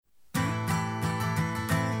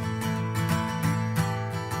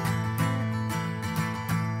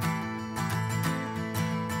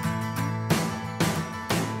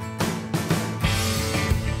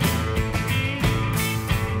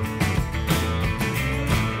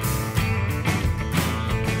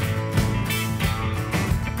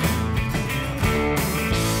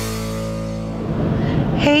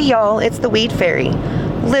Hey y'all, it's the Weed Fairy.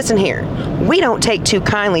 Listen here, we don't take too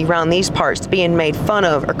kindly round these parts being made fun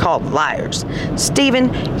of or called liars.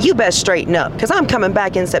 Steven, you best straighten up, because I'm coming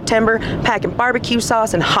back in September packing barbecue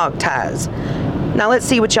sauce and hog ties. Now let's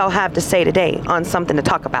see what y'all have to say today on something to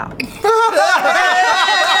talk about.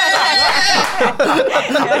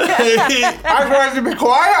 I tried to be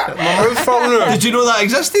quiet. My mouth's falling out. Did you know that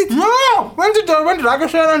existed? No! When did I get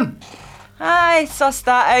sent in? I sussed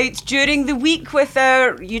that out during the week with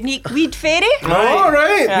our unique weed fairy. Oh,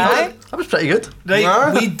 right. Aye. That was pretty good. Right,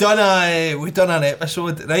 Yeah. we done an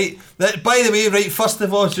episode, right? That, by the way, right, first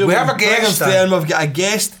of all, so We have a bring guest, us down, we've got a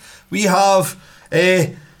guest. We have,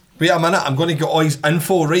 wait a minute, I'm going to get all his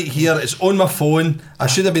info right here. It's on my phone. I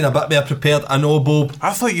should have been a bit more prepared. I know, Bob.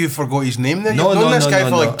 I thought you forgot his name there. No, You've known no, this no, guy no,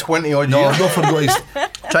 for no. like 20 odd No, years. I've not forgot his...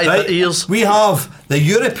 Try Right, the ears. we have the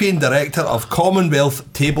European Director of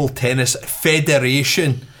Commonwealth Table Tennis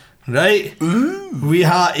Federation, right?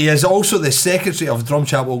 He is also the Secretary of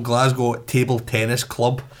Drumchapel Glasgow Table Tennis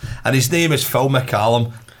Club, and his name is Phil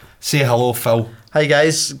McCallum. Say hello, Phil. Hi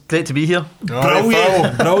guys, great to be here.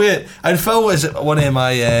 Brilliant, brilliant. And Phil is one of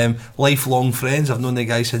my lifelong friends. I've known the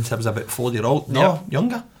guy since I was about 4 years old. No, Yep.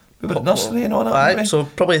 younger. We were at nursery and all that. Alright, weren't we? so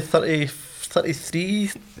probably 33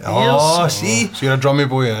 years. Oh, see. So you're a drummy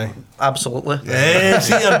boy, eh? Absolutely. Yeah,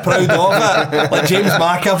 see, you're proud of it. Like James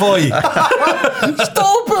McAvoy.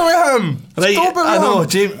 Stop it with him! Right, Stop it with I know,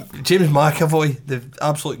 him! James McAvoy, the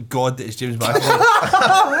absolute god that is James McAvoy.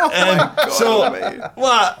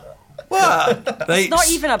 What? Right. It's not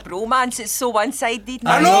even a bromance, it's so one-sided.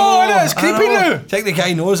 I know, it's creepy now. Think the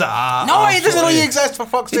guy knows it. No, he doesn't know you exist, for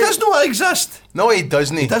fuck's He sake. does know I exist. No, he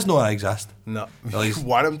doesn't. He does know I exist. No. Well, You he's-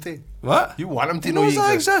 want him to. What? You want him to He know knows you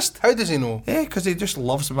I exist. exist. How does he know? Yeah, because he just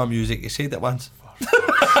loves my music. He said it once. He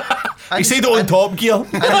And said it on Top Gear.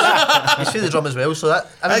 You see the drum as well, so that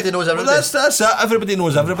everybody knows Well, everybody. that's it. Everybody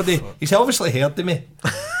knows everybody. He's obviously heard of me.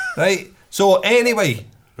 Right. So anyway,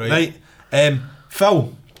 right.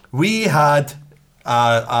 Phil, we had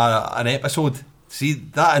an episode. See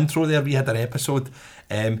that intro there? We had an episode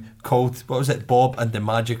called, what was it? Bob and the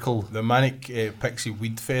Magical. The Manic Pixie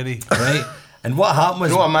Weed Fairy. Right. And what happened was,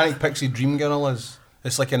 You know what a Manic Pixie Dream Girl is?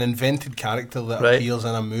 It's like an invented character that Right. appears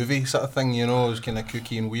in a movie sort of thing, you know, it's kind of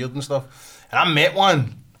kooky and weird and stuff. And I met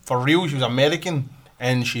one, for real, she was American,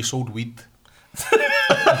 and she sold weed.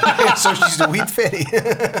 So she's the weed fairy.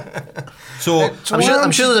 so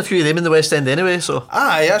I'm sure there's a few of them in the West End anyway, so.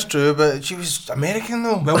 Aye, that's true, but she was American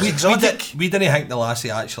though. well, It was exotic. we didn't think the lassie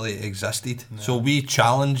actually existed, so we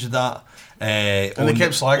challenged that. And they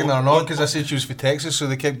kept slagging her not because I said she was from Texas, so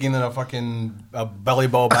they kept giving her a Billy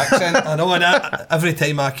Bob accent. I know, and every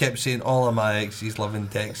time I kept saying all of my exes live in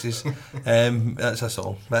Texas. That's a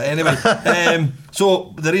song. But anyway,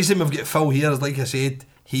 so the reason we've got Phil here is, like I said,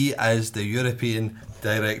 he is the European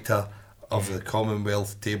Director of the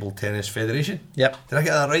Commonwealth Table Tennis Federation. Yep. Did I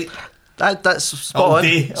get that right? That's spot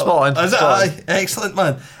on. Spot on. Is it? spot on. Aye. Excellent,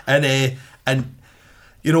 man. And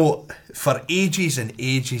you know, for ages and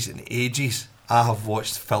ages and ages, I have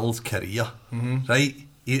watched Phil's career, right?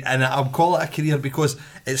 And I'll call it a career because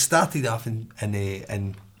it started off in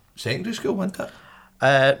secondary school, wasn't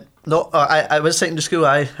it? No, I was secondary school.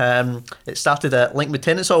 It started at Linkwood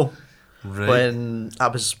Tennis Hall Right. when I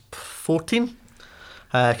was 14.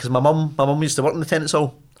 Because my mum used to work in the tennis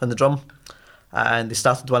hall in the drum, and they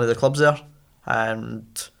started one of the clubs there. And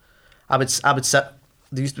I would sit.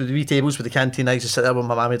 There used to be the wee tables with the canteen. I used to sit there when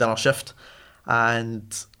my mum had done her shift, and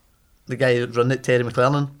the guy who run it, Terry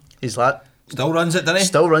McLernan, he's like Still runs it, doesn't he?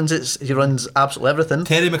 still runs it. He runs absolutely everything.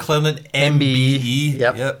 Terry McLernan, MBE.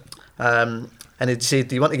 Yep. And he'd say,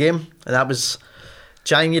 "Do you want a game?" And that was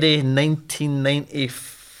January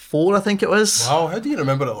 1994, I think it was. Wow, how do you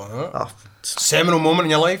remember it like that? Oh, Seminal moment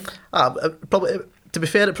in your life? probably. To be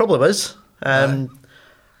fair, it probably was.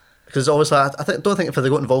 Because obviously, don't think if I'd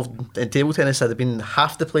got involved in table tennis, I'd have been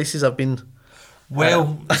half the places I've been.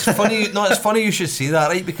 Well, it's funny. No, it's funny you should say that,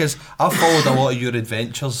 right? Because I've followed a lot of your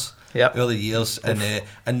adventures Yep. over the years, and the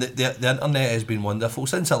internet has been wonderful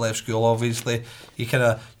since I left school. Obviously,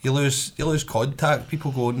 you lose contact.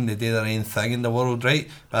 People go and they do their own thing in the world, right?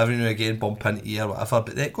 But every now and again, bump into you or whatever.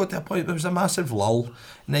 But it got to a point where there was a massive lull,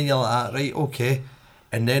 and then you're like, right, okay.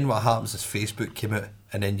 And then what happens is Facebook came out,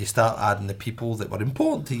 and then you start adding the people that were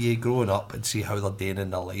important to you growing up and see how they're doing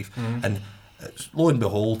in their life. And lo and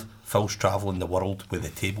behold, Phil's travelling the world with the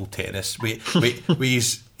table tennis. With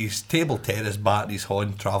his table tennis bat and his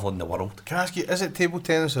horn, travelling the world. Can I ask you, is it table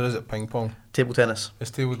tennis or is it ping pong? Table tennis. It's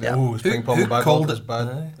table Yeah. Oh, it's ping pong Who bad. called It's it?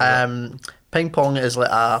 bad. Ping pong is like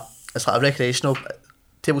a recreational.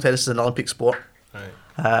 Table tennis is an Olympic sport. Right.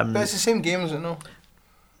 Um, But it's the same game, is it no?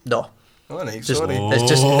 no, Oh, right, Just, sorry. it's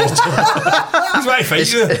just He's right,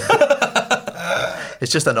 fight you.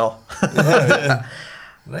 it's just a no.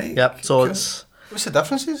 Right. Yep. So cool. What's the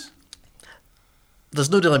differences? there's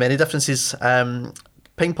not really many differences.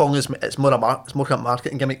 Ping pong it's more it's more kind of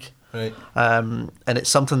marketing gimmick, Right. and it's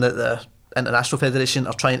something that the International Federation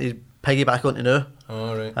are trying to piggyback onto now.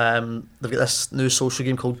 Oh, right. They've got this new social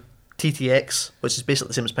game called TTX, which is basically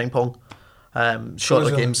the same as ping pong. Shorter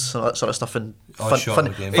is it? games and all that sort of stuff, and shorter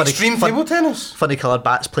games. Extreme table tennis? funny coloured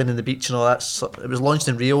bats playing in the beach and all that. So it was launched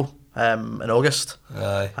in Rio in August.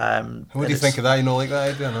 Aye. What do you think of that? You know, like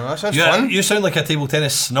that idea? No, that sounds You, fun. you sound like a table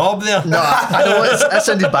tennis snob there. No, I know that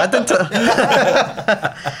sounded bad, didn't it?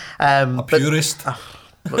 A But purist.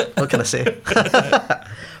 what can I say?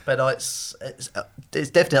 But no, it's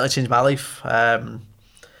definitely changed my life.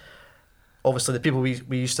 Obviously, the people we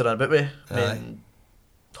used to run about with,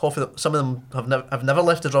 some of them have never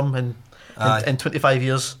left the drum in 25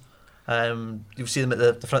 years. You'll see them at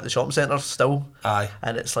the front of the shopping centre still, Aye.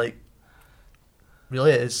 and it's like,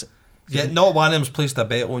 really, it is. Yeah, not one of them's placed a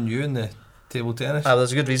bet on you in the table tennis.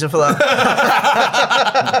 There's a good reason for that.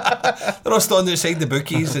 They're all standing outside the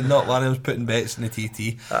bookies and not one of them's putting bets in the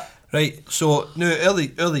TT. Right, so now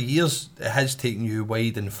early years it has taken you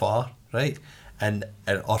wide and far, right? And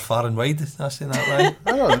or far and wide, is I saying that right? I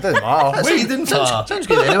don't know, it doesn't matter. Wide and far. Sounds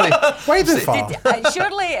good anyway. Wide and far.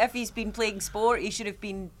 Surely, if he's been playing sport, he should have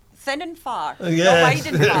been thin and far, Yes. not wide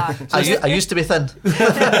and far. I used to be thin,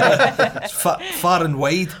 Far and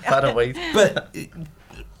wide. far and wide. But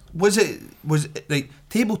was it like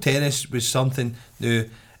table tennis was something new?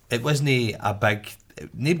 It wasn't a big.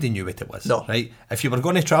 Nobody knew what it was. No. Right. If you were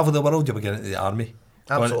going to travel the world, you were going into the army.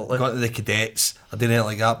 Absolutely. Going to the cadets or doing anything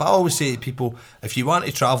like that. But I always say to people, if you want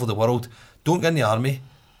to travel the world, don't get in the army.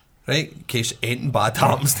 Right, in case anything bad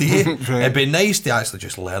happens to you. Right. It'd be nice to actually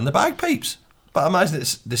just learn the bagpipes. But I imagine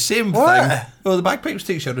it's the same What? thing. Well, the bagpipes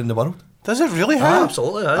takes you around the world. Does it really, Oh, huh?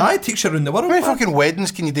 absolutely. Aye, it takes you around the world. How many man. fucking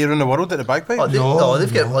weddings can you do around the world at the bagpipe?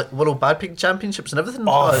 They've got like World Bagpipe Championships and everything.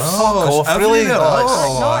 Oh, It's- fuck it's off, really? everywhere.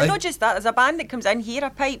 Oh, aye. Not just that, there's a band that comes in here,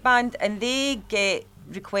 a pipe band, and they get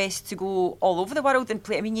requests to go all over the world and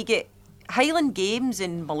play. I mean, you get Highland Games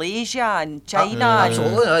in Malaysia and China, and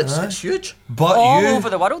absolutely. It's huge. But all you,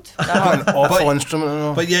 over the world. What an awful But- instrument. I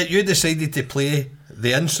know. but yet you decided to play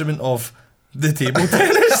the instrument of the table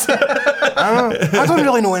tennis. I don't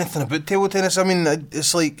really know anything about table tennis. I mean,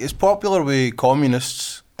 it's like it's popular with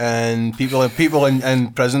communists and people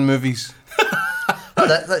in prison movies.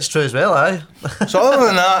 That's true as well, aye. So other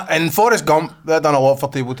than that, and Forrest Gump, they've done a lot for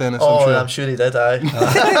table tennis. I'm sure he did, aye.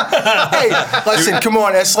 Hey, listen, come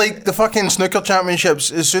on, it's like the fucking snooker championships.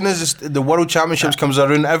 As soon as the world championships comes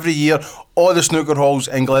around every year, all the snooker halls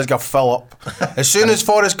in Glasgow fill up. As soon as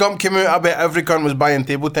Forrest Gump came out, I bet every cunt was buying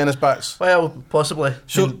table tennis bats. Well, possibly.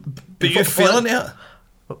 So, but you fell into it.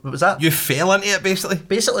 What was that? You fell into it basically.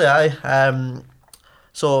 Basically, aye.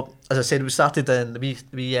 So, as I said, we started in the wee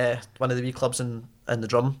one of the wee clubs in the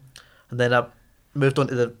drum, and then I moved on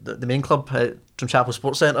to the main club at Drumchapel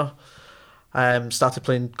Sports Centre. Started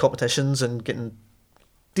playing competitions and getting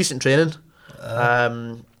decent training.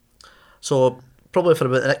 So probably for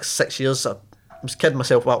about the next 6 years, I was kidding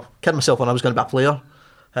myself when I was going to be a player,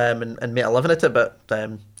 and make a living at it. But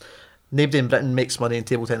nobody in Britain makes money in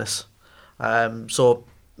table tennis. So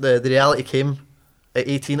the reality came at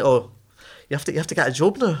 18. Oh, you have to get a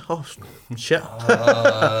job now. Oh shit.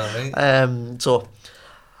 Right.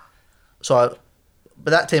 So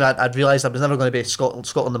by that time I'd realised I was never going to be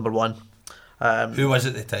Scotland number one. Who was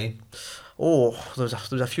at the time? Oh, there was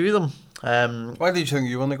a few of them. Why did you think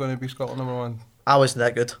you weren't going to be Scotland number one? I wasn't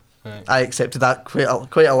that good. Right. I accepted that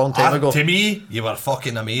quite a long time ago. To me, you were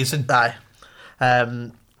fucking amazing. Aye.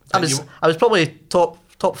 I was probably top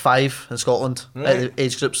 5 in Scotland Right. at the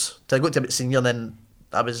age groups. Till I got to a bit senior, and then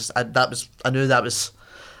I knew that was.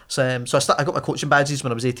 So I got my coaching badges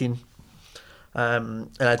when I was 18. And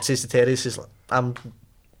I'd say to Terry, says, I'm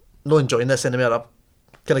not enjoying this anymore.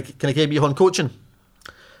 Can I get you on coaching?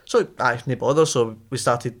 So no bother. So we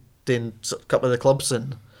started doing a couple of the clubs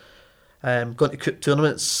and going to coop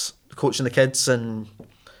tournaments, coaching the kids, and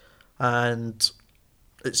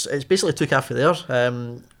it's basically took after there.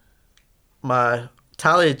 My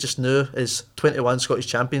tally just now is 21 Scottish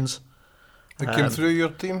champions. They came through your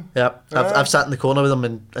team? Yeah, Ah. I've sat in the corner with them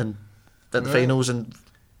and at the finals and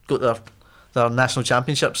got their national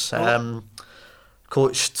championships.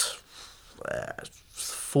 Coached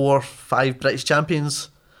 4 or 5 British champions.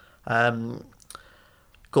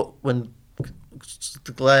 Got when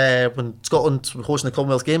Scotland were hosting the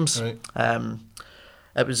Commonwealth Games. Right.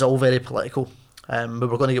 It was all very political. We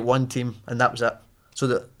were going to get one team, and that was it. So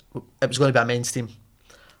that it was going to be a men's team.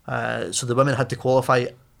 So the women had to qualify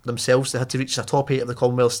themselves. They had to reach the top 8 of the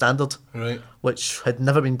Commonwealth standard, Right. which had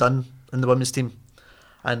never been done in the women's team.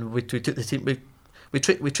 And we took the team. We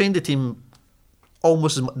trained the team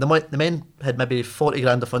almost as much. The men had maybe 40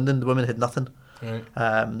 grand of funding. The women had nothing. Right.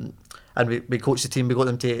 And we coached the team. We got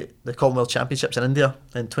them to the Commonwealth Championships in India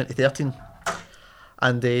in 2013.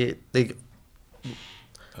 And the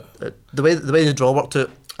way the draw worked out.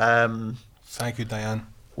 Thank you, Diane. My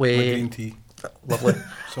We green tea. lovely.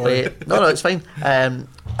 Sorry. No, it's fine. And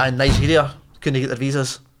Nigeria couldn't get their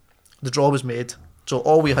visas. The draw was made, so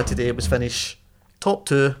all we had to do was finish top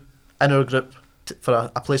 2 in our group for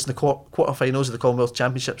a place in the quarterfinals of the Commonwealth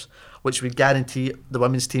Championships, which would guarantee the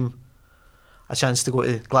women's team a chance to go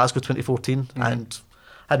to Glasgow 2014.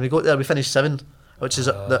 And we got there, we finished 7th, which is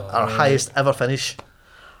our highest ever finish.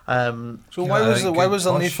 So Yeah, why was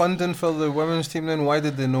there no push. funding for the women's team then? Why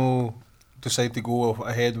did they no decide to go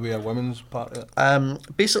ahead with a women's part of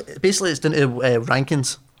it? Basically, it's down to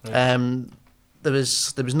rankings. There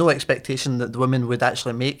was no expectation that the women would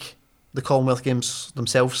actually make the Commonwealth Games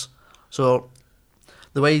themselves. So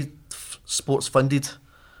the way sports funded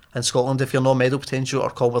in Scotland, if you're not medal potential or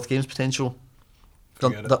Commonwealth Games potential, they're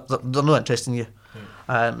not interested in you.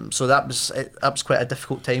 So that was quite a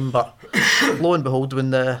difficult time. But lo and behold, when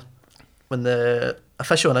the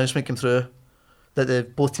official announcement came through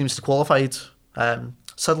that both teams had qualified,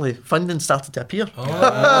 suddenly funding started to appear.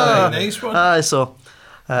 Oh, nice one. So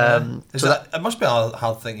It must be a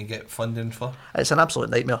hard thing to get funding for. it's an absolute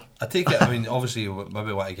nightmare. I take it, I mean, obviously,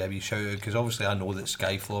 maybe want to give you a shout out because obviously I know that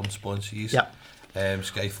Skyform sponsors. Yeah.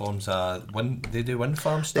 Skyform's they do wind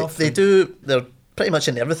farm stuff. They do. They're pretty much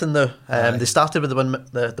in everything now. Aye. They started with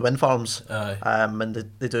the wind farms. Aye. And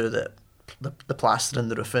they do the plastering,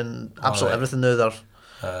 the roofing, absolutely Alright. everything now.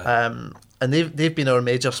 They're and they've been our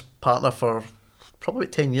major partner for probably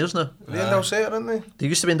 10 years now. They in Dalseta, aren't they? They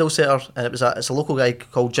used to be in Dalseta, and it's a local guy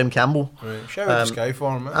called Jim Campbell. Right. Shout out to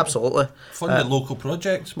Skyform. Man. Absolutely. Funded local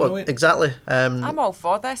projects. Well, brilliant. exactly. I'm all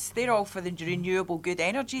for this. They're all for the renewable good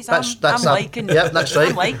energies. That's I'm liking. yeah, that's right.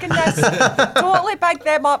 I'm liking this. Totally big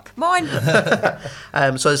them up. Come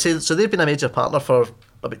on. So they've been a major partner for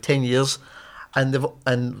about 10 years, and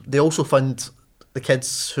they also fund the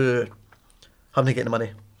kids who haven't got the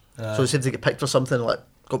money. So they said they get picked for something like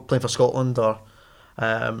playing for Scotland or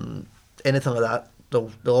anything like that.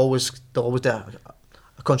 They'll always do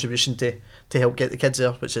a contribution to help get the kids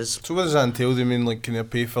there, which is So what does that entail? Do you mean like can they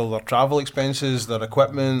pay for their travel expenses, their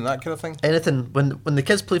equipment, that kind of thing? anything. When the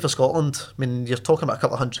kids play for Scotland, I mean, you're talking about a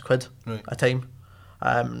couple of £100 Right. a time.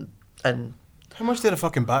 And How much do the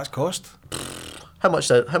fucking bats cost? how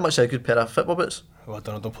much are a good pair of football boots? Well, I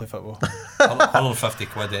don't play football. 150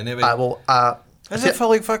 quid anyway. Is it for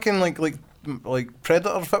like fucking like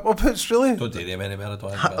Predator football boots, really? Don't do them anymore. I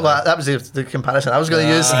don't Well, that was the comparison I was going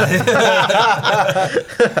to use.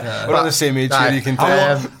 We're on the same age here, you can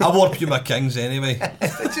tell. I wore Puma Kings anyway. I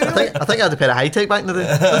think I had a pair of high-tech back in the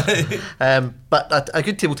day. But a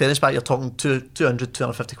good table tennis bat, you're talking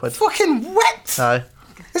 250 quid. Fucking what? Aye.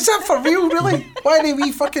 Is that for real, really? Why are they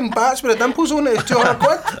wee fucking bats with the dimples on it? It's 200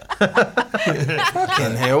 quid?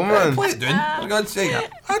 Fucking hell, man. What are you doing? For God's sake.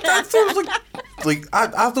 I thought it was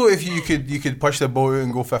I thought if you could push the boat out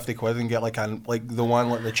and go 50 quid and get like the one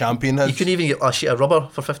like the champion has. You can even get a sheet of rubber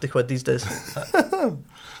for 50 quid these days.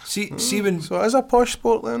 See when So it is a posh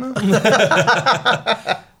sport then,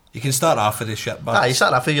 eh? you can start off with the shit Ah, you bats.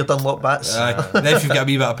 start after your Dunlop bats. Then if you've got a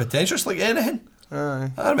wee bit of potential, it's like anything.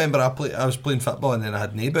 Aye. I remember I was playing football and then I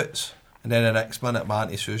had no boots, and then the next minute my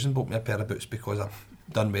auntie Susan bought me a pair of boots because I've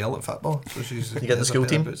done well at football. So she's You get the school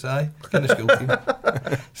team? Boots, aye, get the school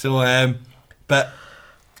team. So but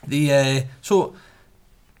the so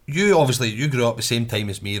you obviously you grew up the same time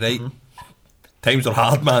as me, right? Times were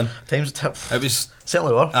hard, man. Times It was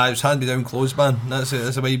certainly were. it was hand me down clothes, man. That's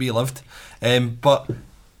the way we lived. But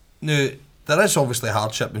now there is obviously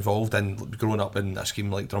hardship involved in growing up in a scheme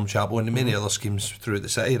like Drumchapel and many other schemes throughout the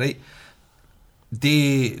city, right? Do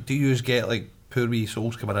you get like poor wee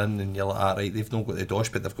souls coming in and you're like, ah, right, they've not got the dosh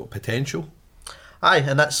but they've got potential? Aye,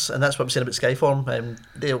 and that's what I'm saying about Skyform.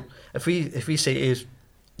 If we say to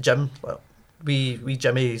Jim, well, we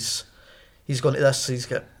Jimmy, he's gone to this, he's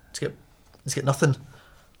got nothing.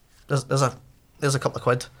 There's a couple of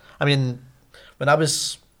quid. I mean, when I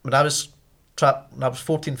was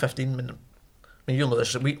 14, 15, I mean, you'll know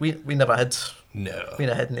this. We never had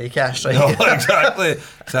any cash, right? No,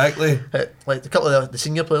 exactly. Like a couple of the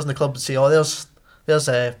senior players in the club would say, "Oh, there's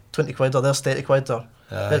 20 quid or there's 30 quid or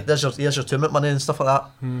there's your tournament money and stuff like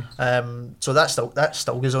that." So that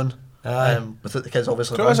still goes on. Aye. Without the kids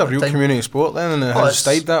obviously. So it is a around real at the time. community sport then, and it has it's-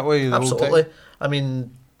 stayed that way the whole Absolutely. time. I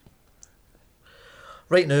mean,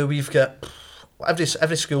 right now we've got every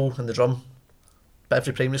school in the Drum, but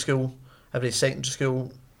every primary school, every secondary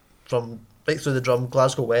school, from right through the Drum,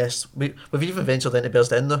 Glasgow West. We've even ventured into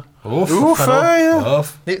Bearsden now. Oof, I know. yeah.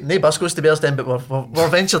 Oof. No bus goes to Bearsden, but we're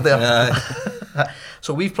ventured there. Aye.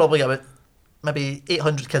 So we've probably got about maybe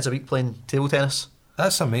 800 kids a week playing table tennis.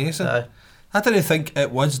 That's amazing. Aye. I didn't think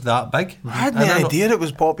it was that big. I had And no I know- idea it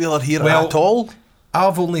was popular here Well, at all.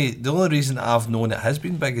 the only reason I've known it has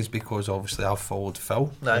been big is because obviously I've followed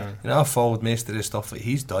Phil. Aye. You know, I've followed most of the stuff that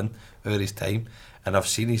he's done over his time, and I've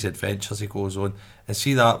seen his adventures he goes on. And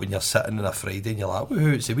see that when you're sitting on a Friday and you're like,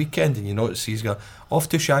 woohoo, it's the weekend, and you notice he's going off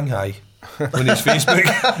to Shanghai on his Facebook.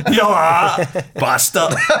 You're like,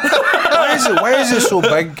 bastard. Why is it so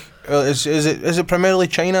big? Is it primarily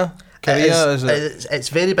China, Korea? It's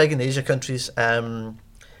very big in Asia countries.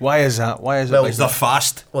 Why is that? Why is it? Well, big? Is they're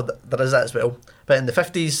fast. Well, there is that as well. But in the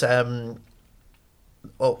 50s,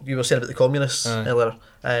 well, you were saying about the communists earlier,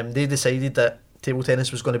 they decided that table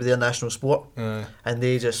tennis was going to be their national sport, and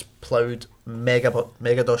they just ploughed mega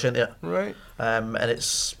dosh into it. Right. And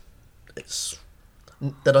it's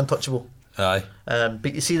they're untouchable. Aye.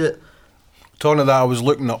 But you see that Talking of that, I was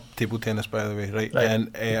looking up table tennis, by the way, right? Right.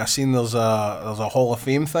 And I seen there's a Hall of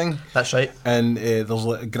Fame thing, that's right. and there's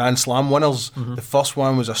like Grand Slam winners. The first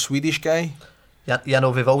one was a Swedish guy,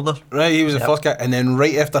 Jano Vivaldner. right? He was the Yep. first guy, and then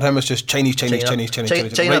right after him it's just Chinese, China right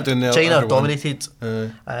down there. China everyone. dominated. Uh,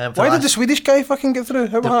 For Why did last- the Swedish guy fucking get through?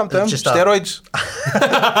 What happened to him? just a- Steroids.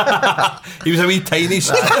 He was a wee tiny.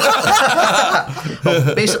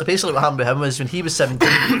 basically what happened with him was when he was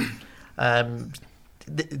 17,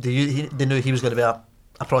 they knew he was going to be a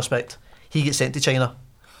prospect. He gets sent to China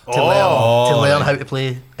to learn how to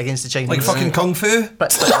play against the Chinese. Like fucking kung fu.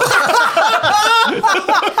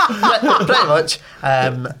 Pretty much.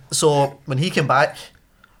 So when he came back,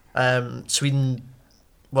 Sweden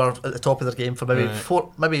were at the top of their game for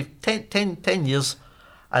maybe 10 years,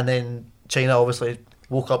 and then China obviously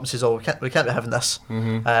woke up and says, "Oh, we can't be having this."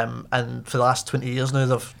 And for the last 20 years now,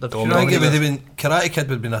 they've You know, I think it would have been Karate Kid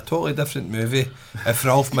would have been a totally different movie if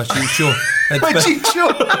Ralph Macchio had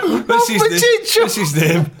What's his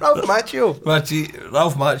name? Ralph Macchio.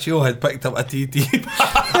 Ralph Macchio had picked up a TT.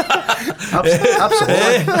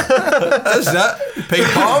 absolutely. That's it. Ping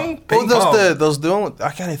pong. Well, Ping pong. there's the only,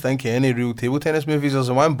 I can't think of any real table tennis movies. There's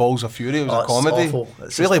the one Balls of Fury. It was Oh, a it's comedy. awful. It's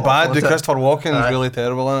It's really just bad. awful, The isn't it? Christopher Walken's Aye. really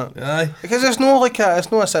terrible in it. Aye. Because it's not a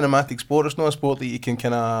cinematic sport. It's not a sport that you can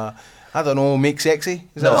kind of, I don't know, make sexy.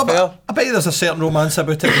 Is that No, fair? but I bet you there's a certain romance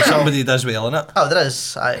about it if somebody does well in it. Oh, there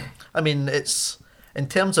is. I mean, it's in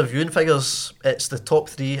terms of viewing figures, it's the top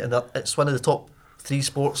three, and it's one of the top three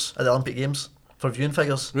sports at the Olympic Games for viewing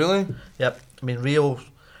figures. Really? Yep. I mean, Rio.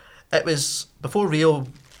 It was before Rio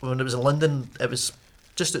when it was in London. It was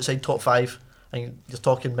just outside top five, and you're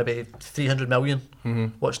talking maybe 300 million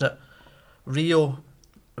watching it. Rio,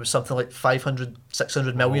 it was something like 500,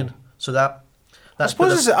 600 million. So that's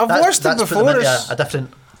suppose I've watched it before, it's- a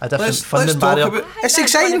different Let's funding talk barrier. about. I think It's that's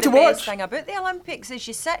exciting one of to the best watch. thing about the Olympics is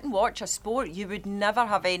you sit and watch a sport you would never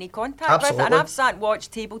have any contact with. Absolutely. And I've sat and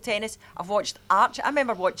watched table tennis. I've watched I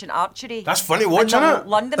remember watching archery. That's funny in watching the it.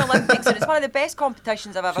 London Olympics, and it's one of the best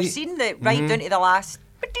competitions I've ever See- seen. Right down to the last.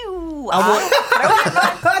 I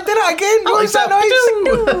did it again. What was that noise?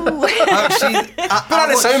 Put on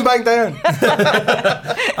the sound bank down.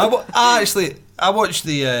 I watched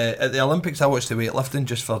the at the Olympics. I watched the weightlifting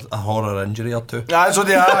just for a horror injury or two. That's what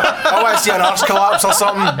they are. I want to see an arse collapse or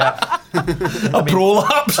something. A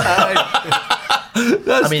prolapse.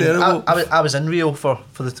 That's I mean, terrible. I was in Rio for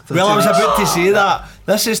the. Well, I was about to say that.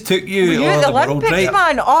 This has took you You all at over the the world, Olympics, right?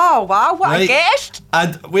 man. Oh wow, what a Right. guest!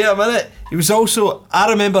 And wait a minute, he was also. I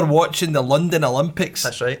remember watching the London Olympics.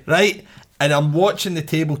 That's right. Right, and I'm watching the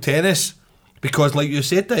table tennis because, like you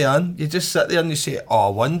said, Diane, you just sit there and you say, "Oh, I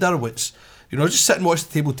wonder what's." You know, just sit and watch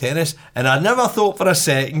the table tennis, and I never thought for a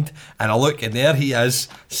second. And I look, and there he is,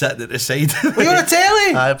 sitting at the side. Were you on the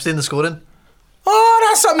telly? I've seen the scoring. Oh,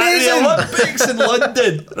 that's At the amazing. Olympics in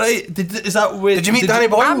London, right? Is that where? Did you meet Danny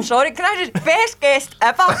Boyle? I'm sorry, can I just best guest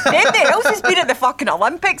ever? Nobody else has been at the fucking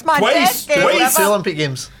Olympics, man. Twice, Best guest twice. Two ever. Olympic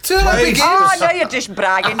Games. Two Olympic Twice. Games. Oh, now you're just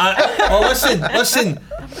bragging. Oh, listen,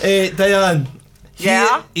 Diane.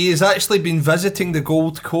 Yeah? He has actually been visiting the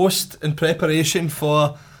Gold Coast in preparation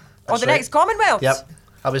for. Or the right. next Commonwealth. Yep.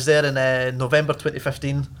 I was there in November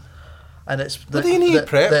 2015, and it's. What do you need,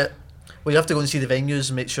 prep? Well, you have to go and see the venues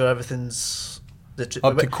and make sure everything's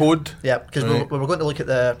Up to code. Yeah, because Right. we were going to look at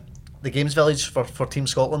the Games Village for Team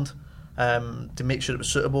Scotland, to make sure it was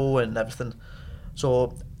suitable and everything.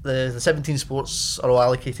 So the 17 sports are all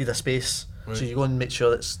allocated a space, so you go and make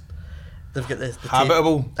sure they've got the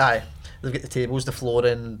Habitable. Aye, they've got the tables, the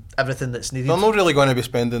flooring, everything that's needed. They're not really going to be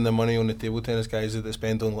spending the money on the table tennis guys that they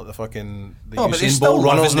spend on like the fucking the No, but they Usain still Bolt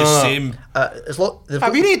live runners in and the all that. same. They've Ah,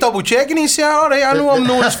 got- we need to double check and he say, alright, I know I'm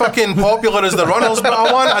not as fucking popular as the runners, but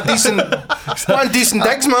I want decent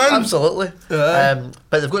digs, man. Absolutely.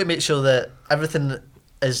 But they've got to make sure that everything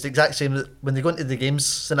is the exact same. That when they go into the games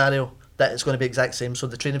scenario, that it's going to be exact same. So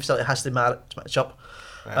the training facility has to match up.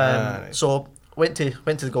 Right. So went to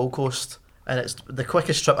the Gold Coast, and it's the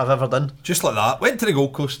quickest trip I've ever done. Just like that. Went to the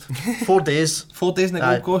Gold Coast. 4 days. 4 days in the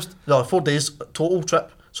Aye. Gold Coast. No, 4 days total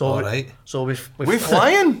trip. So All right. So we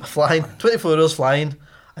flying? flying 24 hours flying,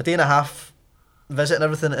 a day and a half visiting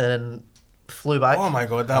everything, and then flew back. Oh my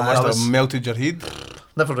god, that I must was- have melted your head.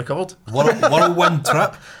 Never recovered. Whirlwind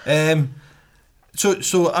trip.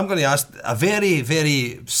 So I'm going to ask a very,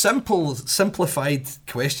 very simplified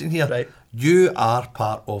question here. Right. You are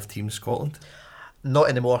part of Team Scotland. Not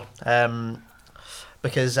anymore.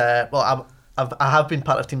 Because I have been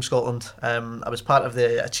part of Team Scotland. I was part of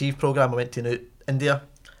the Achieve programme. I went to India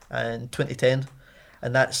in 2010,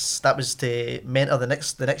 and that was to mentor the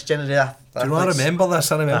next generation. Do you know, I remember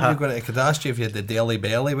this? I remember Uh-huh. you going to Kadashi if you had the Delhi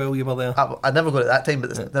Belly while you were there. I never got it that time,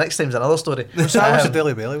 but the next time's another story. What's the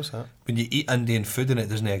Daily Belly? What's that? When you eat Indian food and it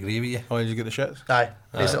doesn't agree with you. Oh, did you get the shits? Aye,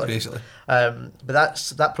 basically. Basically.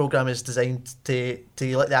 But that programme is designed to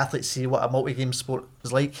let the athletes see what a multi-game sport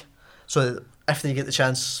is like. So that if they get the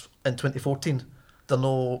chance in 2014, they're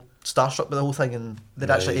no starstruck with the whole thing and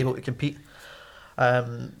they're actually Right. able to compete.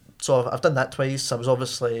 So I've done that twice. I was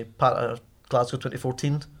obviously part of Glasgow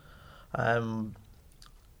 2014, and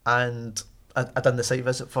I done the site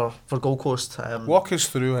visit for Gold Coast. Walk us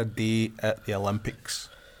through a day at the Olympics.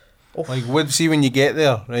 Oh. Like, see when you get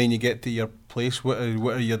there, right, and you get to your place.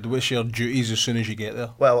 What's your duties as soon as you get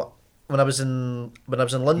there? Well, when I was in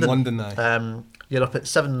London, London, aye. You're up at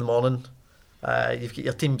 7 a.m. You've got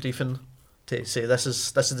your team briefing to say this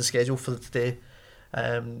is the schedule for today.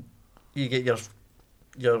 You get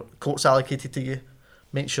your courts allocated to you.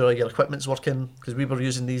 Make sure your equipment's working, because we were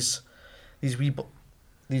using these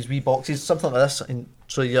wee boxes, something like this, and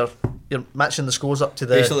so you're matching the scores up to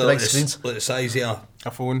the Basically, big like screens. like the size of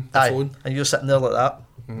A phone. Aye, phone. and you're sitting there like that.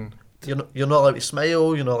 You're not allowed to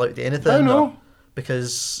smile. You're not allowed to do anything. I know. or-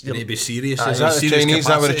 because You you're, need to be serious. Aye. There's Is a that the serious Chinese? Is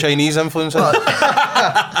that where the capacity. Chinese influence is?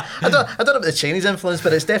 I don't know about the Chinese influence,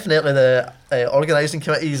 but it's definitely the organising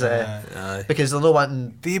committees Aye. because they're not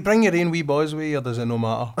wanting. Do you bring your own wee boys with you, or does it no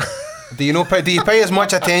matter? Do you pay as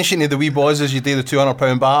much attention to the wee boys as you do the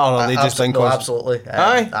 £200 bar, or are they just think? No, absolutely.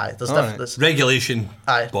 Aye? Aye. There's Alright. there's, Regulation.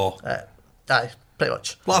 aye, Ball. aye, pretty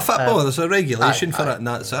much. Like a football, there's a regulation aye, for aye. it, and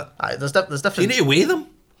that's it. Aye, there's You different. need to weigh them.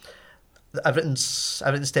 Everything's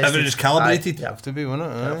tested. Everything's calibrated. Aye, yeah. Have to be, wouldn't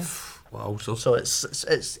it? Aye. Wow, so So it does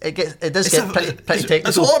get pretty it's a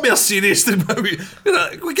technical. lot more serious than what we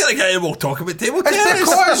get a guy and we'll talk about table tennis.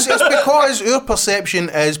 It's because our perception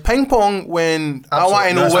is ping pong when I want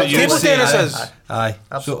to know That's what you table say, tennis aye. is. Aye,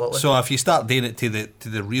 Absolutely. So if you start doing it to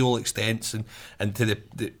the real extents and to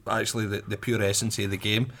the pure essence of the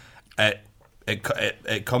game,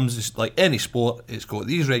 it comes as, like any sport. It's got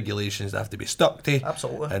these regulations that have to be stuck to.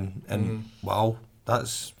 Absolutely. And wow,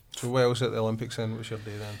 that's So what else at the Olympics then? What's your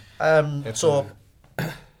day then? So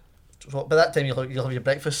by that time you'll have your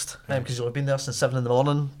breakfast because you'll have been there since 7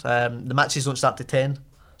 a.m. The matches don't start till 10,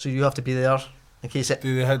 so you have to be there in case it.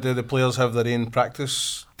 Do the players have their own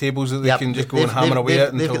practice tables that they Yep, can just go they've- and hammer they've- away they've-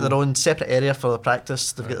 at They've until... got their own separate area for the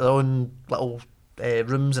practice. They've got their own little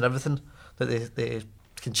rooms and everything that they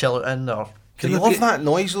can chill out in. Or Do you love that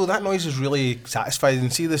noise though? That noise is really satisfying.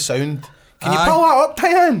 See the sound. Can you Aye. pull that up,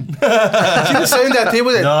 Tyan? See the sound of that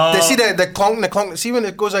table? No. See the clunk and the clunk. See when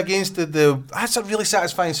it goes against the that's a really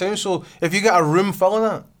satisfying sound. So if you get a room full of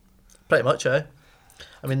that, pretty much, I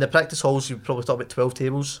mean, the practice halls you probably talk about 12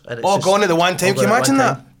 tables. And it's all just gone at the one time. all Can you gone at imagine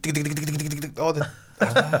one that? time. Oh,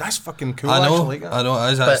 that's fucking cool. I know, Actually, like that. I know,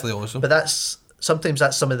 it is actually awesome. But that's some of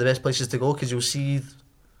the best places to go because you'll see.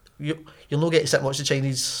 You'll not get to sit and watch the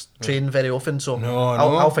Chinese train very often, so No,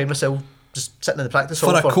 I'll find myself just sitting in the practice For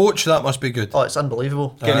hall a coach, that must be good. Oh, it's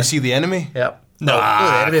unbelievable. Getting to see the enemy. Yeah. Nah,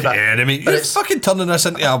 Well, the enemy, but enemy. You're it's- fucking turning this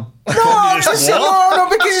into a No, communist war. no,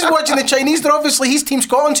 because he's watching the Chinese. They're obviously his team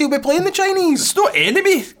Scotland, so he'll be playing the Chinese. It's not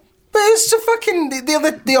enemy. But it's the fucking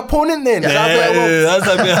they're the opponent then. Yeah, That's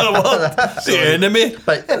a better word. The enemy.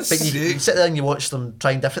 But you Sake. sit there and you watch them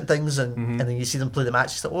trying different things, and then you see them play the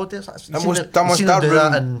match. You think, oh, there's actually That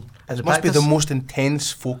room. It must be the most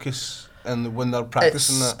intense focus and when they're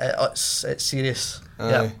practicing that. It's serious. Aye.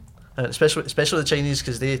 Yeah, and especially the Chinese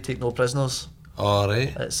because they take no prisoners. All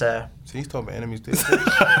right. It's So he's talking about enemies, dude.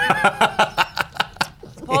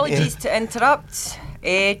 Apologies to interrupt.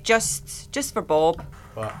 Just for Bob.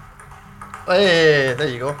 But Hey, there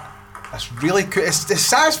you go. That's really cool. It's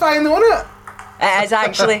satisfying though, isn't it? It is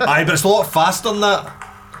actually. Aye, but it's a lot faster than that.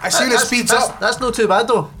 As soon as it speeds up. That's not too bad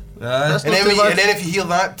though. Aye. And then if you hear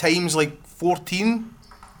that times like 14,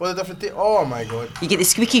 what a different oh my god. You get the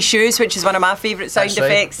squeaky shoes, which is one of my favourite sound That's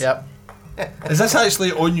right, effects. Yep. Is this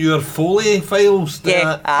actually on your Foley files?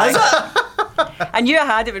 Yeah, Is it? I knew I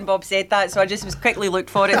had it when Bob said that, so I just was quickly looked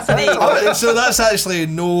for it today. Oh, so that's actually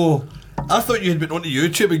no. I thought you had been onto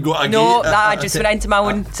YouTube and got a No, I just went into my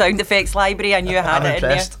own sound effects library. I knew I had I'm it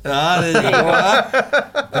impressed. Ah, there you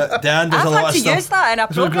go. Dan does I've a lot had of to stuff. use that in a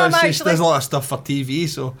That's what I was programme, gonna say, actually. There's a lot of stuff for TV,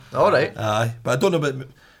 so. All right. Aye, but I don't know about.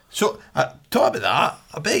 So, talk about that.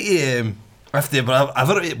 I bet you, if they were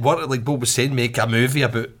ever wanted, like Bob was saying, make a movie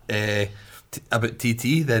about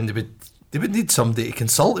TT, then they would need somebody to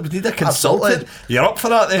consult. They would need a consultant. Absolutely. You're up for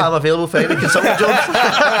that then? I'm available for any consulting jobs.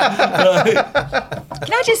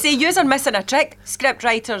 Can I just say, yous are missing a trick, script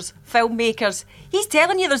writers, filmmakers. He's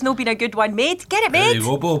telling you there's no been a good one made. Get it There made. you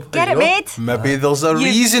go, Bob. Get There it you made. Maybe there's a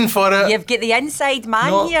reason for it. You've got the inside man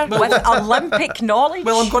No, here well- with Olympic knowledge.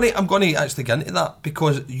 Well, I'm going to actually get into that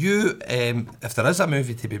because you, if there is a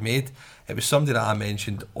movie to be made, it was somebody that I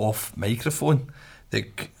mentioned off microphone that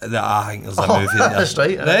I think there's a movie there. That's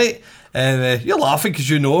right, yeah. Right? And you're laughing because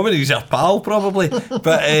you know him and he's your pal probably.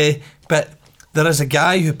 But there is a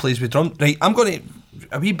guy who plays with drum. Right, I'm going to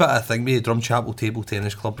a wee bit of thing with Drumchapel Table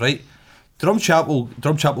Tennis Club. Right,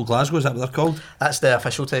 Drumchapel Glasgow, is that what they're called? That's the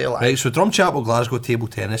official title. Right, so Drumchapel Glasgow Table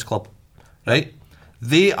Tennis Club, right?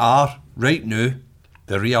 They are right now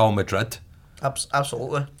the Real Madrid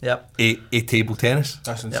Absolutely. Yep. a table tennis.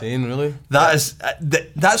 That's insane, really. That is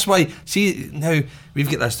that's why. See, now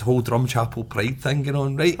we've got this whole Drumchapel pride thing going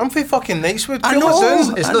on, right? I'm from fucking Knightswood. I Cool know. as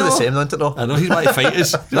in. It's I not the know. same, isn't it? No. I know he's my fight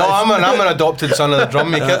us. No, I'm an adopted son of the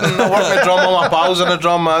drum. You kidding? I work my drum. All my pals on the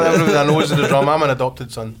drum. Everybody I know is the drum. I'm an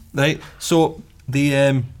adopted son. Right, so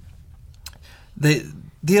they're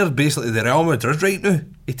basically the Real Madrid right now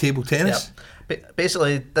a table tennis. Yep.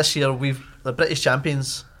 Basically, this year we've the British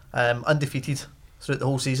champions, undefeated throughout the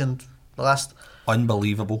whole season. The last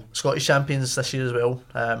Unbelievable. Scottish champions this year as well.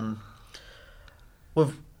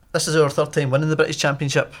 This is our third time winning the British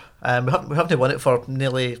Championship. We haven't won it for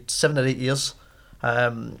nearly 7 or 8 years,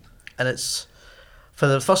 and it's for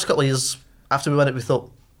the first couple of years after we won it. We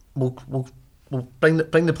thought we'll bring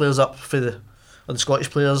the players up for the Scottish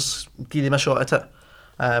players, give them a shot at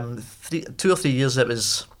it. 2 or 3 years it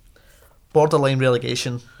was borderline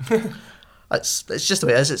relegation. It's just the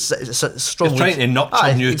way it is. It's a strong. You're trying league. to knock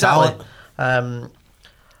some new exactly. talent.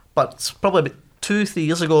 But probably about 2-3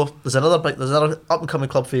 years ago, there's another up and coming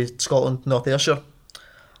club for Scotland, North Ayrshire,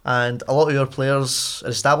 and a lot of our players,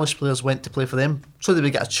 established players, went to play for them, so they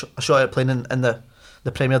would get a shot at playing in the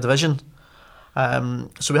Premier Division.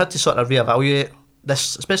 So we had to sort of reevaluate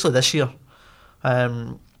this, especially this year.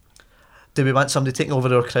 Do we want somebody taking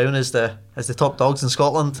over our crown as the top dogs in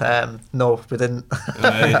Scotland? No, we didn't.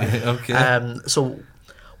 Right, okay. So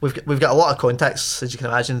we've got a lot of contacts, as you can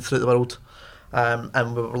imagine, throughout the world,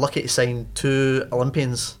 and we were lucky to sign 2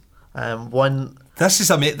 Olympians. One. This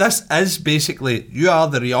is basically you are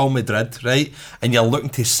the Real Madrid, right? And you're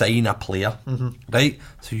looking to sign a player, right?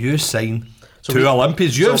 So you sign 2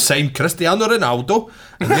 Olympians. You have signed Cristiano Ronaldo,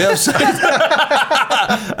 and you have signed,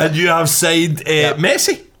 and you have signed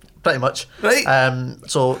Messi. Pretty much, Right.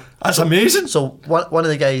 So That's amazing. So one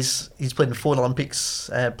of the guys, he's played in 4 Olympics,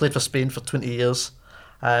 played for Spain for 20 years.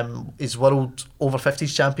 He's world over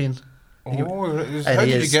 50s champion. How he did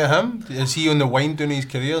you is- get him? Is he on the wind doing his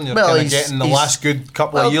career and you're Well, kind of he's- getting the he's- last good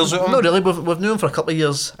couple of years of him? No, really. We've known him for a couple of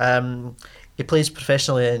years. He plays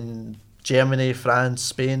professionally in Germany, France,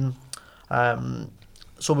 Spain.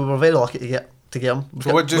 So we were very lucky to get him.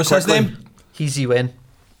 So what, just What's his quickly- name? He's Wen,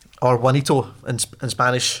 or Juanito in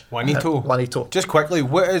Spanish. Juanito. Juanito. Just quickly,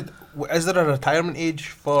 is there a retirement age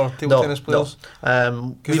for table tennis players?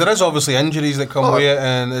 Because there is obviously injuries that come with it,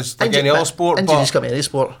 and it's like any other sport. Injuries But come in any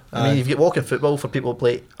sport. I mean, you've got walking football for people who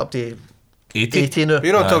play up to 80. 80 now.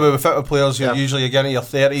 you're not talking about fitter players who Yeah. usually getting into your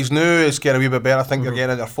 30s now. It's getting a wee bit better. I think you're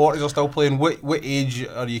getting in their 40s are still playing. What age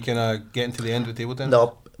are you kind of getting to the end with table tennis?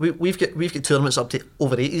 No, we've got tournaments up to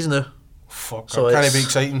over 80s now. Fuck, So can't it it's- be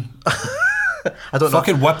exciting? I don't know.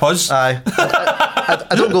 Fucking whip us. Aye.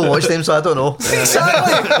 I don't go watch them, so I don't know.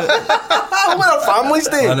 Exactly. What our families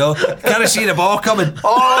do. I know. Can't see the ball coming.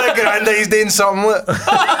 Oh, the granddad's doing something. Look. He's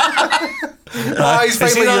Is he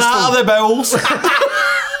finally not used out of to the bills?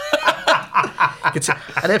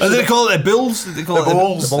 An Or episode, do they call it the Bills? Did they call The it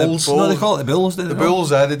Bulls. The Bulls. No, they call it the Bills. the Bulls.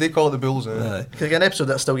 Did they call it the Bulls? Aye. can I get an episode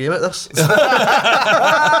that's still game at this?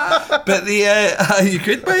 But the you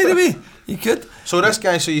could, by the way, You could. So this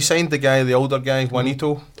guy, so you signed the guy, the older guy,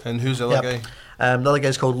 Juanito, and who's the other Yep. guy? The other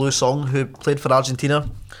guy's called Lou Song, who played for Argentina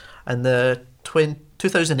in the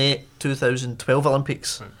 2008-2012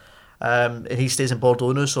 Olympics. And he stays in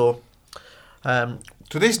Bordeaux now, so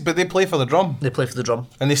But they play for the drum, they play for the drum.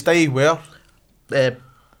 and they stay where?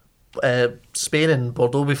 Spain and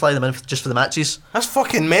Bordeaux, we fly them in just for the matches. That's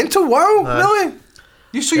fucking mental. Wow, really?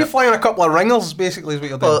 You Yep. fly in a couple of ringers, basically, is what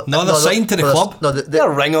you're doing. No, they're signed to the club. No, They're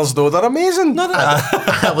ringers, though. They're amazing.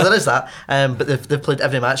 well, there is that. But they've played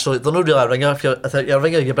every match, so they're not really a ringer. If you're a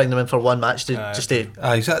ringer, you bring them in for one match to just to.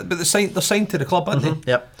 Exactly. But they're signed to the club, aren't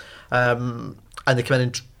they? Yep. And they come in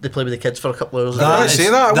and they play with the kids for a couple of hours. That a is- day. say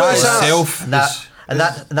that. What That is that? itself And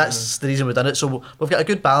that's the reason we've done it. So we've got a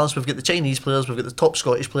good balance. We've got the Chinese players, we've got the top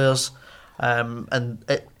Scottish players, and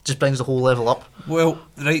it just brings the whole level up. Well,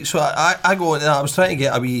 right, so I go into that. I was trying to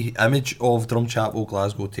get a wee image of Drumchapel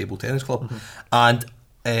Glasgow Table Tennis Club, and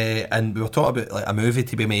we were talking about like a movie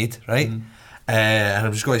to be made, right? And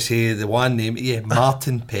I'm just going to say the one name,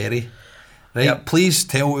 Martin Perry. Right, Yep. please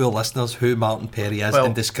tell our listeners who Martin Perry is Well-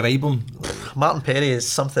 and describe him. Martin Perry is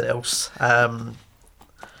something else, and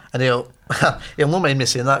he'll not mind me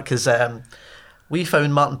saying that because we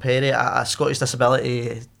found Martin Perry at a Scottish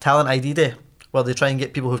Disability Talent ID Day, where they try and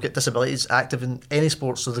get people who've got disabilities active in any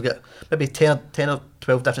sports. So they've got maybe 10 or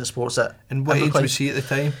 12 different sports that. And what age everybody- was he at the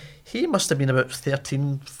time? He must have been about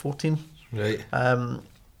 13, 14. Right.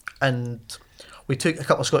 And we took a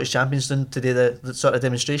couple of Scottish champions in to do the sort of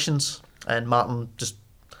demonstrations, and Martin just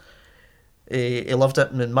he loved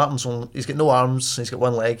it. And he's got no arms, he's got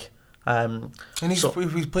one leg. And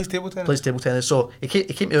he plays table tennis. Plays table tennis. So he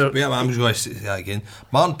came to Wait, I'm just going to say that again.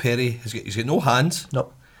 Martin Perry he's got no hands,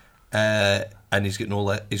 no and he's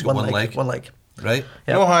got he's got one leg. One leg. Right.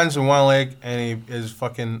 Yep. No hands and one leg, and he is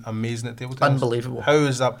fucking amazing at table tennis. Unbelievable. How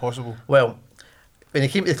is that possible? Well, when he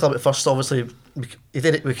came to the club at first, obviously we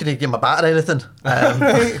couldn't give him a bat or anything,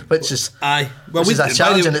 which is Aye. which is a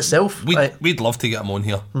challenge in itself. We'd love to get him on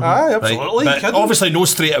here. Aye, Right. absolutely. But Kidding. obviously no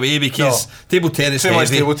straight away because table tennis Too much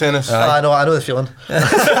heavy. table tennis. I know the feeling.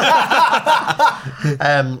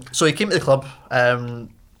 So he came to the club, and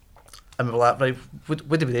we were like, right, what do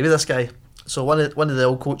we do with this guy? So one of the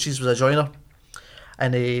old coaches was a joiner,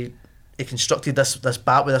 and he constructed this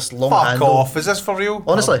bat with this long Fuck handle. off. Is this for real?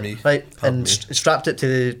 Honestly, Pardon me. right, Pardon and me. strapped it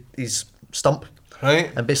to his stump,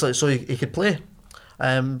 Right. and basically so he could play.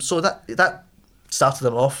 So that started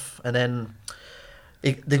him off, and then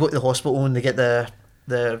they go to the hospital and they get the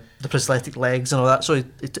prosthetic legs and all that. So he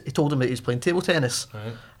told him that he's playing table tennis,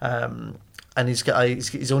 Right. and he's got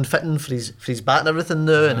his own fitting for his bat and everything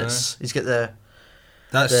now, and he's got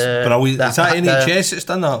That's the- brilliant. the- Is that the NHS that's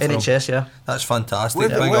done that from? NHS, yeah. That's fantastic. What,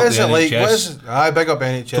 Big what up is the it like? NHS. What is it? Big up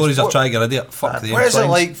NHS. Tories are What- trying to get rid of it. Fuck them. What is it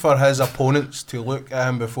Flames. like for his opponents to look at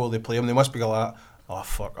him before they play him? They must be like, oh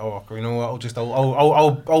fuck, oh you know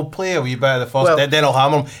what? I'll play a wee bit of the first, Well- then I'll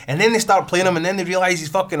hammer him, and then they start playing him, and then they realise he's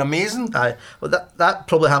fucking amazing. Aye, well that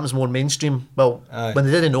probably happens more mainstream. Well, Aye. when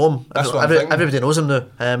they didn't know him, That's what I'm thinking. everybody knows him now.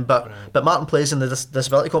 But Martin plays in the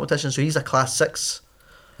disability competition, so he's a class 6.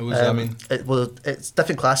 What does that mean? It's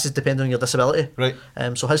different classes depending on your disability. Right.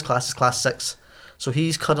 So his class is class 6. So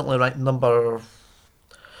he's currently ranked number.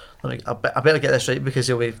 I better get this right because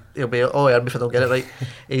he'll be oh yeah if I don't get it right.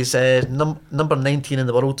 He's number 19 in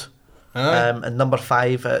the world, Aye. and number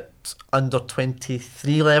 5 at under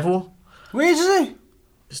 23 level. What age is he?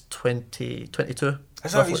 Is 22.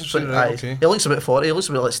 Is that Roughly. he's right, Aye. okay. He looks about 40. He looks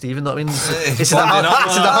a bit like Stephen. Know what I mean, it's a Bonding up,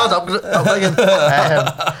 hard upbringing,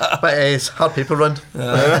 but it's hard paper run.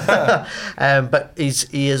 But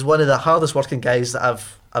he is one of the hardest working guys that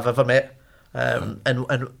I've ever met,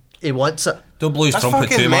 and he wants it. Don't blow his That's trumpet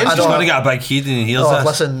fucking too much. mental. He's going to get a big head and he hears Oh, this.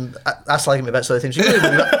 listen, that's slagging me bits of the time. So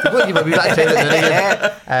you've got to give me a wee bit of credit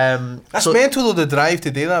there again. That's So- mental though, the drive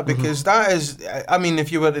to do that, because that is, I mean,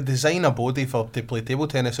 if you were to design a body to play table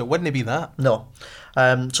tennis, it wouldn't be that. No.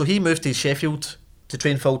 So he moved to Sheffield to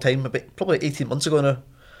train full time probably 18 months ago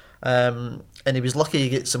now. And he was lucky to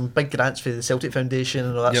get some big grants for the Celtic Foundation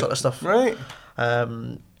and all that Yep. sort of stuff. Right.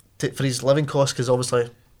 For his living costs, because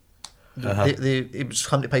obviously he was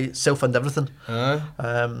having to pay self-fund everything. Aye.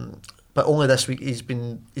 But only this week he's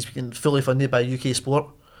been fully funded by UK Sport.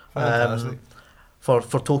 Fantastic. For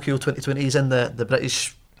Tokyo 2020, he's in the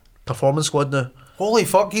British performance squad now. Holy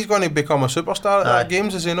fuck, he's going to become a superstar at Aye. that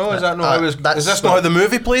games, is he know? Is that not Aye, how is that's this not not- how the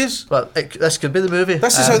movie plays? But this could be the movie.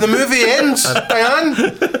 This is how the movie ends, Diane.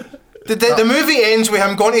 The movie ends with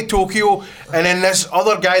him going to Tokyo, and then this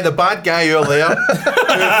other guy, the bad guy over there,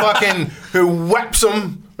 who whips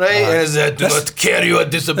him, right? And is do not carry your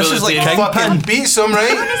disability. like and fucking Kingpin. beats him,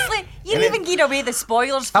 right? Honestly, You're And even giving away the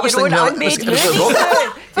spoilers I for was your own thinking unmade it was movie.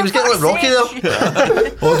 Rocky. He was getting like Rocky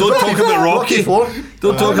there. Oh, don't talk about Rocky. 4.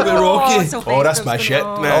 Don't talk about Rocky. Oh, that's my shit,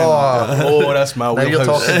 man. Oh, that's my Now you're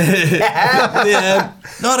wheelhouse. talking. Yeah.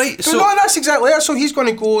 No, right. So So no, that's exactly it. So he's going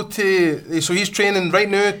to go to. So he's training right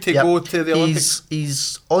now to Yep. go to the Olympics.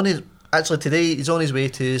 He's on his. Actually, today he's on his way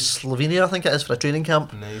to Slovenia, I think it is, for a training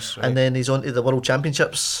camp. Nice, right. And then he's on to the World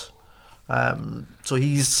Championships. So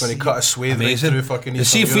he's Going to cut a swathe right amazing. through fucking. You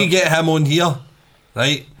Eastern see if we Europe. get him on here,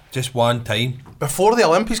 right? Just one time. Before the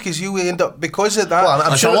Olympics, because he'll end up because of that. Well, I'm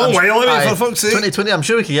That's sure, a long I'm, while away, aye, for fuck's sake. 2020, I'm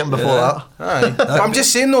sure we could get him before that. Aye. But I'm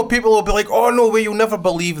just saying though, people will be like, "Oh no way, you'll never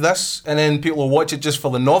believe this," and then people will watch it just for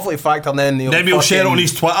the novelty factor, and then Then we'll share it on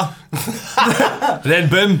his Twitter. Then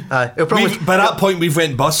boom. Aye, he'll probably- By that point we've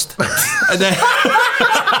went bust. And then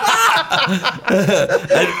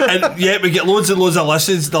and yeah, we get loads and loads of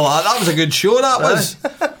listens. They're like, that was a good show, that was.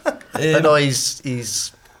 But no,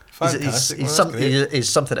 he's Fantastic, man, that's he's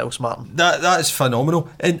something else, Martin. That's phenomenal.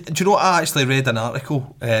 And do you know what? I actually read an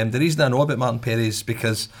article. The reason I know about Martin Perry is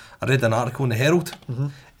because I read an article in the Herald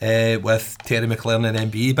with Terry McLaren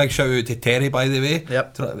and MBE. Big shout out to Terry, by the way.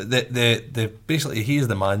 Yep. The basically he is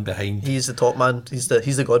the man behind. He's the top man. He's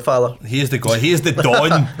the godfather. He is the guy. He is the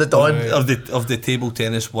Don. The Don. of the table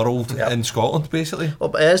tennis world Yep. in Scotland, basically. Well,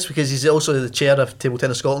 but it is because he's also the chair of Table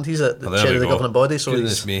Tennis Scotland. He's the Oh, there chair we of the go. governing body. So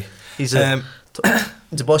Goodness me. he's a, he's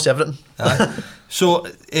the boss of everything. So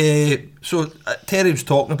Terry was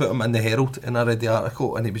talking about him in the Herald, and I read the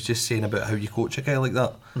article, and he was just saying about how you coach a guy like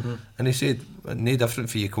that, and he said, "No different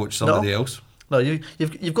for you coach somebody else." No,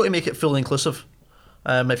 you've got to make it fully inclusive.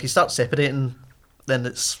 If you start separating, then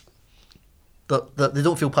it's they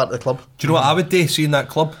don't feel part of the club. Do you know what I would do? See in that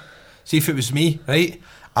club, see if it was me, right?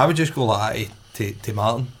 I would just go like that to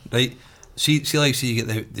Martin, right? See, you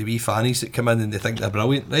get the wee fannies that come in and they think they're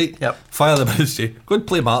brilliant, right? Yep. Fire them and say, "Go and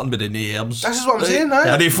play Martin with the knee arms." This is what I'm saying, aye.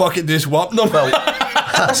 And they fucking just whop them.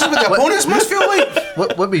 This is what the opponents must feel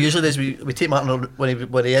like. What we usually do is we take Martin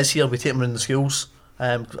when he is here. We take him around the schools.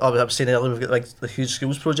 I was saying earlier, we've got like the huge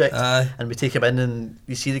schools project, Aye. and we take him in, and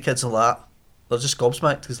you see the kids and that they're just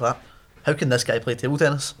gobsmacked because like, how can this guy play table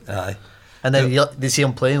tennis? Aye. And then they see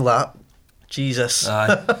him playing like, Jesus.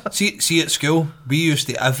 Aye. see at school, we used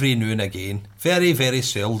to every now and again, very, very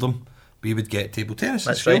seldom, we would get table tennis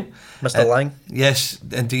That's in right, school. Mr. Lang. Yes,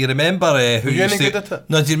 and do you remember who Were you used any to? good at it?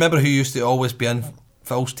 No, do you remember who used to always be in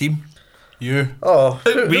Phil's team? You. Oh,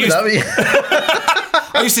 who would used- that be?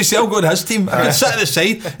 I used to sell go on his team. I could sit at the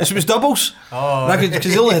side. It was doubles. Oh.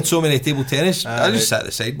 Because he only had so many table tennis. I right. just sat at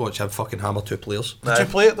the side, watch him fucking hammer two players. Did you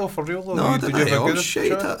play it though for real though? No, I did didn't. you ever I good was at shy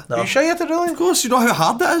it? at it. No. You shy at it really? Of course, you know how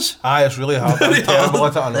hard that is. Aye, it's really hard. I'm terrible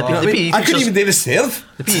at it. I know. The that. PE I couldn't teachers- even do the serve.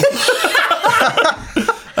 The PE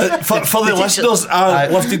For the listeners, I Aye.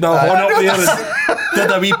 lifted my horn up there and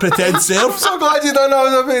did a wee pretend serve. I'm so glad you don't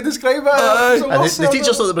know how to describe it. Aye. So And awesome. the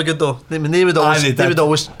teachers thought they were good though. They would always Aye, they would did.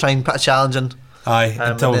 always try and put a challenge in. Aye,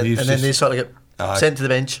 until and he then, was and then they just, sort of get Aye. sent to the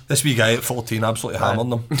bench. this wee guy at 14 absolutely hammered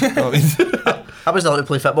them. You know what I mean? I wasn't allowed to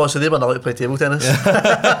play football, so they weren't allowed to play table tennis.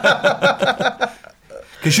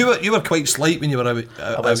 Because you were quite slight when you were a wee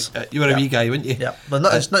guy, weren't you? Yeah, but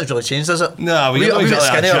nothing's really changed, has it? No, we a got wee bit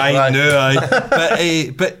exactly a skinnier, giant aye.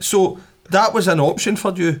 now, but so that was an option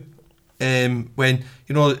for you when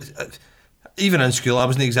you know. Even in school, I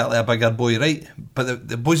wasn't exactly a bigger boy, right? But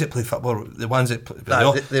the boys that played football, the ones that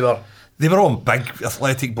They were. they were all big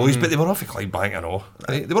athletic boys, but they were off of Clydebank and all.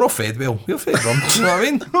 Right? They were all fed well. We were fed them. You know what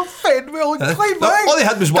I mean? Not fed well. Clyde No, all they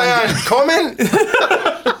had was one. Diane, comment.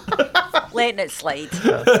 Letting it slide.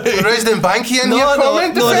 Resident Banky in No, here. no,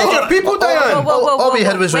 Comment. no, Defend no. your people, Diane. All we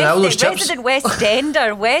had was Ronaldo's chips. Resident West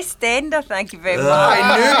Ender. West Ender, thank you very much.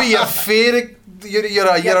 I knew, but you're fair.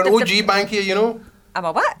 You're an OG bankier, you know. I'm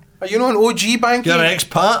a what? Are you not an OG banky? You're an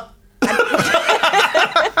expat. What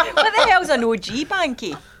the hell's an OG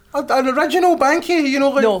banky? An original banky, you know.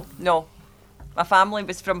 Like No. My family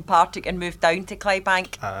was from Partick and moved down to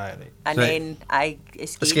Clydebank. Aye, right. And Right. then I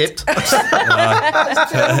escaped. Escaped. Escaped.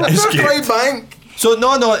 Clydebank. So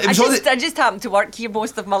no, it was all I just happened to work here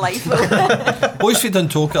most of my life. the boys from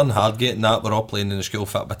Dundalk and Hardgate and that were all playing in the school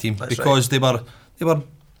football team because they were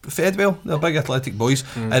fed well. They were big athletic boys,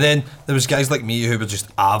 and then there was guys like me who were just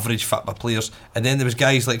average football players, and then there was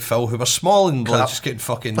guys like Phil who were small and like, just getting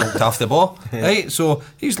fucking knocked off the ball. Right, so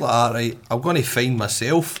he's like, all right, I'm going to find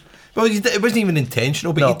myself. Well, it wasn't even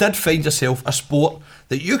intentional, but No. you did find yourself a sport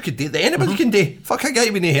that you could do, that anybody can do. Fuck a guy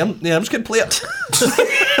with no arms can play it.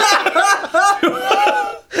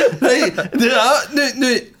 Right?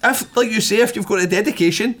 No, if, like you say, if you've got a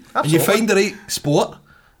dedication and you Absolutely. find the right sport,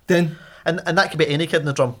 then and that could be any kid in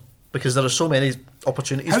the drum because there are so many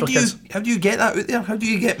opportunities for do you kids. how do you get that out there? How do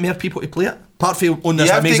you get more people to play it? Apart from on this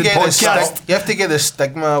You have, to amazing get the podcast. you have to get the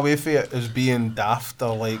stigma away from it as being daft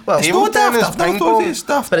or like Well, it's table not daft, tennis, I've never ping thought of pong. it as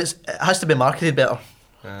daft. But it has to be marketed better.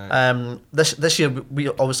 This year we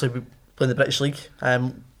obviously we play in the British League.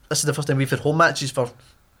 This is the first time we've had home matches for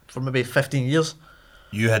maybe 15 years.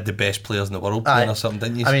 You had the best players in the world playing Aye. or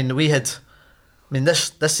something, didn't you? I mean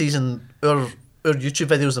this season our YouTube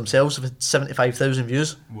videos themselves have had 75,000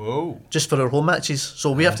 views Whoa. just for our home matches.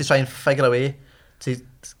 So we have to try and figure a way to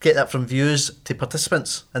get that from views to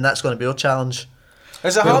participants, and that's going to be our challenge.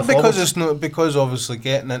 Is it Going hard because forward. it's not because obviously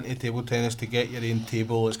getting into table tennis to get your own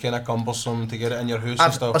table, it's kind of cumbersome to get it in your house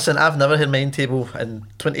and stuff. Listen, I've never had my own table in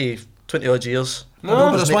 20 odd years. No,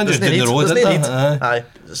 but there's one just down the road, there's isn't no need. there? Aye.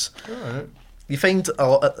 You find a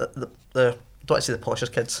lot of the don't want to say the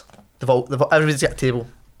posher kids. Everybody's got a table.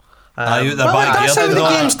 Aye, out their Well, back that's here, how didn't the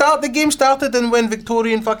they? game started. The game started in when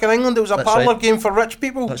Victorian fucking England. It was a That's parlour right. game for rich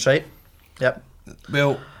people. That's right. Yep.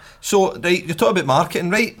 Well, so right, you're talking about marketing,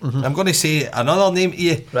 right? I'm going to say another name to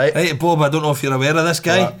you, Right. Bob. I don't know if you're aware of this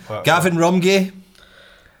guy, What? Gavin Rumgay.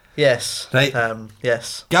 Yes. Right.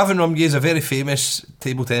 Yes. Gavin Rumgay is a very famous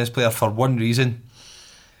table tennis player for one reason.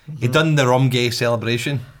 He done the Rumgay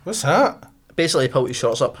celebration. What's that? Basically, pulled his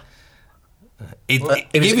shorts up. He It was- gave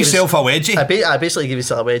it was- himself a wedgie. I basically gave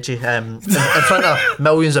himself a wedgie in front of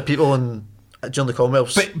millions of people during the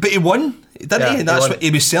Commonwealths. But he won, didn't Yeah, he? he And that's won. what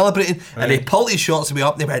he was celebrating. And he pulled his shorts way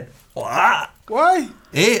up and he went, what? Why?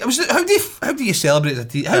 It was, how do you celebrate a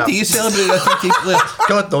TT? How do you celebrate a TT player?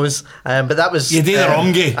 God knows. But that was You did the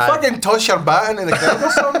Rumgay. aye. Fucking toss your bat into the crowd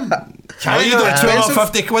or something. No, you don't expensive.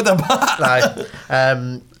 250 quid a bat.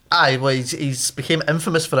 Aye. Well, he's became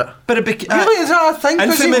infamous for it. But it became Really, is that a thing?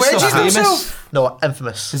 Because he infamous or wedges famous? himself. No,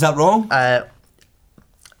 infamous. Is that wrong?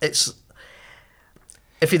 It's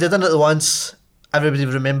if he'd have done it once, everybody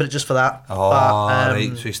would remember it just for that. Oh, But,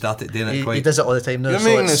 right. So he started doing it he quite. does it all the time now. You're so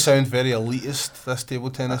making it it's- sound very elitist, this table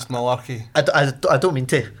tennis malarkey. I don't mean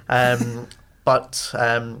to. But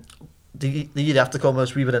the year after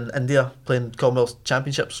Commonwealth, we were in India playing Commonwealth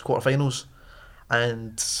Championships quarterfinals,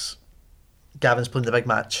 and Gavin's playing the big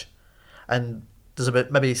match, and there's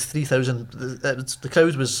about maybe 3,000. The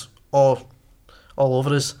crowd was all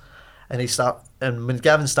over us, and when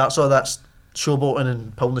Gavin starts all that showboating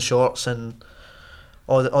and pulling the shorts and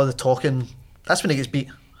all the talking, that's when he gets beat.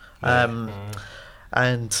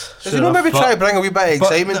 And Does he not maybe try to bring a wee bit of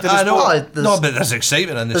excitement to the I know, sport? there's- no, but there's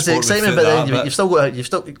excitement in the there's the sport. excitement, but then you've still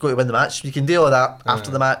got to win the match. You can do all that after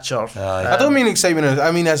the match, or I don't mean excitement,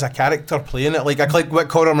 I mean as a character playing it. Like what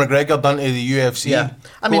Conor McGregor done to the UFC. yeah.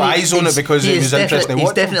 I mean, got eyes on it because it was interesting to He's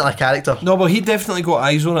watch him. definitely a character. No, well, he definitely got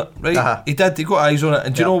eyes on it, right? Uh-huh. He did. He got eyes on it,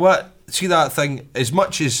 and do you Yeah. know what? See that thing. As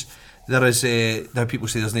much as there is, now people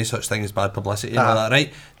say there's no such thing as bad publicity and all Uh-huh. that,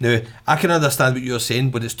 right? Now I can understand what you're saying,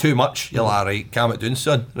 but it's too much. You're like, right, calm it down,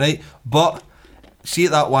 son, right? But see,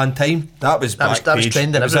 at that one time, that was That was backpage.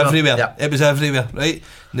 trending It was everywhere. everywhere. Yeah. It was everywhere, right?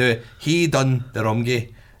 Now he done the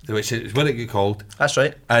Rumgay, which is what it got called. That's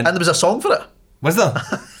right. And- And there was a song for it. Was there?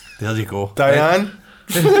 There you go. Diane.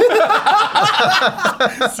 See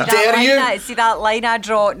that line I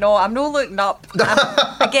draw? No, I'm not looking up.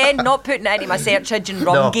 I'm, again, not putting it into my search engine.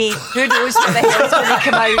 Rumgay. Who knows what the hell's going to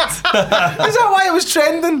come out? Is that why it was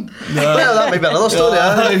trending? Well, that might be another story.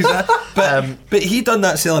 But he done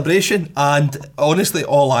that celebration, and honestly,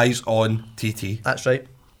 all eyes on TT. That's right.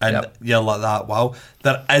 And Yep. you're like that. Wow,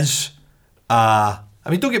 there is. I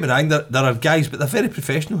mean, don't get me wrong. There are guys, but they're very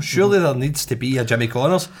professional. Surely there needs to be a Jimmy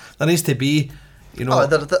Connors. There needs to be, you know.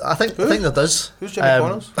 I think there does. Who's Jimmy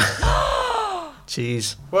Connors?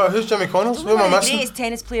 Jeez. Well, who's Jimmy Connors? Who am One I of the missing? greatest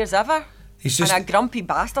tennis players ever. He's just And a grumpy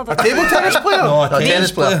bastard. A table tennis player? no, a No,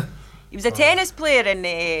 tennis player. He was a tennis player, and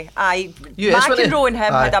US, wasn't he? McEnroe and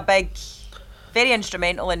him Aye. had a very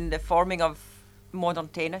instrumental in the forming of modern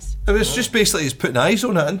tennis. It was just basically he's putting eyes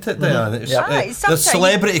on it, isn't it, Diane? It's, Yeah. Aye, it's there's something-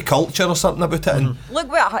 celebrity culture or something about it. And Look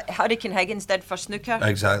what Hurricane Higgins did for snooker.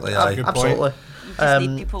 exactly, aye. Good Absolutely. You just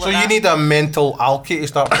need people So like you that. need a mental alky to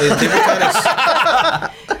start playing table tennis?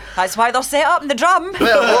 That's why they're set up in the drum. Boom, bang.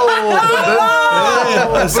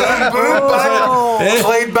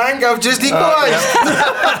 Clyde Bank, I've just equalised.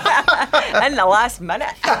 In the last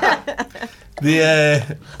minute.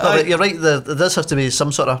 The No, but you're right. There does have to be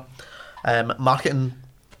some sort of marketing,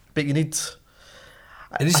 but you need.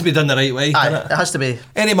 it needs to be done the right way. Aye, doesn't it it? has to be.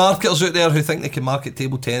 Any marketers out there who think they can market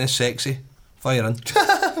table tennis sexy, fire in.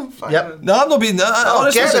 Yep. No, I'm not being that.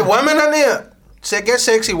 Honestly, Get the women in there. Get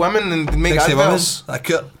sexy women and make sexy women. adverts.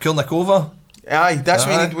 Kurnikova. Aye, that's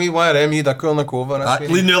what Aye. you need. We want them. You need a Kurnikova.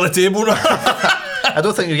 Leaning near the table now. I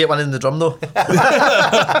don't think you get one in the drum though.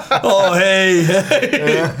 Oh, hey.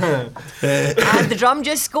 And the drum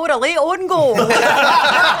just scored a late own goal.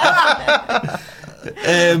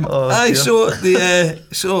 Aye, dear.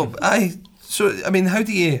 so I mean, how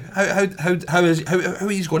do you how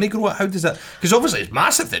he's going to grow it? How does that? Because obviously it's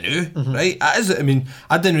massive the new, right? It is. I mean,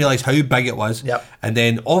 I didn't realise how big it was. Yep. And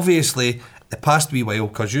then obviously the past wee while,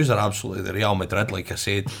 because you are absolutely the Real Madrid, like I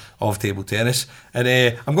said, of table tennis, and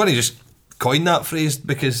I'm going to just coin that phrase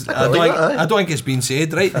because I don't think it's been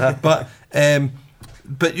said, right?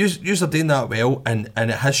 But you're doing that well, and it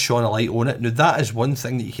has shone a light on it. Now that is one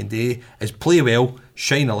thing that you can do, is play well,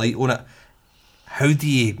 shine a light on it. How do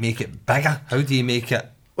you make it bigger? How do you make it?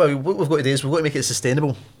 Well, what we've got to do is we've got to make it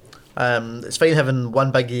sustainable. It's fine having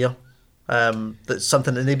one big year. That's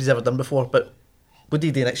something that nobody's ever done before. But what do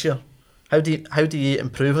you do next year? How do you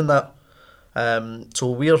improve on that? So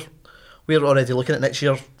we're already looking at next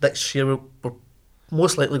year. Next year we're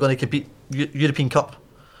most likely going to compete European Cup.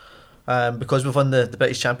 Because we've won the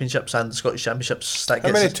British Championships and the Scottish Championships.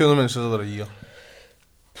 How many tournaments is there a year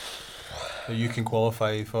that you can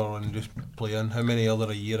qualify for and just play in? How many are there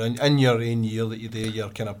a year? In your own year that you do your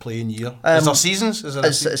kind of playing year? Is there seasons?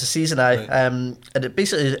 It's a season, aye. Right. And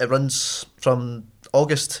it runs from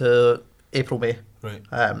August to April, May. Right.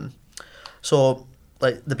 So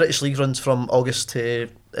like the British League runs from August to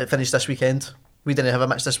it finished this weekend. We didn't have a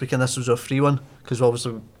match this weekend. This was our free one because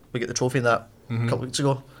obviously we get the trophy in that a couple of weeks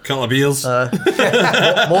ago. Couple of beers. More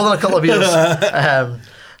than a couple of beers.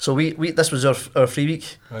 So we this was our free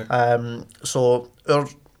week. Right. So our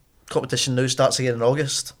competition now starts again in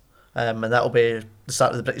August, and that'll be the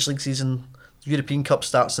start of the British League season. The European Cup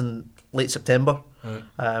starts in late September.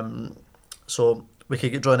 Right. So we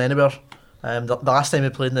could get drawn anywhere. The last time we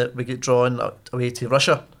played in it, we get drawn away to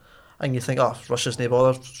Russia, and you think, oh, Russia's no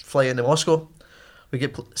bother, fly into Moscow. We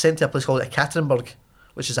get sent to a place called Ekaterinburg,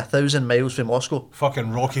 which is 1,000 miles from Moscow. Fucking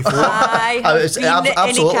Rocky Fort. I have It's been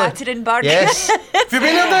absolutely. in Ekaterinburg. Yes, Have you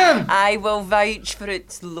been there then? I will vouch for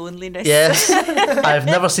its loneliness. yes. I've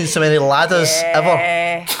never seen so many ladders ever.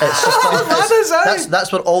 It's just Ladders, aye.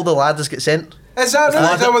 that's where all the ladders get sent. Is that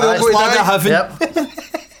right? Is that where they'll go to Ladder die? heaven. Yep.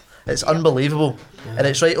 It's unbelievable. And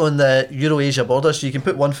it's right on the Euro-Asia border, so you can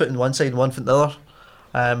put one foot on one side and one foot on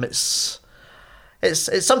the other.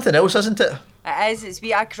 It's something else, isn't it? It is.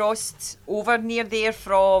 We crossed over near there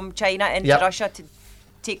from China into Yep. Russia to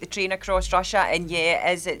take the train across Russia, and yeah,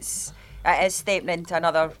 it is stepping into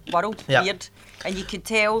another world. Yep. Weird, and you could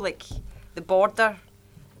tell like the border.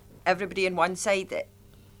 Everybody on one side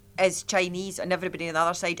is Chinese, and everybody on the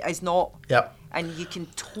other side is not. Yep. And you can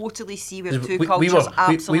totally see where two We cultures were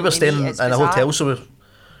absolutely staying meet. It's in a bizarre. hotel, so we're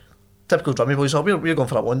typical drummy boys. Oh, we're going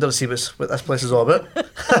for a wander to see what this place is all about.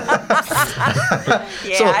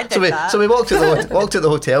 Yeah, I did that. So we walked at the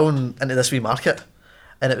hotel and into this wee market,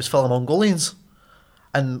 and it was full of Mongolians.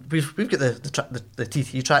 And we've got the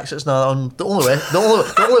TT tracks that's now on the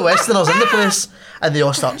only Westerners in the place, and they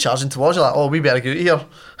all start charging towards you like, oh, we better get out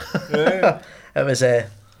of here. It was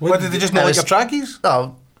What, did they just not like your trackies?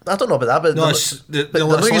 no, I don't know about that, but No, they're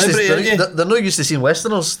like celebrity, aren't you? they're not used to seeing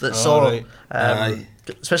Westerners that saw, right. Aye.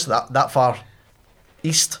 especially that far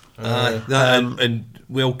east. Aye, and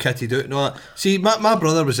well kitted out and all that. See, my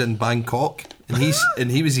brother was in Bangkok, and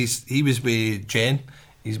he was with Jen,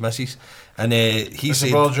 his missus, and he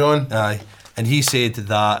said, brother John. Aye, and he said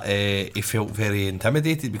that he felt very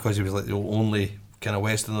intimidated because he was like the only kind of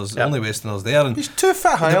Westerners, Yep. only Westerners there, and He's 2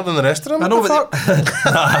 foot higher than the rest of them. I know, what the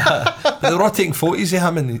fuck? but they were all taking photos of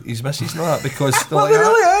him and his missus and all that because they're Well, like,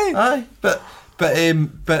 really, aye, but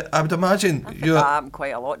I would imagine you're. I'm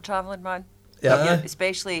quite a lot travelling, man. Yeah. Aye.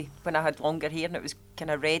 Especially when I had longer hair and it was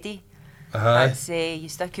kind of ready. Aye. I'd say you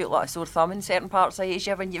stick out like a sore thumb in certain parts of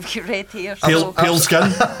Asia when you've got red hair. Pale, pale skin,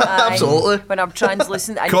 Aye. Absolutely. When I'm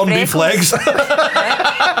translucent and corned beef freckles. legs.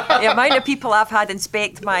 The amount of people I've had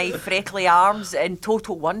inspect my freckly arms in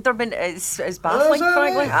total wonderment is baffling, that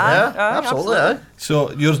frankly. right? Aye, Yeah, aye, absolutely. Aye.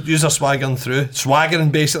 So you're swaggering through,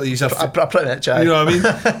 swaggering basically. You're Pretty much, aye. you know what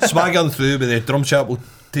I mean? Swaggering through with the drum chapel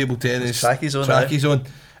table tennis Trackies on,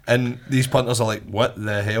 and these punters are like, what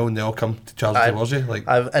the hell? And they all come to charge Aye. towards you, like,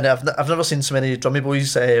 I've never seen so many drummy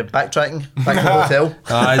boys backtracking back to the hotel.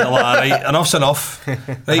 aye, they're like, right, enough's enough.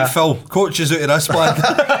 Right, Phil, coach is out of this plan.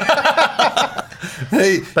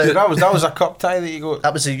 Right, But that was a cup tie that you got.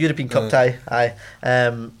 that was a European Cup tie. Aye.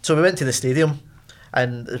 So we went to the stadium,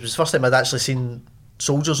 and it was the first time I'd actually seen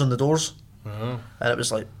soldiers on the doors, and it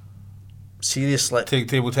was like serious, like. Take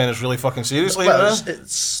table tennis really fucking seriously. Well, eh?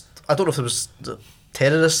 it's I don't know if there was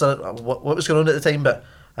terrorists or what was going on at the time, but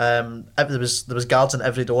there was guards in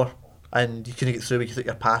every door, and you couldn't get through without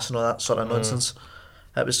your pass and all that sort of nonsense.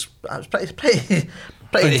 It was pretty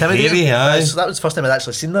intimidating. hairy, aye. So that was the first time I'd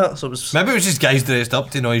actually seen that. So it was. Maybe it was just guys dressed up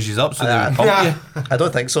to noise you up so they would pump you. I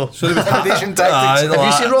don't think so. So they would Intimidation Aye, tactics. Have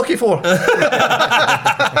you seen Rocky 4?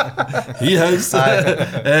 He has.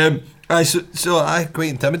 So quite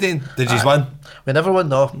intimidating. Did you win? We never won,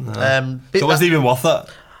 no. So it wasn't even worth it.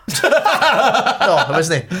 No, it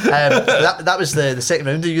wasn't. That was the second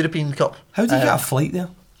round of the European Cup. How did you get a flight there?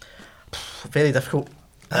 Very difficult.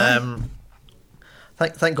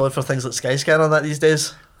 Thank God for things like Skyscanner on that these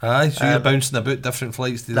days. Aye, so you're bouncing about different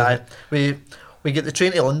flights to Aye. We get the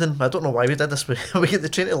train to London. I don't know why we did this, but we get the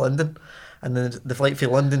train to London, and then the flight from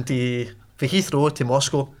London to Heathrow to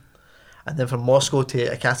Moscow, and then from Moscow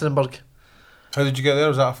to Ekaterinburg. How did you get there?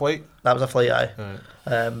 Was that a flight? That was a flight, aye. Right.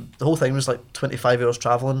 The whole thing was like 25 hours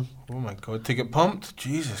travelling. Oh my God, to get pumped?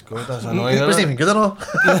 Jesus God, that's It annoying. wasn't even good enough.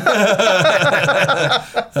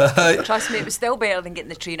 Trust me, it was still better than getting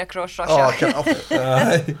the train across Russia. Oh,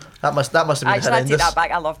 that must have been Actually, I take horrendous. that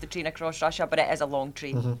back. I love the train across Russia, but it is a long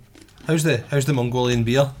train. Mm-hmm. How's the Mongolian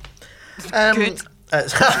beer? Good.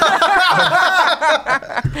 It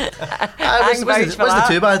Thanks wasn't for that.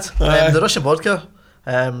 too bad. The Russian vodka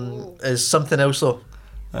is something else though.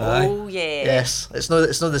 Oh yeah. Yes, it's not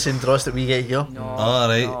the same dross that we get here. No. Oh,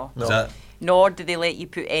 right. No. Is that? Nor do they let you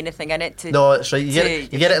put anything in it to. No, it's right. You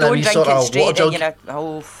get it in a don't wee drink sort it of straight, water then jug,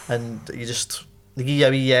 you're and you just they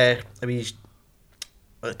give you a wee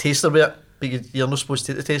taster with it, but you're not supposed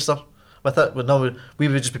to take the taster with it. But no, we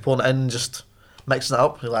would just be pouring it in and just mixing it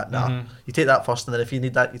up. You're like, nah, you take that first, and then if you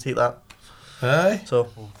need that, you take that. Aye. So.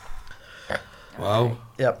 Wow.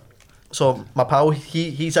 Yeah. So my pal,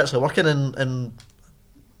 he's actually working in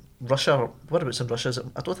Russia. Or whereabouts in Russia is it?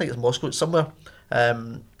 I don't think it's Moscow. It's somewhere.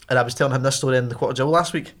 And I was telling him this story in the Quarter Joule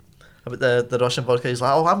last week about the Russian vodka. He's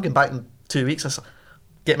like, "Oh, I'm going back in 2 weeks." I said,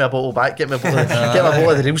 "Get me a bottle back. Get me a bottle. Get me a bottle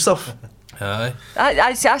of the real stuff." Aye.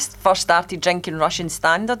 I first started drinking Russian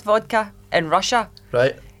standard vodka in Russia,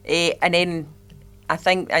 Right. and then I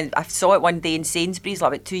think I saw it one day in Sainsbury's,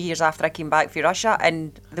 like about 2 years after I came back from Russia,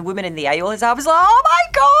 and the woman in the aisle, I was like, "Oh my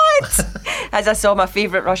God!" As I saw my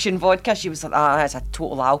favourite Russian vodka, she was like, "Ah, that's a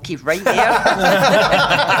total alky right there."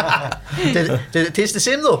 Did it taste the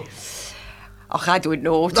same though? Oh, I don't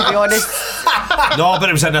know, to be honest. No, but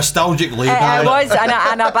it was a nostalgic label. It was, and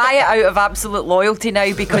I buy it out of absolute loyalty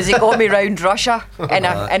now because it got me round Russia in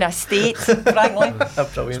a state, frankly.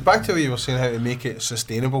 It's back to what you were saying, how to make it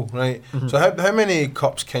sustainable, right? Mm-hmm. So how many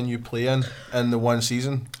cups can you play in the one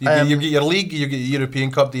season? You get your league, you get your European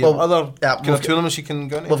Cup. Do you have other kind of tournaments you can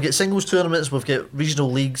go into? We've got singles tournaments, we've got regional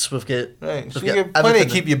leagues, we've got Right, so we've you got get plenty to everything.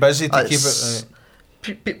 keep you busy to keep It's- it.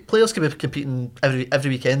 Right. Players can be competing every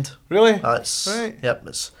weekend. Really? It's Right. Yep.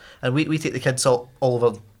 And we take the kids all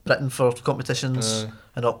over Britain for competitions,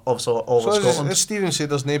 and also all over So Scotland. as Stephen said,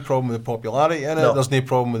 there's no problem with the popularity in it. No. There's no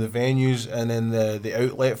problem with the venues and then the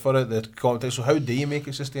outlet for it, the competition. So how do you make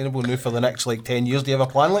it sustainable now for the next 10 years? Do you have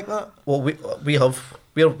a plan like that? Well, we're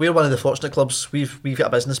one of the fortunate clubs. We've got a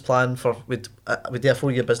business plan we do a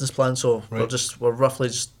 4-year business plan. So Right. we're roughly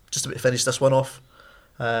just about to finish this one off,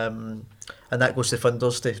 and that goes to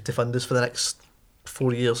funders to fund us for the next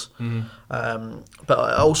 4 years. But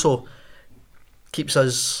it also keeps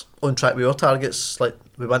us on track with our targets. Like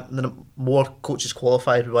we want more coaches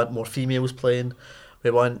qualified. We want more females playing.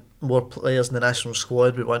 We want more players in the national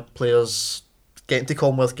squad. We want players getting to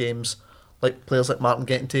Commonwealth Games, like players like Martin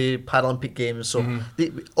getting to Paralympic Games. So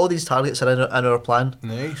all these targets are in our plan.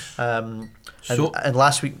 Nice. And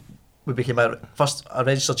last week we became a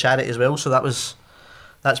registered charity as well. So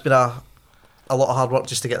that's been a lot of hard work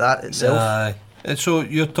just to get that itself. Aye. And so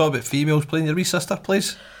you're talking about females playing, your wee sister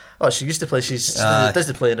plays? Oh, she used to play. She Aye.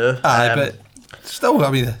 doesn't play now. Aye, but still, I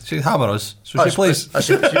mean, she hammer us, so she plays.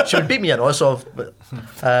 She would beat me in also. But,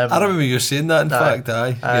 I remember you saying that, in fact,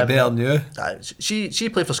 aye. You're better than you. She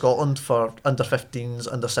played for Scotland for under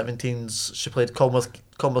 15s, under 17s. She played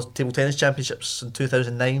Commonwealth Table Tennis Championships in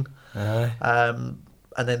 2009. Aye.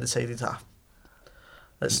 And then decided,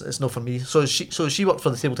 it's not for me. So she worked for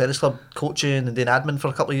the Table Tennis Club, coaching and doing admin for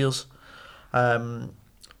a couple of years. And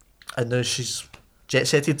now she's jet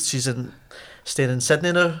setted. She's staying in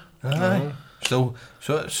Sydney now. Aye. So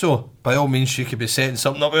by all means, she could be setting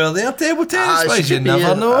something up over there, table tennis. She Wise, you could be,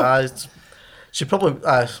 never know. She probably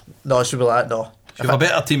no. She'd be like no. She's a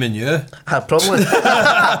better team than you. Probably.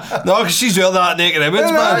 No, because she's wearing that neck of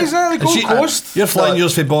ribbons, Yeah, man. exactly, And Gold Coast. You're flying No.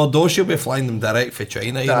 yours for Bordeaux, she'll be flying them direct for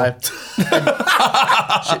China, you know.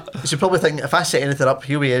 She'd probably think if I set anything up,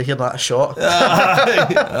 he'll be hearing that shot.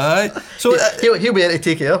 Aye. So He'll be able to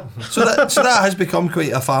take care. so that has become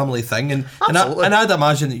quite a family thing, and Absolutely. I'd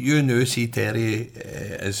imagine that you now see Terry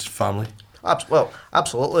as family. Well,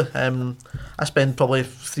 absolutely. I spend probably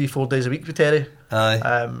 3-4 days a week with Terry.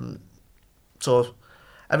 Aye. So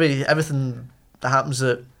everything that happens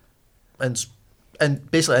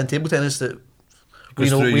and basically in table tennis that we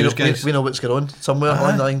Goes know through we yous know, guys. we know what's going on somewhere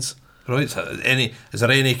along the lines. Right. So is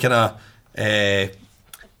there any kind of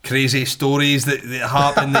crazy stories that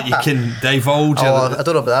happen that you can divulge? Oh, I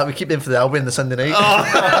don't know about that. We keep them for the Albion on the Sunday night.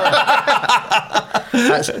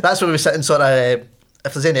 That's where we sit and sort of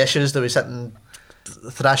if there's any issues that we sit and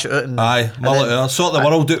thrash it out and mull it out. Sort the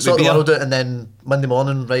world out sort with the beer. world out, and then Monday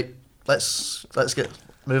morning, right? Let's get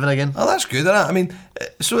moving again. Oh, that's good, isn't it? I mean,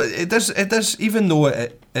 so it does. Even though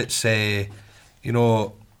it's you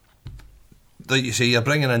know, like you say, you're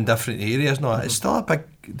bringing in different areas. No, it's still a big.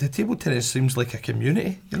 The table tennis seems like a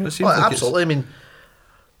community. You know, it seems like absolutely. I mean,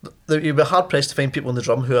 you'd be hard pressed to find people in the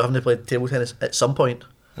drum who haven't played table tennis at some point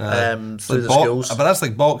through the schools. But that's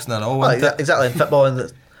like boxing and all. Exactly, in football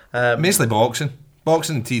and Mostly boxing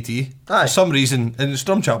and TT. Aye. For some reason, in the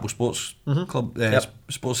Strumchapel Sports Club,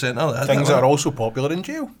 Sports Centre, Things that are also popular in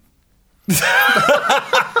jail.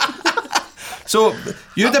 So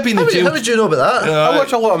you'd have been How the jail. would you know about that? I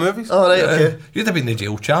watch a lot of movies. Oh right, okay. You'd have been the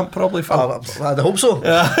jail champ probably. For I'd hope so.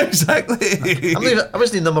 yeah, exactly. I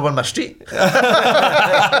wasn't even number one in my street. Do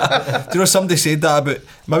you know somebody said that about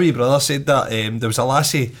my wee brother said that there was a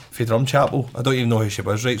lassie for Drumchapel. I don't even know who she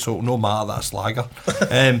was, right? So no matter, that's lager.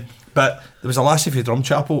 But there was a lassie for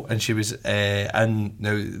Drumchapel, and she was in.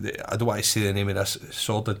 Now I don't want to say the name of this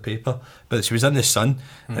sordid paper, but she was in the Sun,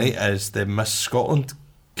 right, as the Miss Scotland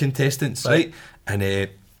contestants, right? And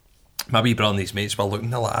my wee brother and his mates were looking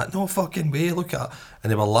like, no fucking way, look at her, and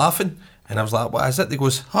they were laughing. And I was like, what is it? They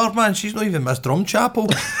goes, hard man, she's not even Miss Drumchapel.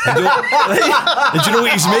 And do you know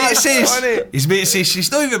what his mate says? His mate says, she's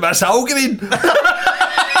not even Miss Hallgreen.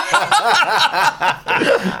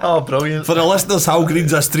 Oh, brilliant. For the listeners,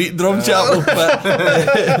 Hallgreen's a street in Drumchapel. But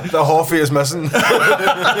The Hoffy is missing.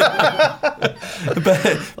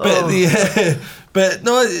 but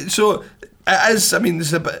no, so it is. I mean,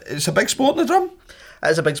 it's a big sport in the drum.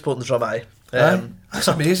 It's a big sport in the drum, aye. That's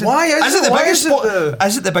amazing. Why is it it? the Why biggest is it sport? the-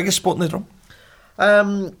 Is it the biggest sport in the drum?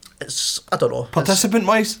 I don't know. Participant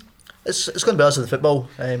wise, It's going to be us in the football.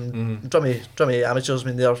 Drummy amateurs. I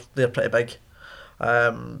mean, they're pretty big.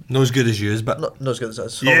 not as good as yours, but Not as good as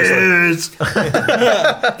us. Obviously.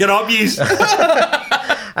 yes. Get up, yous.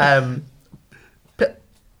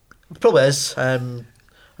 Probably is. I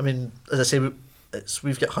mean, as I say,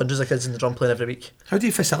 we've got hundreds of kids in the drum playing every week. How do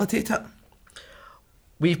you facilitate it?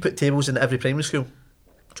 We've put tables in every primary school.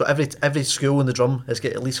 So every school in the drum has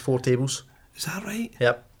got at least 4 tables. Is that right?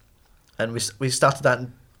 Yep. And we started that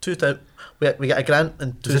in 2000. We got a grant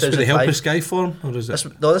in Is this for the help 2005. of Skyform, or is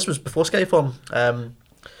it? This was before Skyform.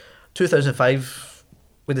 2005,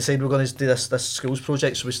 we decided we're going to do this schools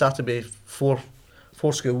project. So we started with four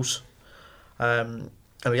schools, and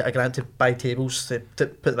we got a grant to buy tables to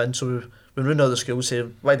put them in. So we run other schools say,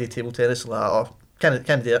 why do table tennis? Like, oh,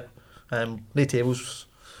 can do it. No tables.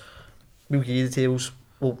 We'll give you the tables.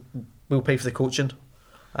 We'll pay for the coaching.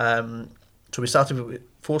 So we started with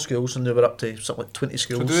 4 schools, and they were up to something like 20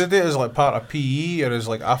 schools. So do they do it as like part of PE or as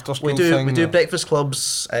like after school We do thing? we do breakfast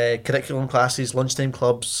clubs, curriculum classes, lunchtime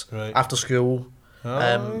clubs, Right. after school. Aye.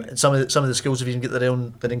 And some of the schools have even got their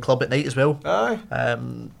own club at night as well. Aye.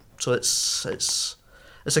 So it's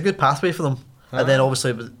a good pathway for them. And then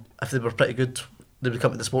obviously, if they were pretty good, they would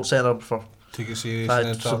come to the sports centre for. Take it serious Aye, and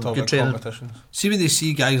some start talking good about training. competitions. See, when they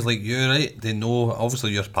see guys like you, right, they know,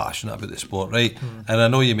 obviously you're passionate about the sport, right? And I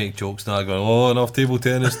know you make jokes now going, oh, enough table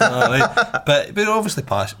tennis, and that, right? But you're obviously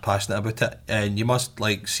passionate about it, and you must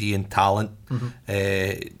like seeing talent,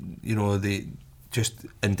 you know, they just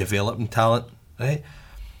in developing talent, right?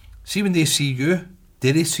 See, when they see you,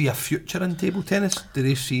 do they see a future in table tennis? Do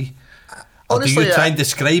they see, or do Honestly, you try and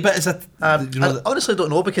describe it as a, you know, I honestly don't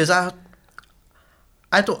know, because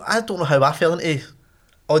I don't know how I fell into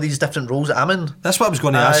all these different roles that I'm in. that's what I was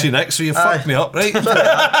going to ask Aye. you next, so you Aye. fucked me up, right?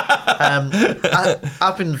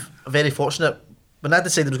 I've been very fortunate. When I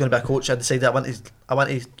decided I was going to be a coach, I decided I want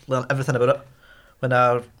to learn everything about it. When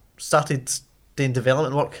I started doing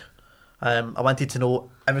development work, I wanted to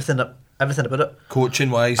know everything about it. Coaching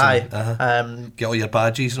wise, Aye. Get all your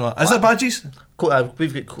badges and all that. Is there badges?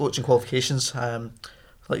 We've got coaching qualifications,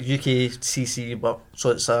 like UK CC, but so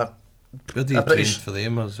it's a Where do you a train British. for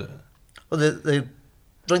them, or is it? Well, they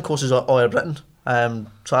run courses all over Britain.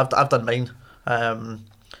 So I've done mine. And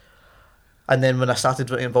then when I started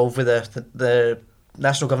getting involved with the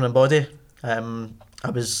national governing body, I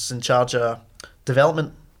was in charge of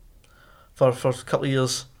development for a couple of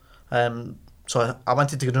years. So I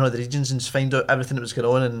wanted to go down to the regions and just find out everything that was going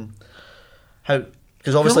on and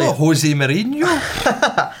Because obviously, You're not Jose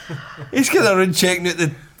Mourinho. He's going around checking out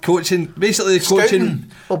the coaching, basically the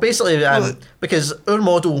coaching. well, basically, because our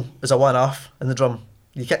model is a one-off in the drum.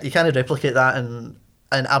 You can't replicate that in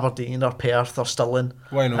Aberdeen or Perth or Stirling.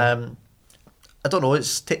 Why not? I don't know.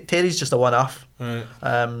 It's Terry's just a one-off. Right.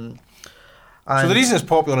 And So the reason it's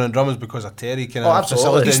popular in drum is because of Terry kind Oh, of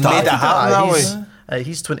absolutely. facilitated and made it happen that way.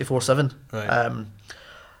 He's 24/7. Right.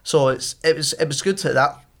 So it was good at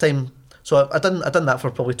that time. So I done that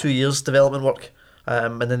for probably 2 years development work,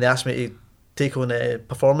 and then they asked me to take on a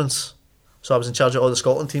performance. So I was in charge of all the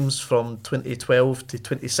Scotland teams from 2012 to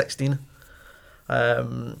 2016,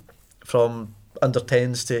 from under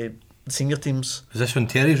 10s to the senior teams. Was this on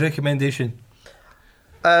Terry's recommendation?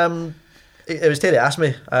 It was Terry asked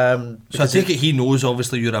me. So I take it he knows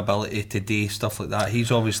obviously your ability to do stuff like that.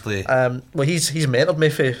 He's obviously well, he's mentored me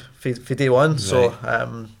for day one. So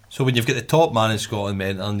Right. So when you've got the top man in Scotland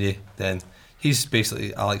mentoring you, then he's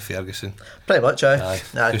basically Alec Ferguson. pretty much, aye.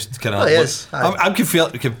 Just kind of. Well, he is, aye. I'm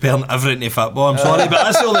comparing everything to football. I'm sorry, but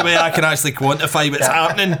that's the only way I can actually quantify what's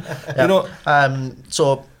happening. You know.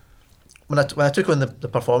 So when I took on the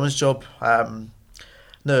performance job,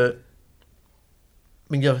 now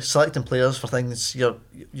when you're selecting players for things, you're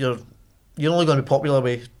only going to be popular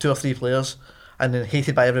with 2 or 3 players, and then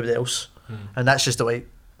hated by everybody else, and that's just the way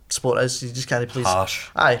sport is. You just can't please. Harsh.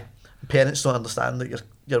 Aye, parents don't understand that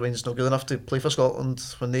your range is not good enough to play for Scotland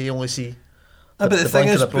when they only see. But the thing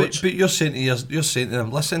blanket is, approach. but you're saying to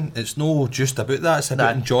them, listen, it's no just about that. It's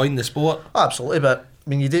about Nah. enjoying the sport. Oh, absolutely, but I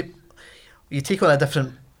mean, you take on a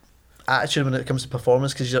different attitude when it comes to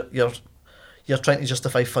performance because you're trying to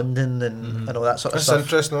justify funding and all that sort of That's stuff.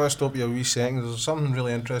 interesting. I want to stop you a wee second. There's something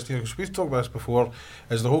really interesting here because we've talked about this before.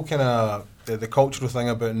 Is the whole kind of the cultural thing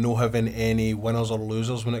about no having any winners or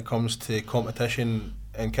losers when it comes to competition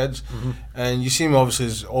in kids, and you seem obviously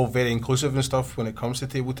is all very inclusive and stuff when it comes to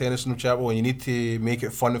table tennis and Chapel, and you need to make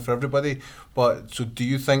it fun for everybody. But so, do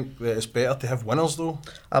you think that it's better to have winners though?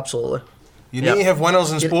 Absolutely. You Yeah. need to have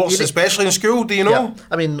winners in You- sports, you need- especially in school. Do you know? Yeah.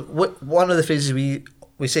 I mean, one of the phrases we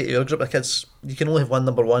say to our group of kids, you can only have one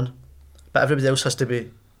number one, but everybody else has to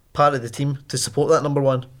be part of the team to support that number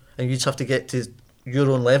one, and you just have to get to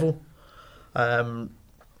your own level.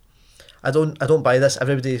 I don't buy this.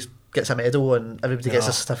 Everybody gets a medal and everybody gets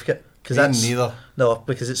a certificate because Me that's neither. no,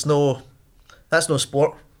 because that's no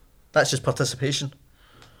sport. That's just participation.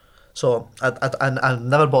 So I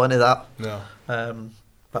never bought into that. No.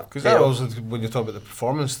 But Because yeah, that also, when you talk about the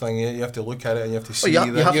performance thing, you have to look at it and you have to see Well,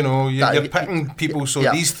 you that, have- you're you- picking people, so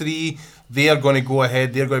yeah. these 3, they are going to go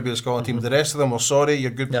ahead, they're going to be the Scotland team. The rest of them are sorry, you're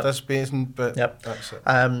good Yep. participating, but Yep. that's it.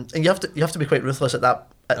 and you have to be quite ruthless at that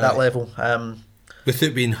Aye. level.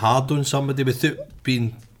 Without being hard on somebody, without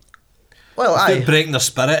Well, aye. breaking their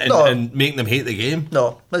spirit and, No. and making them hate the game.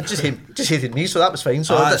 No, but just hated me, so that was fine.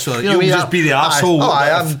 So So you know you'll me, just be the arsehole.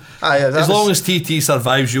 Oh, As long as TT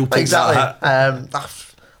survives, you'll take exactly. that hit.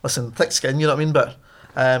 Listen, thick skin, you know what I mean. But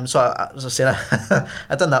so as I said,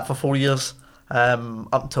 I done that for 4 years,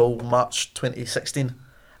 up until March 2016,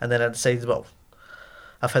 and then I decided, well,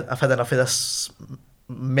 I've had enough of this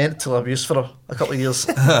mental abuse for a couple of years.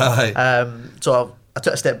 Aye. So I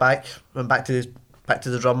took a step back, went back to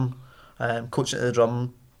the drum, coaching at the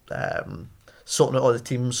drum, sorting out all the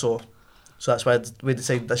teams. So that's why we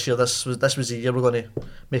decided this year this was the year we're going to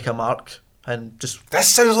make a mark and just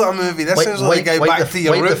This sounds like a movie, this sounds like a guy back to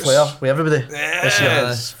your wipe roots. the flare with everybody this year.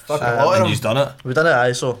 Yes, fucking a lot of And them. you've done it. We've done it,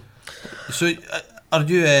 aye. So So, are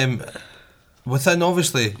you within?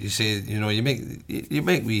 Obviously, you say you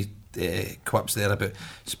make wee quips there about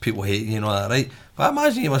people hating you and all that, right? But I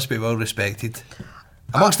imagine you must be well respected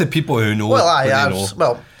amongst the people who know. well, what aye, they know.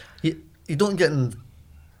 well, you don't get in.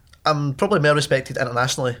 I'm probably more respected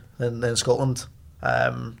internationally than Scotland,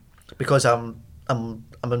 because I'm in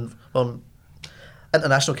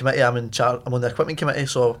international committee. I'm on the equipment committee,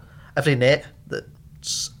 so every net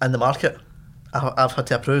that's in the market, I've had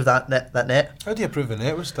to approve that net. How do you approve a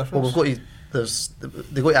net? What's the Well, difference? we've got to.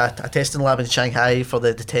 They go to a testing lab in Shanghai for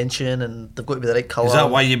the detention, and they've got to be the right colour. Is that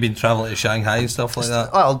why you've been travelling to Shanghai and stuff like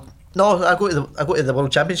that? Well, no, I go to the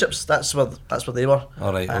World Championships. That's where they were.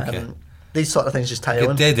 All right, okay. These sort of things just tie I get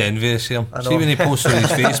on. dead envious here. I See know. when he posts on his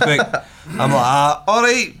Facebook, I'm like, all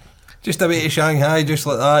right, just away to Shanghai, just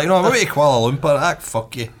like that. I'm away to Kuala Lumpur.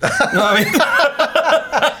 Fuck you. You know what I mean?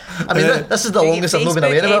 I mean, this is the longest I've not been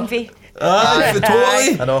away Facebook anywhere. envy.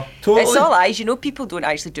 Totally. I know. Totally. It's all lies. People don't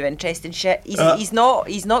actually do interesting shit. He's not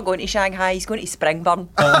going to Shanghai. He's going to Springburn.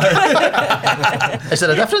 Is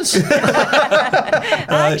there a difference?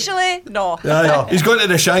 Actually, no. Aye. He's going to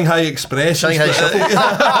the Shanghai Express. Shanghai Shuffle.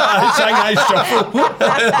 Shanghai Shuffle.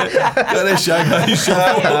 Got the Shanghai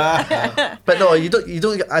Shuffle. But no, you don't.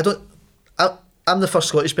 I'm the first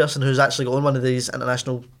Scottish person who's actually got on one of these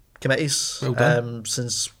international committees Well done.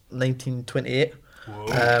 since 1928.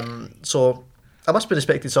 So I must be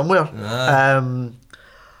respected somewhere.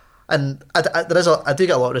 And I do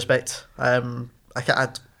get a lot of respect. And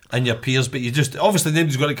your peers, but you just obviously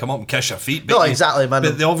nobody's going to come up and kiss your feet. But No, exactly, man.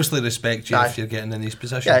 But they obviously respect you Aye. if you're getting in these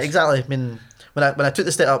positions. Yeah, exactly. I mean, when I took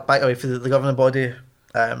the step back away from the governing body,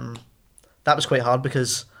 that was quite hard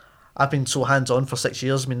because I've been so hands on for 6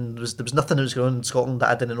 years. I mean, there was nothing that was going on in Scotland that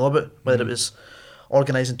I didn't know about. Whether it was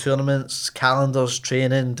organising tournaments, calendars,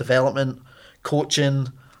 training, development, coaching.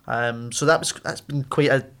 So that's been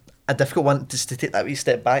quite a difficult one, just to take that wee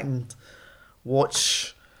step back and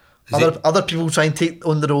watch other people try and take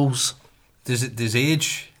on the roles. Does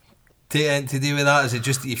age take anything to do with that? Is it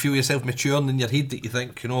just that you feel yourself maturing in your head that you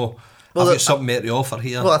think, Well, I've got something more to offer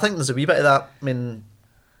here? Well, I think there's a wee bit of that. I mean,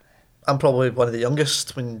 I'm probably one of the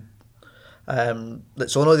youngest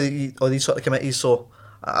that's on all these sort of committees, so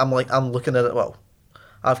I'm looking at it. Well,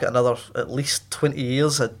 I've got another at least 20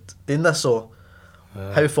 years at doing this, so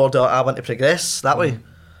how far do I want to progress that way?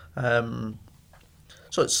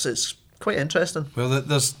 So it's quite interesting. Well,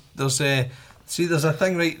 there's a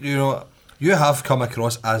thing, right? You have come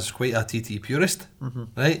across as quite a TT purist,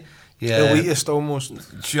 right? Yeah, Elitist almost.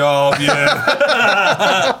 Job, yeah.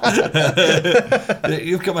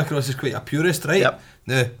 You've come across as quite a purist, right? Yep.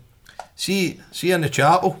 Now, see in the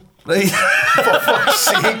chapel, right? For fuck's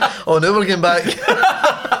sake. Oh, now we're getting back.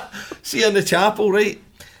 See in the chapel, right?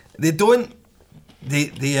 They don't.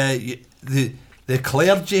 The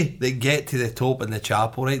clergy that get to the top in the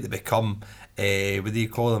chapel, right? They become. What do you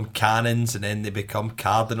call them? Canons, and then they become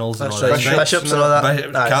cardinals and That's all right, that. bishops and all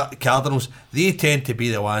that. Aye. Cardinals. They tend to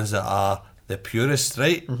be the ones that are the purists,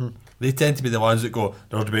 right? They tend to be the ones that go,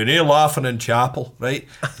 there'll be no laughing in chapel, right?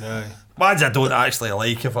 Aye. Ones I don't actually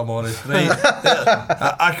like, if I'm honest, right?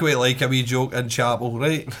 I quite like a wee joke in chapel,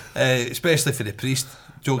 right? Especially for the priest.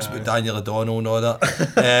 Jokes about Daniel O'Donnell and all that.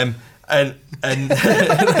 And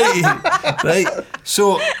right.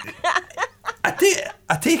 So I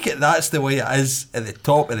take it that's the way it is at the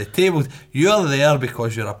top of the table. You're there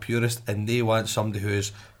because you're a purist, and they want somebody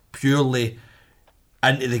who's purely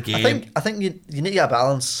into the game. I think you need to get a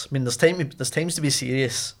balance. I mean, there's times to be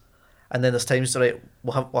serious, and then there's times to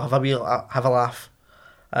we'll have a laugh.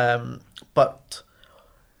 But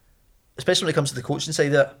especially when it comes to the coaching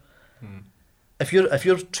side of it, if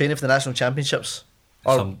you're training for the national championships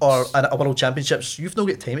or a world championships, you've not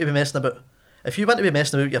got time to be messing about. If you want to be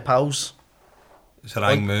messing about with your pals, It's the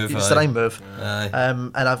wrong move. It's the wrong move. Aye.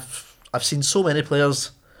 And I've seen so many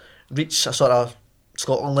players reach a sort of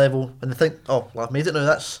Scotland level and they think, oh, well, I've made it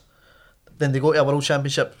now. Then they go to a world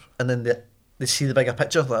championship and then they see the bigger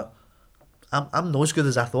picture. Like, I'm not as good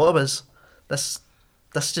as I thought I was. This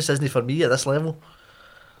just isn't for me at this level.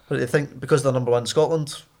 But they think because they're number one in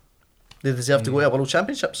Scotland, they deserve to go to a world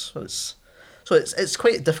championships. So it's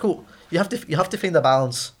quite difficult. You have to find a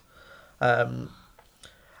balance. And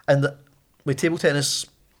with table tennis,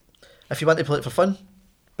 if you want to play it for fun,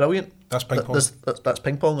 brilliant. That's ping pong. That's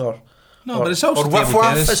ping pong or But it's also or whiff table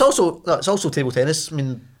waff. tennis. it's also table tennis. I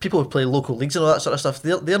mean, people who play local leagues and all that sort of stuff,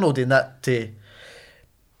 they're not doing that to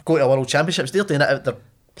go to a world championships. They're doing it. They're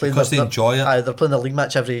playing Because they enjoy it. They're playing their league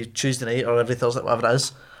match every Tuesday night or every Thursday, whatever it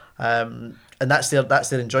is, and that's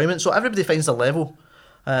their enjoyment. So everybody finds their level.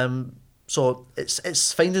 So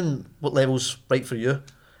it's finding what level's right for you.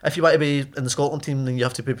 If you want to be in the Scotland team, then you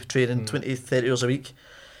have to be training 20, 30 hours a week.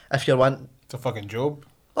 If you want, It's a fucking job.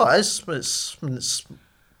 oh, it is. It's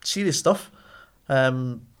serious stuff.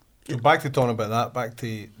 Back to talking about that, back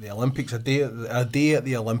to the Olympics, a day at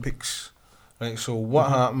the Olympics. Right, so what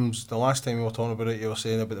happens, the last time we were talking about it, you were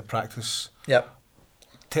saying about the practice. Yep.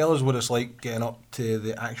 Tell us what it's like getting up to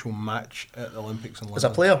the actual match at the Olympics in London. As a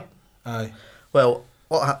player, Aye. well,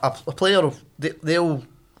 a player, they'll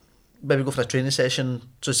maybe go for a training session.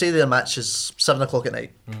 So say their match is 7 o'clock at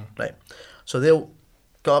night, right? So they'll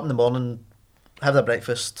get up in the morning, have their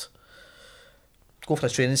breakfast, go for a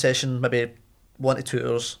training session, maybe 1 to 2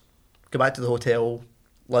 hours, go back to the hotel,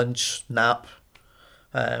 lunch, nap,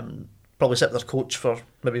 probably sit with their coach for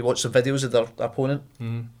maybe watch some videos of their opponent.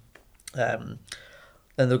 Then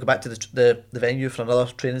they'll go back to the venue for another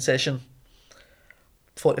training session.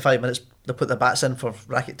 45 minutes, they'll put their bats in for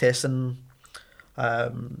racket testing.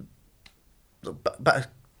 Bit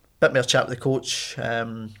more chat with the coach,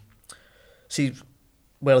 see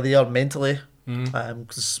where they are mentally,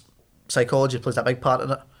 because psychology plays a big part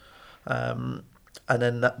in it, and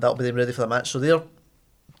then that'll be them ready for the match. So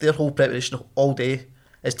their whole preparation all day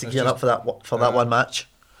is to gear up for that one match.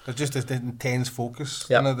 There's just this intense focus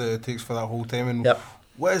Yep. that it takes for that whole time. And Yep.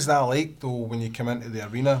 what is that like though when you come into the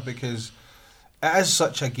arena? Because it is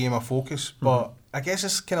such a game of focus, but I guess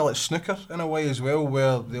it's kind of like snooker in a way as well,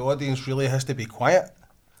 where the audience really has to be quiet.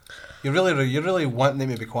 You really want them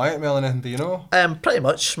to be quiet, Melanie. Do you know? Pretty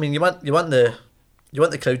much. I mean, you want the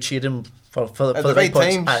crowd cheering for At the the right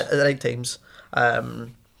points. times. At the right times.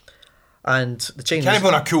 And the Chinese. Can't be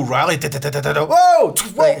on a cool rally. Whoa!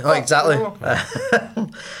 Right, oh, exactly.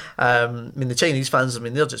 I mean, the Chinese fans. I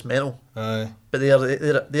mean, they're just mental, Aye. but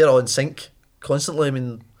they're all in sync constantly. I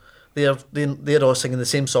mean, they're all singing the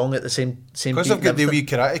same song at the same Because beat. they've got and the everything. wee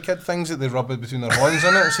Karate Kid things that they rub between their horns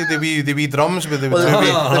in it. See the wee drums with the Well,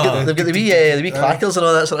 wee. they've got the wee clackers and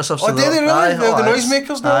all that sort of stuff. Oh, so do they they're- really? aye, They have the aye,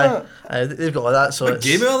 noisemakers and all aye. that? They've got all that. So it's,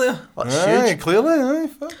 Game earlier. oh, it's Aye, huge. clearly. Aye,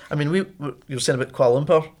 fuck. I mean, you were saying about Kuala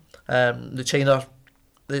Lumpur.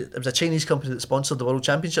 It was a Chinese company that sponsored the World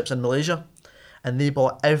Championships in Malaysia, and they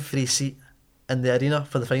bought every seat in the arena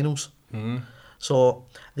for the finals. So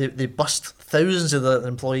they bust thousands of the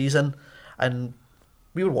employees in, and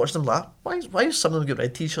we were watching them like, why some of them get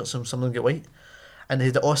red t-shirts and some of them get white? And they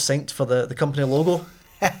had it all synced for the company logo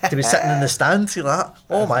to be sitting in the stand. You're like,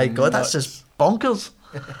 oh my God, that's just bonkers.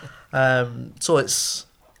 So it's...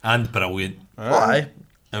 And brilliant. Oh, aye.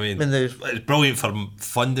 I mean, I mean, it's brilliant for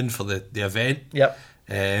funding for the event. Yep.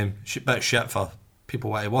 Bit shit for people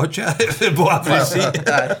want to watch it. They bought every seat.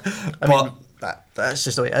 I But- mean, that's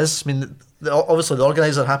just the way it is. I mean, obviously the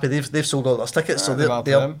organisers are happy. They've sold all their tickets, so Aye, they're up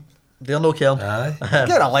to they're them. they're no caring. Aye. You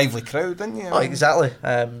get a lively crowd, didn't you? Oh, exactly.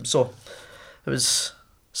 So it was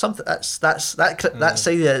something that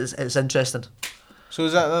side of it is interesting. So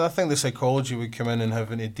is that? I think the psychology would come in and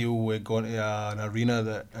having to deal with going to an arena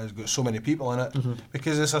that has got so many people in it,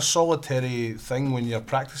 because it's a solitary thing when you're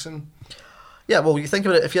practicing. Yeah, well, you think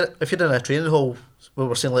about it. If you're in a training hall, where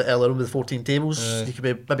we're saying like earlier on with 14 tables, Aye. you could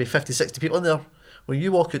be maybe 50, 60 people in there. When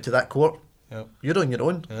you walk out to that court, Yep. you're on your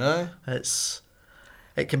own. Aye.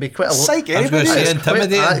 It can be quite a Psych I was gonna anybody. say It's quite-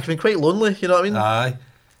 intimidating. it can be quite lonely. You know what I mean? Aye.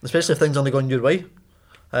 Especially if things aren't going your way.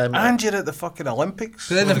 And you're at the fucking Olympics.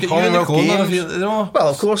 But then or they've the got you in the Commonwealth corner. If Games. you know, Well,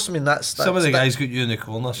 of course. I mean, that's some of the that- guys got you in the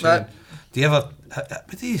corner saying, "Do you ever?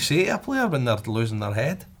 What do you say to a player when they're losing their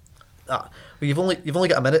head?" Well, you've only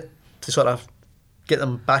got a minute to sort of get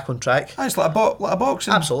them back on track. It's like a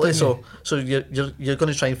boxing. Absolutely. thing. So you're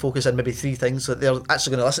going to try and focus on maybe three things that they're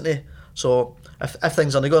actually going to listen to. So if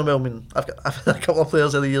things aren't going well, I mean, I've had a couple of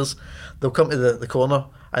players over the years. They'll come to the corner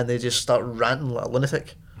and they just start ranting like a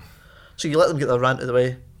lunatic. So you let them get their rant out of the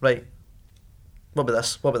way. Right. What about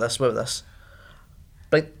this? What about this? What about this?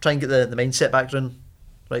 Right. Try and get the mindset back down.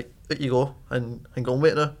 Right. Out you go and go and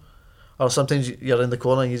wait now. Or sometimes you're in the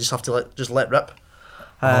corner and you just have to let rip.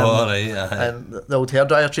 Oh, right, aye. And the old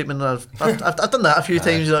hairdryer treatment. I've done that a few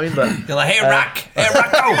times. You know what I mean? But You're like, "Hey, rack,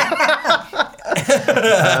 go!"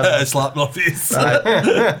 Slap my face.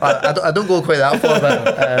 I don't go quite that far,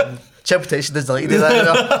 but child protection doesn't like to do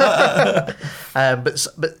that either.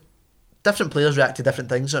 But different players react to different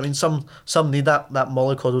things. I mean, some need that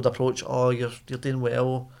mollycoddled approach. Oh, you're doing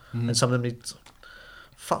well, and some of them need,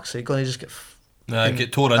 fuck's sake, gonna just get.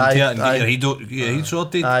 Get tore into Aye, it and aye. get your head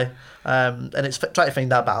sorted. Aye, and it's trying to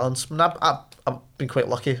find that balance. I mean, I've been quite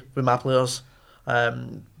lucky with my players.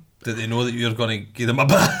 Did they know that you're going to give them a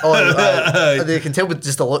bit? They can tell with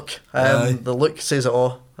just the look. Aye. The look says it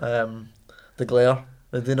all. The glare.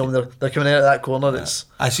 They know when they're coming out of that corner. It's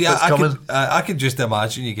I see. it's I coming. could just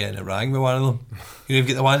imagine you getting it rang with one of them. You know, you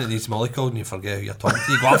get the one that needs mollycoddled and you forget who you're talking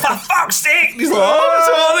to. You go, "For fuck's sake!" And he's like,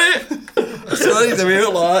 "Oh, sorry, sorry." The way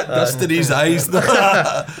out like that, dusting his eyes.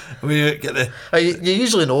 We get the. You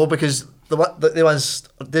usually know because the ones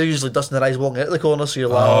they're usually dusting their eyes walking out of the corner, so you're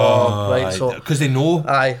like, oh, right, so because they know.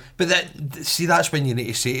 aye, But that's when you need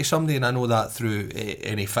to say to somebody, and I know that through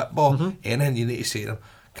any football, anything, you need to say to them,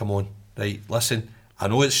 "Come on, right, listen, I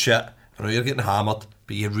know it's shit, I know you're getting hammered,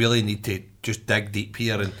 but you really need to just dig deep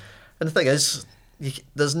here." And and the thing is,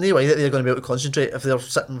 there's no way that they're going to be able to concentrate if they're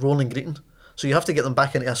sitting rolling and greeting. So you have to get them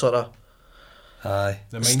back into a sort of aye,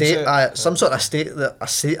 The state, mindset. some sort of state,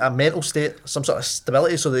 a mental state, some sort of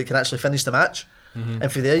stability, so they can actually finish the match.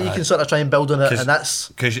 And from there, you can sort of try and build on it, and that's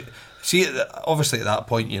because see, obviously at that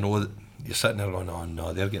point, you know that you're sitting there going, "Oh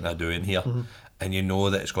no, they're getting a doing here," and you know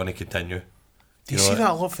that it's going to continue. Do you see that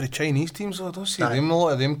love for the Chinese teams though? Don't see Aye. them, a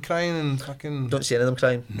lot of them crying and fucking. don't see any of them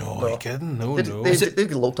crying. No, are you kidding? No, no. They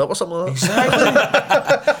get locked up or something like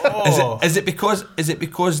that. Exactly. Oh. Is it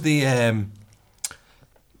because the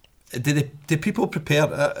did people prepare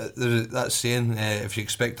that saying if you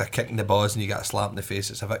expect a kick in the balls and you get a slap in the face,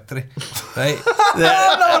 it's a victory, right? I've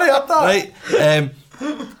never heard that. Right.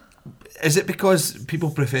 Is it because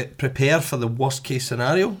people prepare for the worst case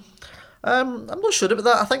scenario? I'm not sure about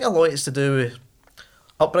that. I think a lot is to do with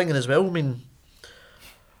upbringing as well. I mean,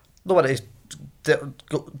 nobody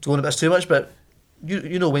going a bit too much, but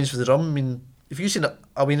you know Wayne's for the drum. I mean, if you seen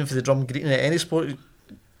a Wayne for the drum greeting at any sport,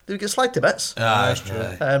 they would get slagged to bits. That's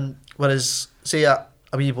true. Whereas, say a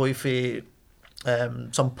wee boy for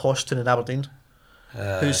some posh town in Aberdeen,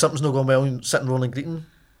 who something's not going well and sitting rolling greeting,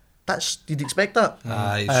 you'd expect that.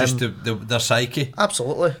 It's just their psyche.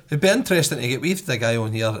 Absolutely. It'd be interesting to get. We've the guy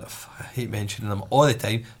on here. I hate mentioning him all the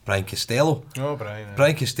time. Brian Costello. Oh, Brian. Yeah.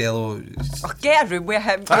 Brian Costello. Oh, get a room with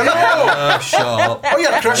him. I know. Shut up. Oh,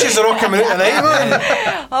 your crushes are all coming out tonight,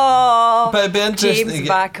 man. Oh, But it'd be interesting James to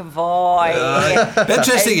get. McAvoy. Be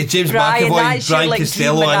interesting to get James Brian, McAvoy and that's your, Brian like,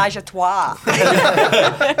 Costello dream in. menage a trois.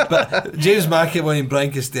 But James McAvoy and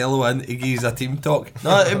Brian Costello in to give us a team talk.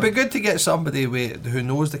 No, it'd be good to get somebody who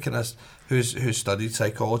knows the kind of who's studied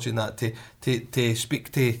psychology and that to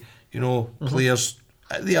speak to players.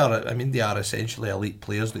 They are essentially elite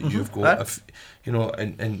players that you've got. If,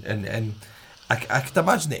 and I could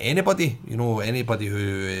imagine that anybody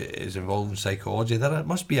who is involved in psychology, there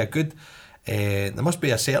must be there must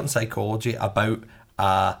be a certain psychology about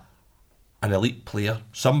an elite player,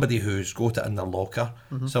 somebody who's got it in their locker,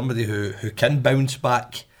 somebody who can bounce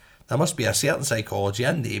back. There must be a certain psychology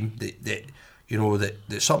in them that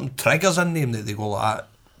something triggers in them that they go like that,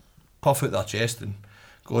 puff out their chest and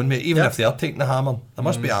go on, mate. Even if they're taking the hammer, there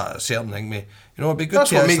must be a certain thing, mate. It'd be good.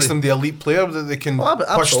 That's what makes them the elite player, that they can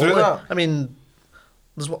push through that. I mean,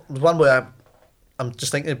 there's one way I'm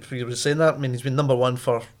just thinking if you were saying that. I mean, he's been number one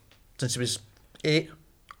since he was 8,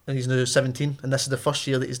 and he's now 17, and this is the first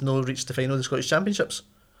year that he's not reached the final of the Scottish Championships.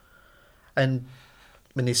 And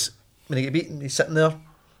when he get beaten, he's sitting there,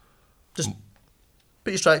 just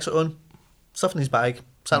put his tracksuit on, stuff in his bag,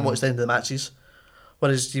 sat and watch the end of the matches.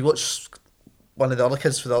 Whereas you watch one of the other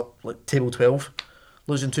kids for the table 12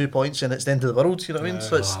 losing 2 points and it's the end of the world, you know what I mean?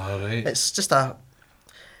 So it's just a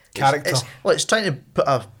character. It's trying to put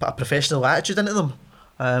a professional attitude into them,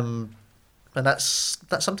 and that's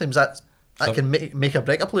sometimes that can make or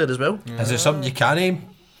break a player as well. Is it something you can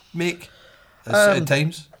make at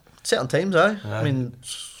times? Certain times, I mean,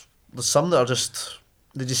 there's some that are just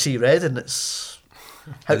they just see red, and it's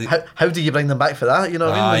how do you bring them back for that? You know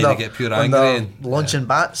what I mean? When they get pure when angry they're and launching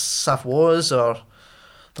bats, off wars, or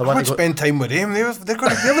I would spend time with them. They're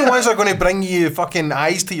the ones that are going to bring you fucking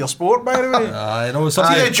eyes to your sport, by the way. I know See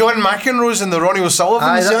the John McEnroes and the Ronnie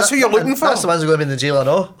O'Sullivans. That's who you're looking for. That's the ones who are going to be in the jail, I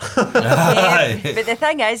know. But the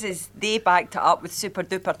thing is they backed it up with super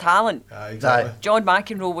duper talent. Exactly. John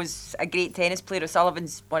McEnroe was a great tennis player.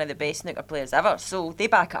 O'Sullivan's one of the best snooker players ever. So they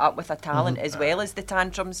back it up with a talent as well as the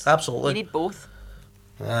tantrums. Absolutely. You need both.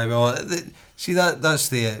 Well, see that's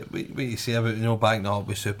the what you say about backing it up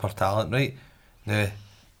with super talent, right? Now,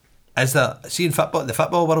 is that in football, the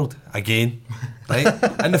football world again, right?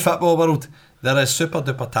 In the football world, there is super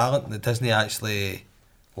duper talent that doesn't actually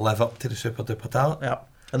live up to the super duper talent. Yeah,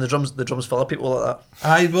 and the drums full of people like that.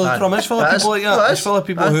 Aye, well, the drum is full of people like that. It's full of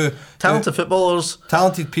people who talented footballers,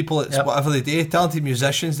 talented people. It's whatever they do. Talented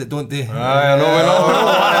musicians that don't do. I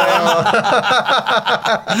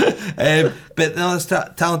know. But there's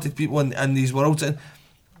talented people in these worlds, and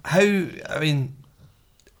how? I mean,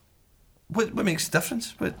 what makes the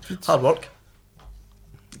difference? hard work.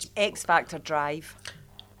 X Factor drive.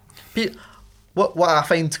 What I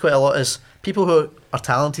find quite a lot is people who are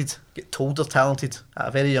talented get told they're talented at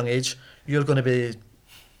a very young age. You're going to be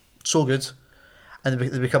so good, and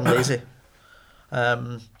they become lazy,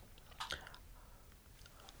 and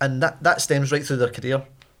that stems right through their career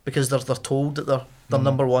because they're told that they're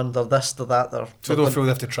number one, they're this, they're that, So they don't feel they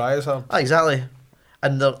have to try as hard. Exactly,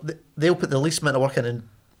 and they'll put the least amount of work in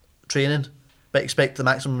training, but expect the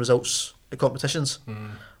maximum results at competitions.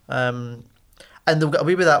 And they'll get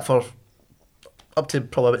away with that for up to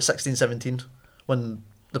probably about 16, 17, when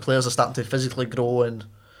the players are starting to physically grow and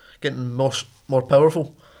getting more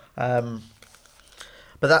powerful. But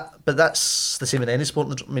that's the same in any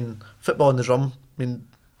sport. I mean, football and the drum. I mean,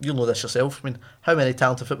 you'll know this yourself. I mean, how many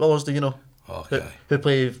talented footballers do you know who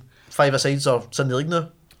play 5-a-sides or Sunday League now?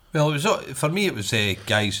 Well, it was for me. It was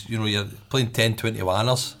guys. You're playing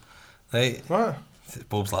 10-21ers, right? What?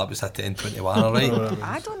 Bob's lap was a 10-21er, right?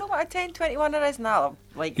 I don't know what a 10-21er is now.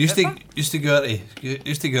 Like used to go out to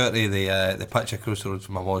the pitch across the road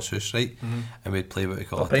from my mom's house, right? And we'd play what we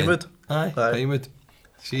call Pinewood. Aye, Pinewood.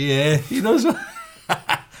 See, he knows what.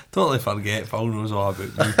 Totally forget. Paul knows all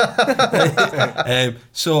about me.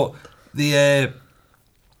 So the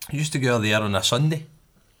used to go there on a Sunday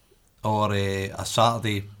or a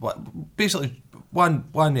Saturday. Basically,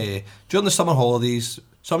 during the summer holidays,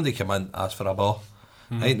 somebody came in, asked for a ball.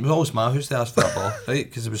 Right, it was always my house they asked for a ball, right?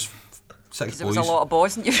 Because there was 6 There boys. was a lot of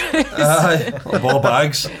balls in your house. Aye, ball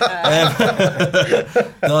bags.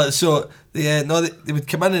 So they would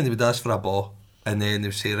come in and they would ask for a ball, and then they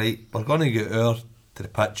would say, right, we're going to get over to the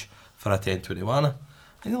pitch for a 10-21.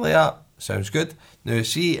 And you're like, that sounds good. Now,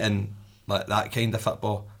 see, in like that kind of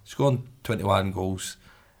football, scoring 21 goals,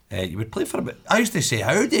 you would play for a bit. I used to say,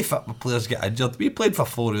 how do football players get injured? We played for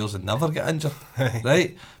 4 years and never get injured,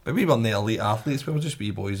 right? But we weren't the elite athletes. We were just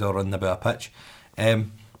wee boys all running about a pitch.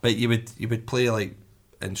 But you would play like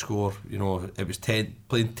and score. You know, it was 10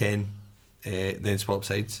 playing 10, then swap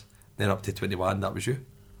sides, then up to 21. That was you.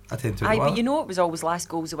 A 10-21. Aye, but you know it was always last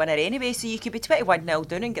goal's the winner anyway, so you could be 21-0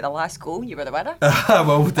 down and get the last goal and you were the winner.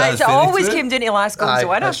 Well, that's It very always true. came down to last goal's Aye, the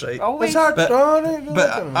winner. that's right. Always. Is that But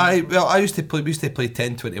right? I used to play. We used to play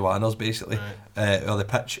 10-21ers basically on the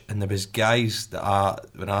pitch, and there was guys that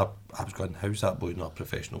when I was going, how's that boy not a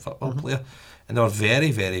professional football player? And they were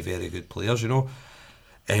very, very, very good players. You know,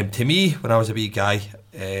 to me when I was a wee guy,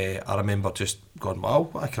 I remember just going, wow,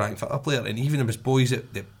 what a cracking football player. And even there was boys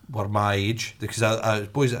that were my age, because I was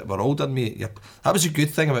boys that were older than me. That was a good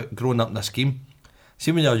thing about growing up in a scheme.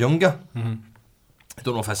 See, when you're younger. I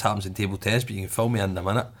don't know if this happens in table tennis, but you can fill me in a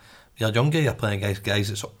minute. When you're younger, you're playing against guys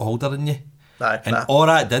that's older than you. Aye, And nah. all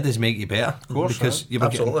that did is make you better. Of course, because aye. you were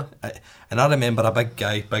Absolutely. and I remember a big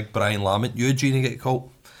guy, big Brian Lamont, Eugene get called.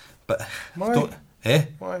 But Why?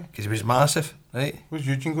 Why? Because he was massive, right? What's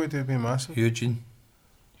Eugene going to be massive? Eugene.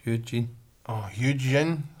 Oh,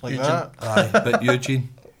 Eugene, like Eugene. that. Aye, but Eugene.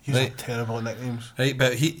 He's Right. terrible at nicknames. Right,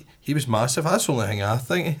 but he was massive. That's the only thing I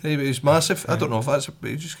think. Right, but he was massive. I don't know if that's. But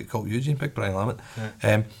he just get called Eugene, big Brian Lamont.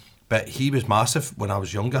 But he was massive when I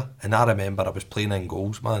was younger, and I remember I was playing in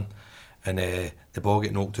goals, man, and the ball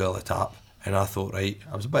get knocked out of the tap, and I thought, right,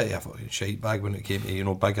 I was a bit of a fucking shite bag when it came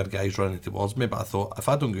to bigger guys running towards me, but I thought if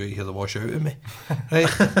I don't go out here, they'll wash out of me, right?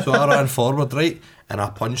 So I ran forward, right, and I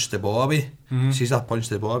punched the ball away. See, I punched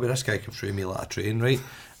the ball away. This guy came through me like a train, right,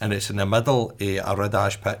 and it's in the middle of a red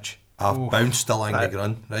ash pitch. I've bounced along the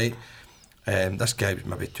ground, right. This guy was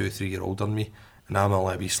maybe 2-3 years older than me, and I'm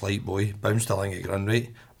only a wee slight boy. Bounced along the ground, right.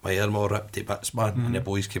 My arm all ripped to bits, man, and the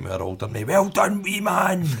boys came out older than me. Well done, wee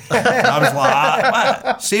man. And I was like,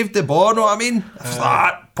 what? Saved the ball, know what I mean? I was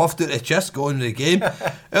like, puffed out the chest, going to the game. Out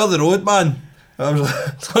of the road, man. I was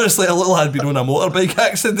like, honestly, a little had been on a motorbike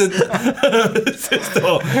accident. It's just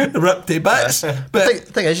all ripped to bits. But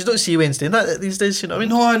Thing is, you don't see Wayne doing that these days, you know what I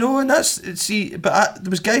mean? no, I know, and that's see. But there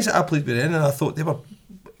was guys that I played with then, and I thought they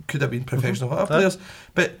could have been professional football players.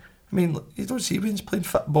 But I mean, you don't see Wayne's playing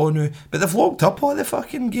football now. But they've locked up all the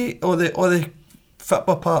fucking gate, all the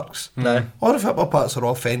football parks. No. All the football parks are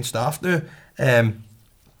all fenced off now, and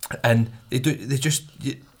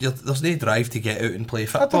there's no drive to get out and play I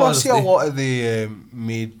football. don't know, I see a There's no- lot of the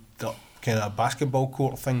made up kind of basketball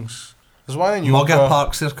court things. There's one in Mugger York.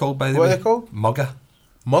 parks they're called, by the What way. are they called? Mugger.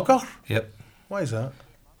 Mugger? Yep. What is that?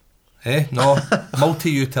 No,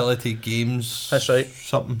 multi-utility games. That's right.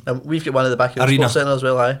 Something. And we've got one at the back of the Arena. sports centre as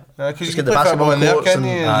well, aye. Because Just you get can play football in there, courts can't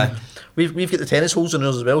and- you? Aye. We've got the tennis holes in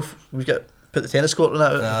ours as well. We've got put the tennis court in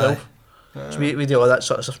that as well. So we do all that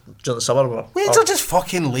sort of stuff during the summer. Wales are just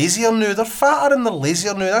fucking lazier now. They're fatter and they're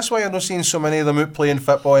lazier now. That's why you're not seeing so many of them out playing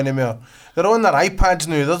football anymore. They're on their iPads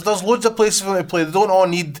now. There's loads of places for them to play. They don't all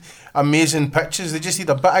need amazing pitches. They just need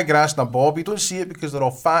a bit of grass and a ball. But you don't see it because they're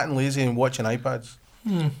all fat and lazy and watching iPads.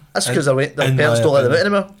 That's because their in parents my don't let them out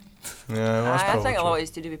opinion. anymore. Yeah, well, that's I probably think a true. lot is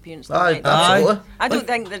to do with parents. Aye, Like, absolutely. I don't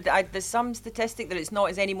think that there's some statistic that it's not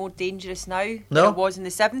as any more dangerous now No. than it was in the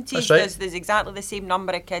 70s. That's right. There's exactly the same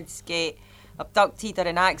number of kids get abducted or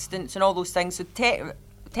in accidents and all those things. So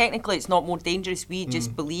technically it's not more dangerous. We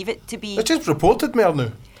just believe it to be. It's just reported more now.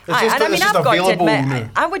 It's Aye, just, and I it's mean, just I've got to available admit, now.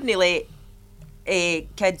 I wouldn't let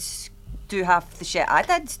kids do half the shit I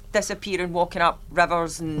did, disappearing, walking up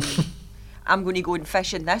rivers and I'm going to go and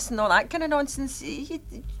fish in this and all that kind of nonsense.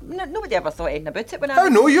 Nobody ever thought anything about it when I Oh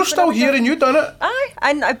was- no, you're when I still was here young. and you done it. Aye,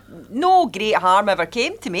 and no great harm ever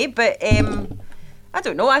came to me, but I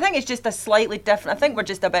don't know. I think it's just a slightly different. I think we're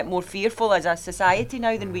just a bit more fearful as a society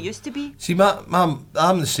now than we used to be. See, I'm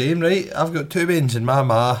the same, right? I've got two veins, and my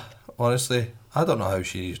ma, honestly, I don't know how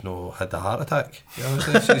she's had a heart attack. You know,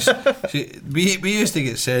 we used to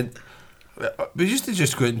get sent. We used to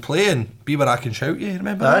just go out and play and be where I can shout you.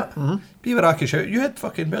 Remember Aye, that? Be where I can shout. You had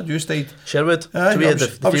fucking where you stayed. Sherwood. Aye, So we I had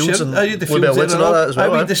was- the I was fields sharing- and aye, you had the Bluebell fields Woods and all that as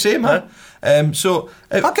well. I aye. had the same, Aye. huh? So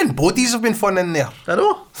Fucking bodies have been fun in there. I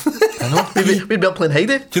know. We'd be up playing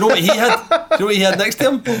Heidi. do you know what he had? Do you know what he had next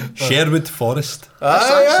to him? Sherwood Forest. That's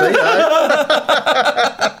right,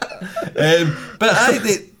 aye. But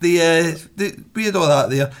we had all that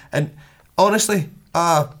there, and honestly,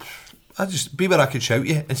 I just be where I could shout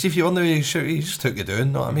you, and see if you won the way you shout, you just took you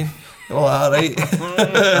down. Know what I mean? All that,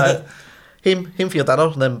 right? Him for your dinner,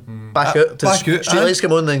 and then back out to back the out, street aye. lights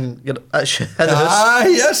come on, and you're in the house.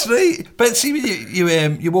 Aye, that's right. But see,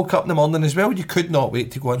 when you woke up in the morning as well, you could not wait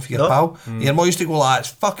to go in for your No. pal. Your mum used to go like, it's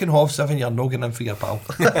fucking 7:30, you're not getting in for your pal.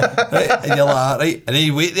 Right? And you're like, right. And then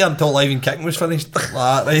you wait there until Live and Kicking was finished. Like,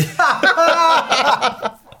 right.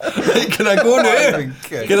 Right, can I go now?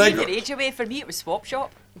 Can I go? Your age away, for me it was Swap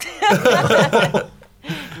Shop.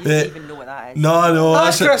 You don't even know what that is. No,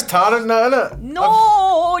 That's that's it. Chris Tarrant, isn't it?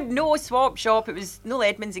 No Swap Shop. It was Noel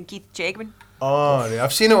Edmonds and Keith Chegwin. Oh, yeah.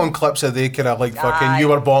 I've seen it on clips of they kind of like fucking Aye. You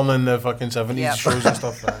Were Born in the fucking 70s Yep. shows and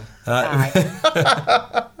stuff. Man.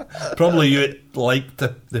 Aye. Probably you liked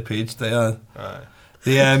the page there.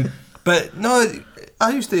 But no, me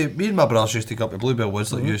and my brothers used to go up to Bluebell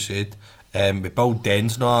Woods, like you said. We build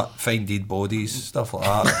dens, not find dead bodies, stuff like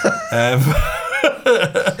that.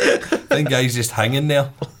 I think guys just hanging there.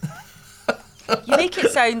 You make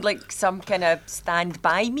it sound like some kind of Stand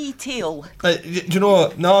By Me tale. Do you know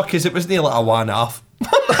what? No, because it wasn't like a one-off.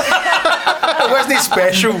 It wasn't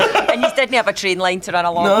special. And you didn't have a train line to run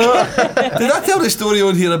along. No. Did I tell the story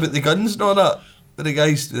on here about the guns and all that? With the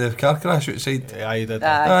guys, the car crash outside? Yeah, you did.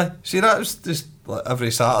 Aye. Aye. See, that was just like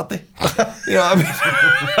every Saturday. You know what I mean?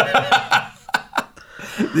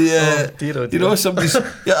 Dear, oh You dear. know,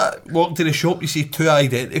 walk to the shop, you see two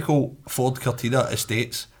identical Ford Cortina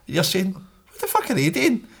estates. You're saying, what the fuck are they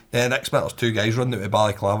doing? Then next minute there's two guys running out of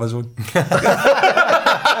balaclava zone.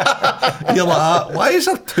 You're like, why is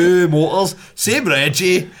there two motors? Same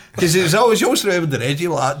Reggie. Because it's always, you always remember the Reggie,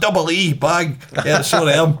 like, double E, bag. Yeah,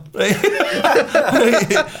 sorry, right?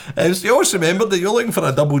 And so you always remember that you're looking for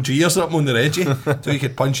a double G or something on the Reggie so you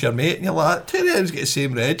could punch your mate. And you're like, two of them's get the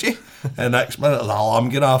same Reggie. And next minute there's an alarm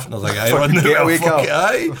going off and there's a guy running out getaway of a fucking car.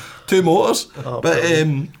 aye, two motors. Oh,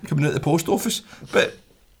 Coming out the post office. But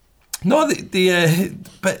no,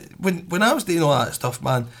 but when I was doing all that stuff,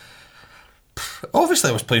 man, obviously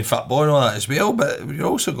I was playing football and all that as well, but you're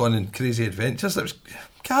also going on crazy adventures. It was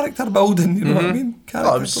character building, you know what I mean?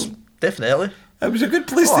 Character Oh, it was building. definitely. It was a good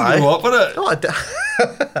place Oh, to aye. grow up, wasn't Oh,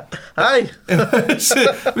 aye. it?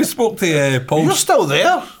 So, we spoke to Paul. You're still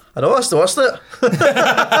there. I know, that's the worst of it.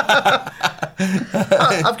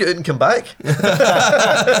 I've got out and come back.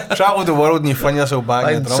 Travel the world and you find yourself back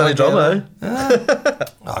in I'm the sunny drum. drama,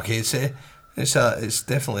 Okay, it's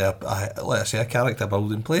definitely a like I say, a character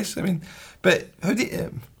building place. I mean, but how do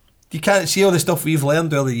you can't see all the stuff we've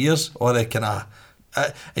learned over the years, or the kind of,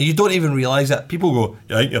 and you don't even realise that. People go,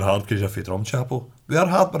 "You think you're hard because you're for drum chapel." We are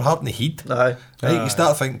hard, we're hard in the heat. Aye. Right? You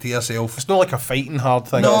start thinking to yourself, It's not like a fighting hard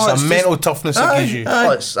thing. No, it's it's a just- mental toughness it gives you.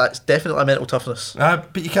 Oh, that's definitely a mental toughness.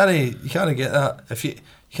 but you can't get that if you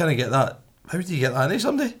can't get that. How do you get that into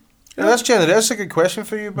somebody? Yeah, that's a good question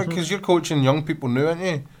for you because you're coaching young people now, aren't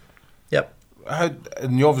you? Yep.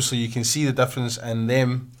 And obviously you can see the difference in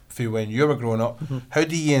them for when you were growing up. How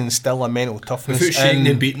do you instill a mental toughness Without shaking in,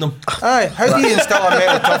 and beating them. Aye, how do you instill a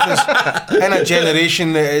mental toughness in a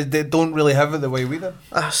generation that don't really have it the way we do?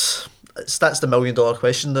 That's the $1 million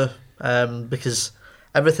question though, because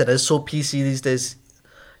everything is so PC these days.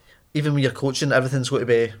 Even when you're coaching, everything's got to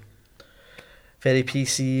be very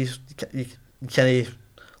PC. You can't,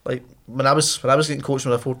 like when I was getting coached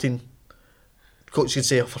when I was 14, coach would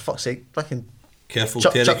say, "Oh, for fuck's sake, fucking Careful,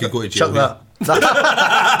 Terry could go to jail. chuck that." No,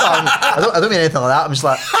 I don't mean anything like that. I'm just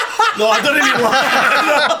like, No, I don't even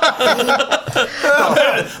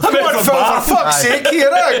I'm not for fuck's Aye. sake here,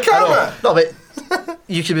 come on. no, but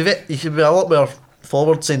you could be a lot more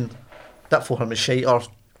forward saying that for him is shite, or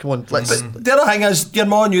come on, let's. The other thing is, your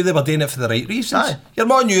mum knew they were doing it for the right reasons. Aye. Your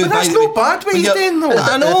mum knew. But that's by- no bad what when he's you're- doing though.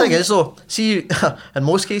 I The know. thing is though, see you, in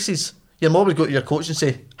most cases, your mum would go to your coach and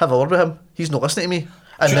say, "Have a word with him. He's not listening to me."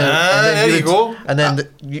 And there you would, go. And then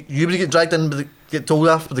you would get dragged in, get told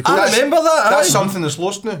off by the coach. I remember that. That's aye. something that's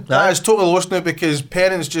lost now. That is totally lost now because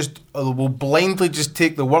parents just will blindly just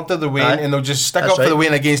take the word of the Wayne Aye. and they'll just stick That's up for the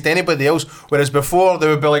right. Wayne against anybody else. Whereas before they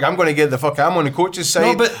would be like, I'm going to get the fuck. I'm on the coach's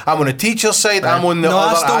side. but- I'm on the teacher's side. I'm on the No,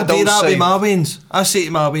 I other still do adult that side. with my wins. I say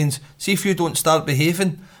to my wins, see if you don't start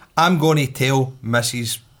behaving, I'm going to tell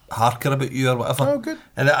Mrs. Harker about you or whatever. Oh, good.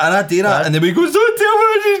 And I do that, Aye. and then we go, don't tell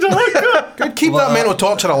Mrs. Harker. Good, keep that mental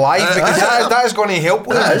torture alive because that is going to help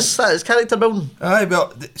with that it. is character building. Aye,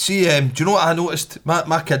 but see, do you know what I noticed?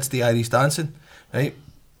 My kids do Irish dancing, right?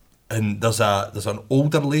 And there's an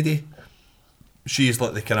older lady. She's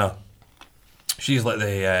like the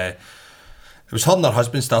it was her and her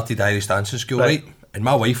husband started Irish dancing school, right? And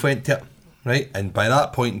my wife went to it. right? And by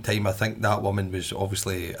that point in time, I think that woman was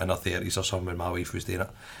obviously in her 30s or something when my wife was doing it.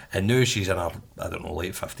 And now she's in her, I don't know,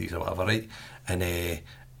 late 50s or whatever, right?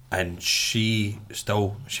 And she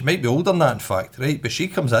might be older than that, in fact, right? But she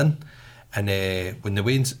comes in, and when my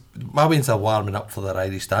weans are warming up for their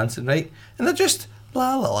Irish dancing, right? And they're just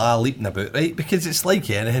la la la leaping about, right? Because it's like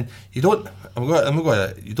anything. You don't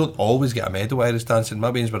always get a medal Irish dancing. My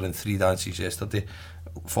weans were in 3 dances yesterday.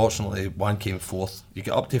 Fortunately, one came 4th. You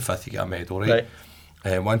get up to 5th, you get a medal, right?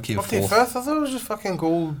 One came Up to 4th. 5th? I thought it was just fucking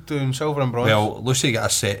gold and silver and bronze. Well, Lucy got a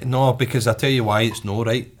set. No, because I tell you why it's no,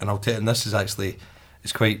 right? And I'll tell you, and this is actually,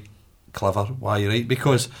 it's quite clever why, right?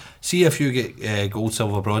 Because see if you get gold,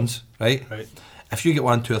 silver, bronze, right? Right. If you get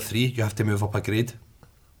 1, 2 or 3, you have to move up a grade,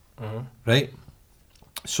 right?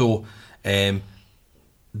 So then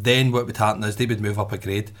what would happen is they would move up a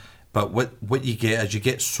grade, but what you get is you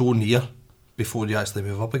get so near before you actually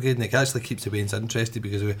move up a grade, and it actually keeps the Waynes interested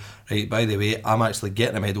because right, by the way, I'm actually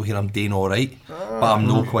getting a medal here, I'm doing alright, but I'm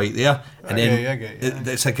not quite there. And then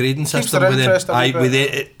it's a grading system with them.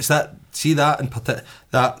 It's that, see that in particular,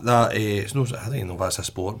 it's no, I don't even know if that's a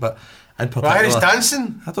sport, but in particular, Irish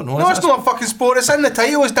dancing? I don't know. No, it's not a fucking sport. It's in the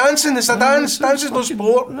title. It's dancing. It's a dance. Dance is no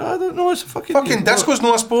sport. No, I don't know. It's a fucking disco's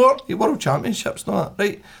not a sport. Your world championships, not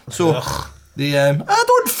right. So I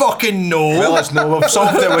don't fucking know. Well, it's no. We've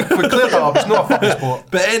solved it. We cleared it up. It's not a fucking sport.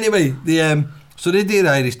 But anyway, so they do the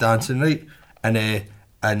Irish dancing, right?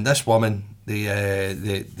 And this woman,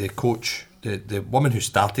 the coach, the woman who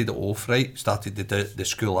started it off, right, started the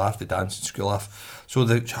school off, the dancing school off. So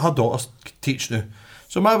her daughters teach now.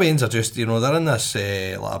 So my weans are just, they're in this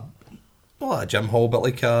not a gym hall, but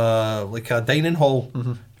like a dining hall,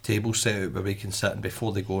 table set out where we can sit, and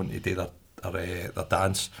before they go in to do their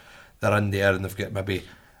dance, they're in there and they've got maybe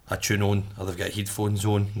a tune on, or they've got headphones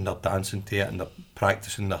on, and they're dancing to it, and they're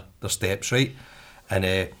practicing their steps, right?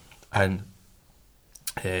 And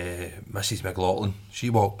Mrs. McLaughlin, she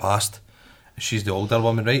walked past. She's the older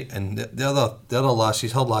woman, right? And the other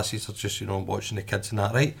lassies, her lassies are just, watching the kids and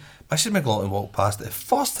that, right? Mrs. McLaughlin walked past. The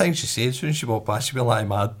first thing she said, as soon as she walked past, she went like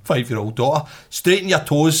my 5-year-old daughter, straighten your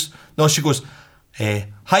toes. No, she goes,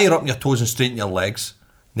 higher up in your toes and straighten your legs.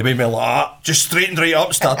 And they made me like, just straightened right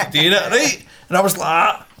up, started doing it, right? And I was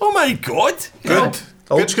like, oh my God. Good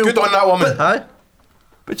on that woman. Aye.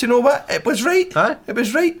 But you know what? It was right. Aye. It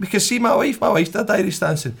was right, because see my wife did Irish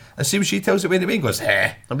dancing, and see what she tells it when the man goes,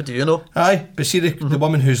 How do you know? Aye, but see the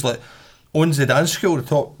woman who's like owns the dance school, the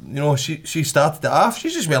top, she started it off.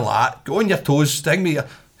 She's just went like that, go on your toes, sting me. It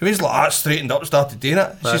was like that, straightened up, started doing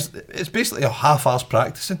it. It's basically a half-arse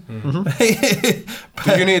practicing. Do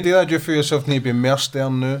you need to do that? Do you feel yourself need to be immersed there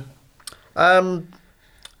now? I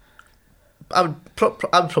would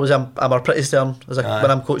probably say I'm a pretty stern.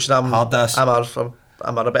 When I'm coaching, hard ass.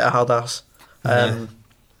 I'm a bit of hard ass.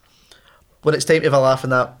 When it's time to have a laugh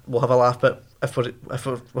and that, we'll have a laugh. But if we're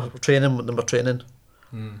training, then we're training.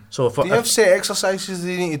 So do you have set exercises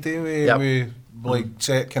that you need to do with like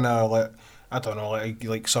set kind of like, I don't know,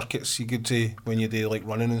 like circuits you could say when you do like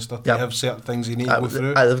running and stuff? Do you have certain things you need to go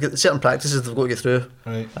through? They've got certain practices they've got to get through.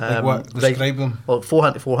 Right. Like what? Describe them. Well,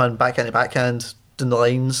 forehand to forehand, backhand to backhand, doing the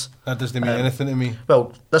lines. That doesn't mean anything to me.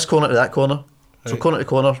 Well, this corner to that corner. So corner to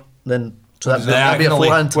corner, then so that'd be a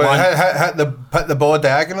forehand. Well, hit the ball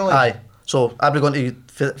diagonally. Aye. So I'd be going to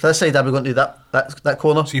for this side. I'd be going to that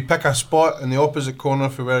corner. So you pick a spot in the opposite corner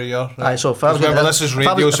for where you are. Right? Aye. So if I was remember, this is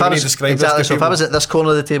radio, so we need to describe exactly, this to so if I was at this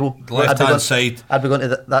corner of the table, left hand side, I'd be going to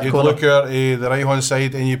that you'd corner. Look at the right hand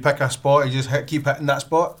side, and you pick a spot. You just keep hitting that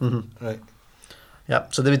spot. Right. Yeah.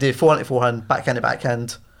 So they would do forehand to forehand, backhand to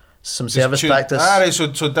backhand, some service practice. Right. So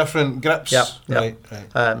different grips. Yeah. Right.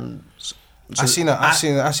 I seen a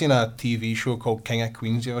TV show called King of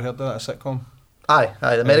Queens. You ever heard of that? A sitcom? Aye,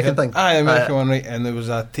 the American thing. Aye, the American one, right. And there was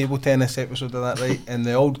a table tennis episode of that, right. And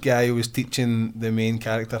the old guy was teaching the main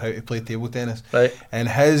character how to play table tennis. Right. And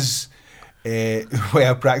his way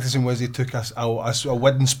of practicing was he took a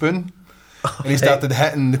wooden spoon. And he started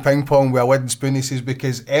hitting the ping pong with a wooden spoon. He says,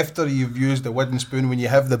 because after you've used the wooden spoon, when you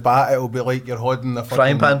have the bat, it'll be like you're holding a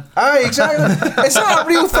frying pan. Aye, exactly. Is that a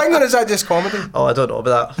real thing, or is that just comedy? Oh, I don't know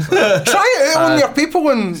about that. Try it out on your people,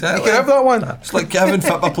 and you can have that one. It's like having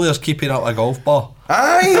football players keeping up a golf ball.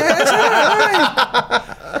 Aye, aye.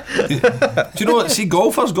 Do you know what? See,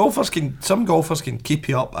 some golfers can keep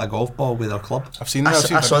you up a golf ball with their club. I've seen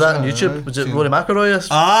that. I saw that on YouTube. Was it Rory McIlroy?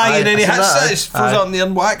 Aye, and then he hits it, throws it on there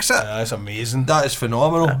and whacks it. That's amazing. That is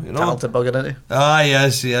phenomenal. Talented bugger, isn't he? Aye,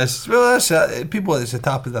 yes. Well, that's it. People, it's the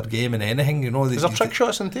top of their game in anything. Is there trick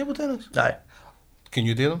shots in table tennis? Aye. Can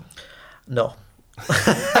you do them? No.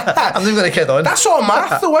 I'm not going to kid on. That's all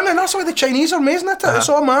math though, isn't it? That's why the Chinese are amazing at it. It's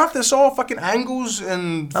all math, it's all fucking angles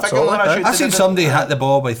and Absolutely, figuring that I've seen shit. somebody hit the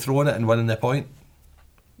ball by throwing it and winning the point.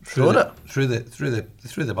 Throwing it? Through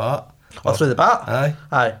the bat. Or through the bat?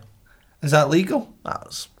 Aye. Is that legal?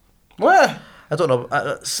 That's... What? I don't know.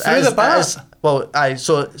 Through the bat? Well, aye.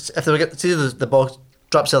 So if they get see the ball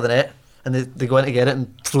drops out of the net and they go in to get it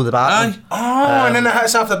and throw the bat. Aye. Oh, and then it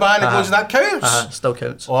hits off the bat and it goes, that counts? Still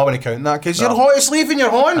counts. Oh, I wouldn't count that because No. your hottest leaf in your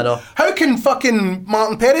horn. I know. How can fucking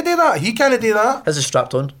Martin Perry do that? He can't do that. His is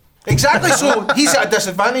strapped on. Exactly, so he's at a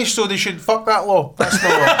disadvantage, so they should fuck that law. That's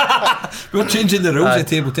not We're changing the rules of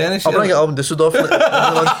table tennis. I'll here. bring it up in Dusseldorf. So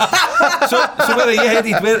where are you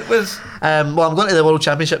headed? Where's Well, I'm going to the World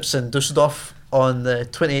Championships in Dusseldorf on the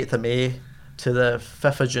 28th of May to the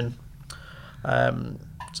 5th of June. And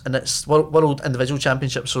it's World Individual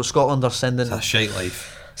Championships, so Scotland are sending... It's a shite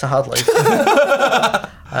life. It's a hard life.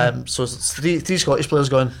 So it's three Scottish players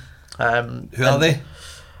going. Who are they?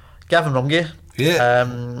 Gavin Rumgay. Yeah.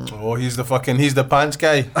 Oh, he's the pants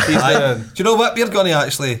guy. He's Aye. the... Do you know what we're going to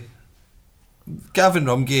actually? Gavin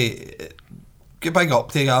Rumgay. Good big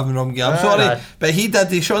up to Gavin Rumgay. I'm sorry, aye. but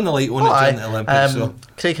he shone the light on it during the Olympics. So.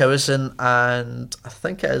 Craig Howison and I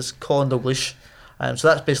think it is Colin Dalglish. So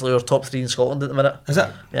that's basically our top three in Scotland at the minute. Is it?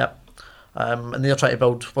 Yeah. And they're trying to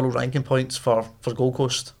build world ranking points for Gold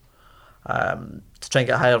Coast to try and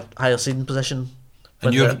get a higher seeding position.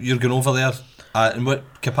 And When you're going over there in what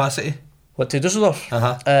capacity? What, to Dusseldorf?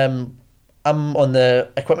 Uh-huh. I'm on the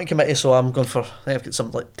equipment committee, so I'm going for, I think I've got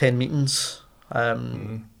something like 10 meetings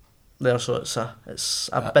there, so it's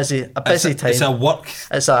a busy time. It's a work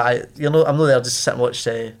I'm not there just to sit and watch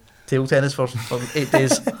table tennis for 8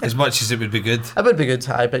 days. as much as it would be good. It would be good,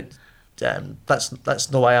 but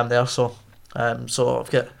that's not why I'm there. So I've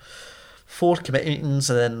got 4 committee meetings,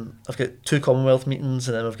 and then I've got 2 Commonwealth meetings,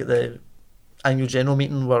 and then I've got the annual general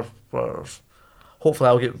meeting where hopefully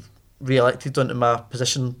I'll get re-elected onto my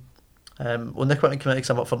position on the equipment committee because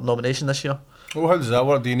I'm up for nomination this year. Oh, how does that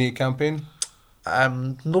work? Do you need a campaign?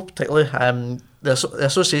 No particularly. The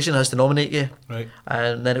association has to nominate you, Right.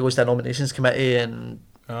 and then it goes to a nominations committee, and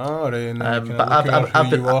Oh, right. And then you but can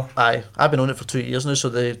I've been on it for 2 years now, so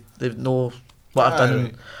they know what I've done.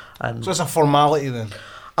 Right. And So it's a formality then.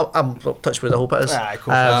 I'm touch wood, I hope it is. Aye,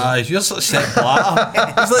 cool. You're sort of Sepp Blatter.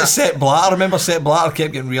 He's like Sepp Blatter. Remember Sepp Blatter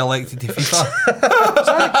kept getting re-elected to FIFA?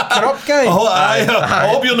 Corrupt guy. Oh, aye. I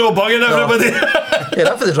hope you're not bugging everybody. Yeah,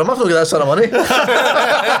 that for the drum, I've not got that sort of money.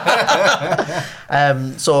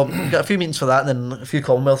 So got a few meetings for that, and then a few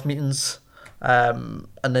Commonwealth meetings, and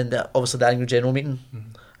then obviously the annual general meeting.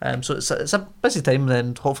 So it's a busy time, and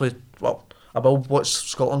then hopefully, I will watch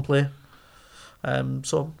Scotland play.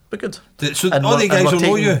 So be good. So And all the we're- and guys will we're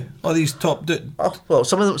know taking- you. All these top dude. Oh, well,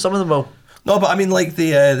 some of them will. No, but I mean like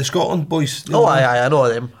the Scotland boys. they'll Oh, know. I know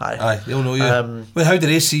them. Aye. Aye, they'll know you. Um, Well, how do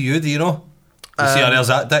they see you? Do you know? Do you see, there's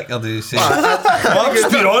that dick, or do you say? I'm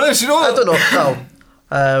just being honest, you know. I don't know.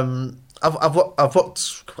 No. I've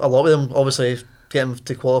worked a lot with them. Obviously, getting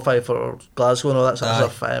to qualify for Glasgow and all that sort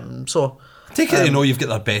of stuff. So. Take it they know you've got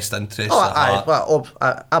their best interests Oh, at aye, heart. well,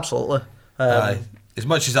 absolutely. Aye. As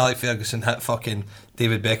much as Alex Ferguson hit fucking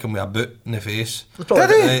David Beckham with a boot in the face. Probably-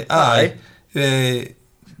 Did he? Right, aye.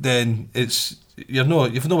 Then you've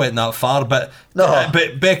not went that far, but No.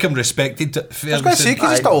 but Beckham respected I was going to say, Ferguson. because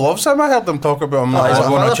he still loves him. I heard them talk about him. Aye, he's a on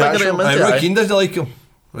a father chat figure show. to him, Aye, isn't he? Roy Keane doesn't like him.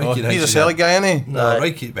 Roy Oh, Keane he's a thinks silly guy, isn't he? No, Aye.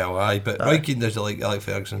 Roy Keane, well, aye, but Roy Keane doesn't like Alex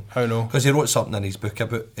Ferguson. How no? Because he wrote something in his book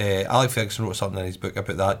about Alex Ferguson wrote something in his book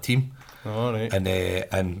about that team, All right.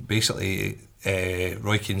 and basically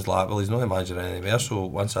Roy Keane's like, well, he's not the manager anymore, so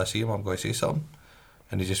once I see him, I'm going to say something,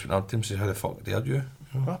 and he just went up to him and said, how the fuck dared you?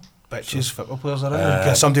 What bitches football players are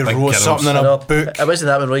in. Somebody big wrote girls. something in I a know. book. It wasn't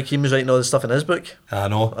that when Roy Keane was writing all the stuff in his book. I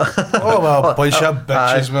know. Oh, well, bunch of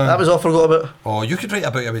bitches, Aye, man. that was all I forgot about. Oh, you could write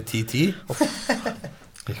about it with TT.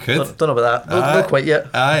 You could. Don't know about that. Not quite yet.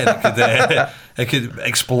 Aye, and it could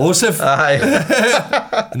explosive. Aye.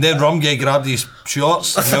 And then Rumgay grabbed his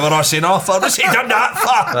shorts and we were all saying, oh, for what's he done that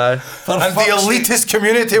for? Aye. For And the fuck's sake. elitist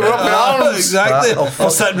community were up in arms. Exactly. Oh, I'm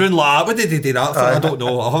sitting round like, what did he do that for? I don't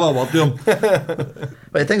know. I'll have a word with him.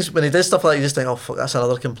 But things when he does stuff like that, you just think, oh fuck, that's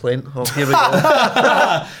another complaint. Oh, here we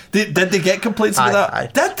go. Did they get complaints about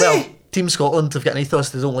that? Did they? Well, Team Scotland have got an ethos.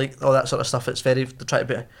 They don't like all that sort of stuff. It's they try to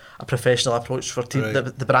be a professional approach for team, Right.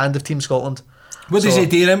 the brand of Team Scotland. What does So- he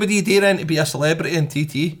dare in? Would he dare in to be a celebrity in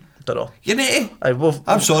TT? Don't know. You know?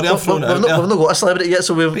 I'm sorry, I'm throwing it out We've there. not got a celebrity yet,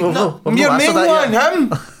 so we've no, not Your mastered main that one, yet. him.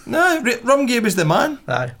 No, Rumgay was the man.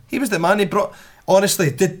 Aye. He was the man. He brought.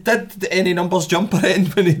 Honestly, did any numbers jump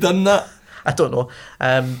around when he done that? I don't know.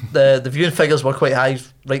 The viewing figures were quite high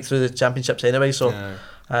right through the championships anyway. So,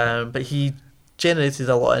 but he generated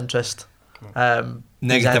a lot of interest. Negative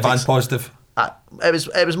and antics. positive.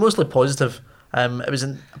 It was mostly positive. It was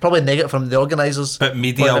probably negative from the organisers. But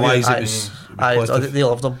media-wise, it was positive. They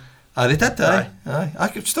loved them. They did, aye. I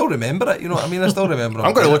could still remember it, you know what I mean? I still remember it.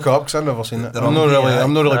 I'm going to look it up because I've never seen it. I'm not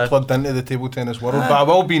really plugged into the table tennis world, but I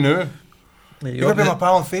will be now. You gotta be my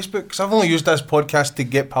pal on Facebook because I've only used this podcast to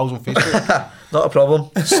get pals on Facebook. Not a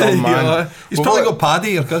problem. Some man. He's probably got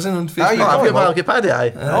Paddy, your cousin, on Facebook. I've got Paddy,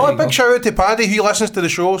 aye. Oh, a big shout out to Paddy. He listens to the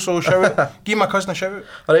show, so give my cousin a shout out.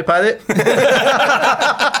 Alright, Paddy.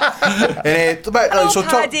 Hello, so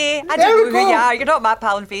Paddy. I don't know who you are. You're not my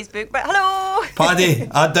pal on Facebook, but hello. Paddy,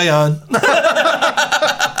 Diane.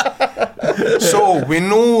 So, we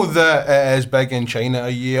know that it is big in China.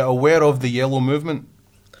 Are you aware of the yellow movement?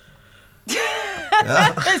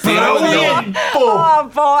 Brilliant. Oh,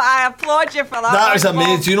 boy, I applaud you for that. That was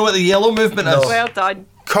amazing. Do you know what the yellow movement is? Well done.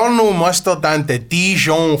 Colonel Mustard and the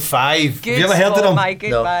Dijon 5. Good. you ever heard of them? My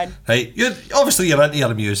good man. Right, obviously you're into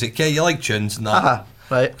your music, yeah? You like tunes and that.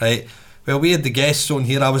 Right. Well, we had the guests on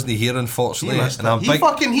here. I wasn't here, unfortunately.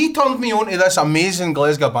 He turned me on to this amazing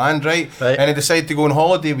Glasgow band, right? And he decided to go on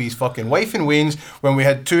holiday with his fucking wife in Wayne's when we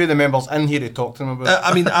had two of the members in here to talk to him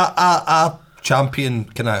about it. I champion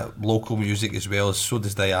kind of local music as well, so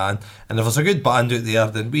does Diane. And if there's a good band out there,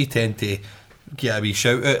 then we tend to get a wee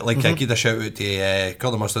shout out. Like I give a shout out to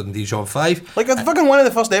Colonel Mustard and Dijon 5. Like fucking one of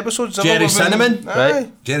the first episodes. Jerry Cinnamon,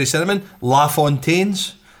 right? Jerry Cinnamon, La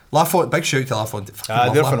Fontaine's. Big shout to La Fontaine.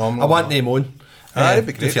 They're phenomenal. I want them on. That'd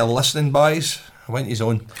be great. If you're listening, boys, I want you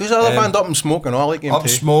on. Who's the other band? Up and Smoke and all, I like him Up too.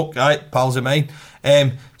 Smoke, pals of mine.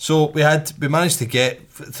 So we managed to get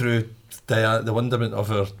through the wonderment of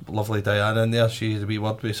our lovely Diana in there. She had a wee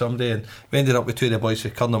word with somebody, and we ended up with two of the boys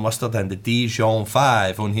with Colonel Mustard and the Dijon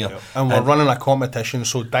 5 on here. Yep. And we're running a competition,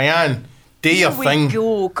 so Diane, do your thing. Here we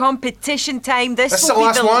go, competition time. This is will the be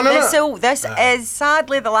last one, isn't it? This is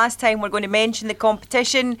sadly the last time we're going to mention the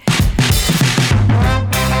competition.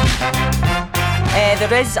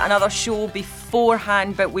 There is another show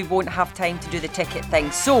beforehand, but we won't have time to do the ticket thing.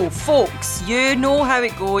 So, folks, you know how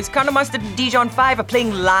it goes. Colonel Mustard and Dijon 5 are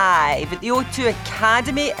playing live at the O2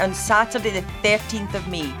 Academy on Saturday the 13th of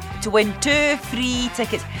May. To win 2 free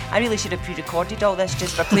tickets. I really should have pre-recorded all this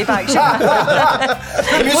just for playback. We'll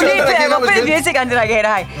put the music under again,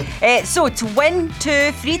 aye. So, to win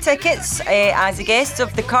 2 free tickets as the guests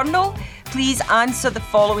of the Colonel, please answer the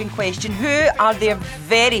following question. Who are their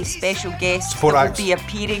very special guests that will be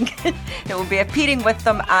appearing with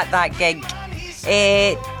them at that gig?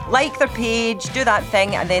 Like their page, do that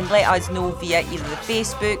thing, and then let us know via either the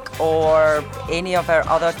Facebook or any of our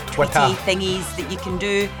other Twitter thingies that you can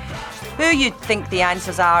do who you think the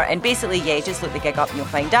answers are, and basically just look the gig up and you'll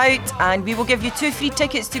find out, and we will give you 2 free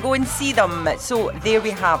tickets to go and see them. So there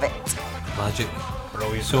we have it. Magic.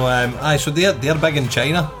 Brilliant. So so they're big in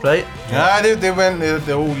China, right? Yeah, they went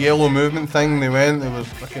the whole yellow movement thing. They were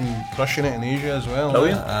fucking crushing it in Asia as well.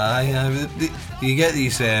 Brilliant. You get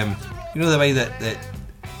these, you know the way that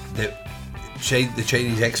the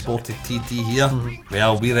Chinese exported TT here. Mm-hmm.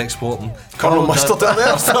 Well, we're exporting Colonel Mustard in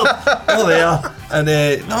there. Oh, they are. And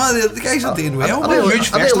the guys are doing well. Huge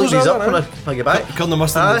festivals up when I get back. Colonel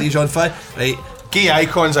Mustard and Dijon 5, right? Gay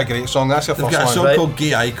Icon's a great song. That's your first one. They've got a song called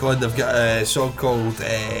Gay Icon. They've got a song called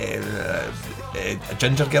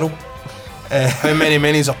Ginger Girl. How many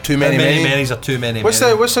minis are too many? Minis are too many.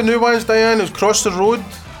 What's the new ones, Diane? It was Cross the Road.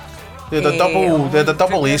 They had a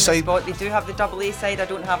double A side. They do have the double A side. I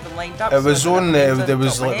don't have them lined up. It was on. There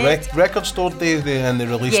was like record store day, and they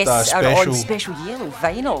released a special. Special yellow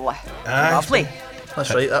vinyl. Lovely.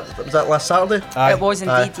 That's right. Was that last Saturday? It was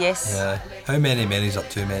indeed. Yes. Yeah. How many minis are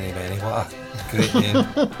too many? What a great name.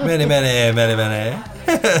 many.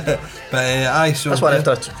 But so that's why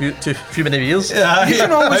after too many beers. Yeah.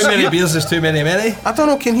 How many beers is too many? I don't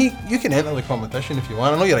know. You can enter the competition if you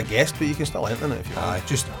want. I know you're a guest, but you can still enter it if you want.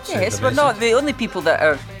 Yes, we're not the only people that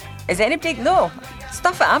are. Is anybody? No.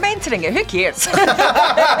 Stuff that I'm entering it, who cares? Hey,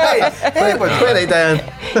 down.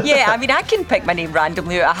 Yeah, I mean, I can pick my name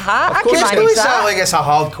randomly out of a hat. I can manage that. Like it's a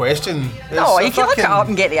hard question. No, you can look it up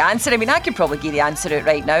and get the answer. I mean, I could probably get the answer out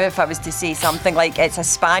right now if I was to say something like it's a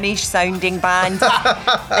Spanish sounding band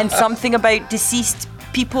and something about deceased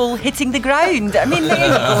people hitting the ground. I mean, there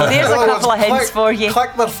you go. There's a couple of hints for you.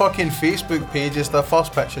 Click their fucking Facebook page. It's the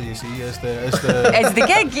first picture you see. Is the it's the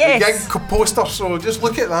gig, yes. The gig poster. So just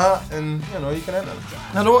look at that, and you can enter.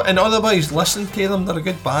 I know, and otherwise listen to them. They're a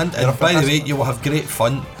good band, and by the way, you will have great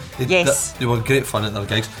fun. They were great fun at their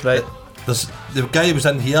gigs. Right. There's the guy who was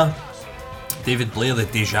in here, David Blair, the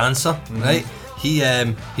Dejancer, right?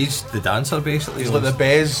 he's the dancer basically. He's like the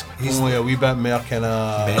Bez, he's only a wee bit more kind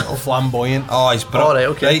of Mental. flamboyant. Oh, he's brilliant. All right,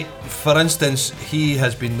 okay. Right, for instance, he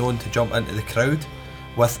has been known to jump into the crowd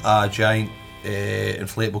with a giant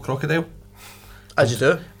inflatable crocodile. As you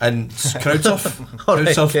do. And crowd surf, All crowd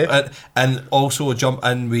right, surf, okay. and also jump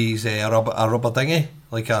in with a rubber dinghy,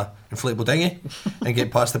 like a inflatable dinghy, and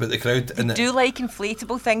get passed about the crowd. And Do like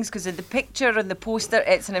inflatable things because in the picture and the poster,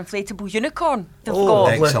 it's an inflatable unicorn. They've Oh, got.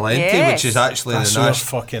 Excellent, Yes. which is actually That's the a nice.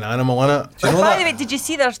 fucking animal, innit? Do you know By the that? way, did you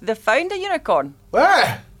see they found a unicorn?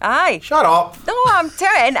 Eh, Aye. shut up. No, I'm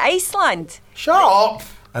telling you, in Iceland. Shut up.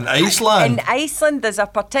 In Iceland, In Iceland, there's a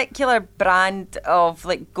particular brand of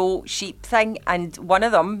like goat sheep thing, and one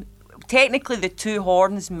of them, technically the two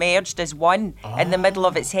horns merged as one in the middle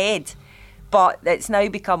of its head. But it's now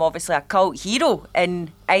become obviously a cult hero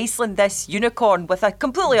in Iceland, this unicorn with a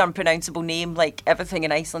completely unpronounceable name, like everything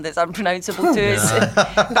in Iceland is unpronounceable too.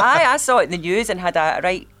 I saw it in the news and had a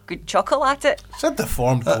right good chuckle at it. It's a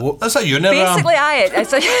deformed goat. that's a uniram. Basically,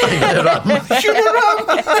 it's a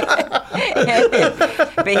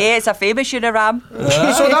but hey, it's a famous uniram.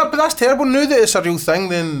 But that's terrible. Now that it's a real thing,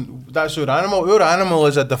 then that's our animal. Our animal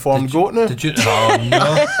is a deformed goat now. Did you? Oh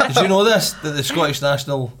no! Did you know this? That the Scottish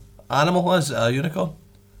national animal is a unicorn.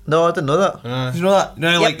 No, I didn't know that. Did you know that? You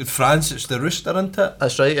know, Yep. like in France, it's the rooster, isn't it?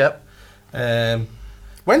 That's right, yep.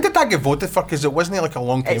 When did that get voted for? Because it wasn't like a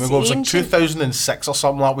long time It's ago. It was like ancient. 2006 or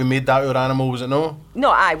something like we made that our animal, was it no?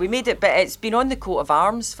 No, aye, we made it, but it's been on the coat of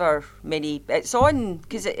arms for many. It's on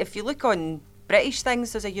because if you look on British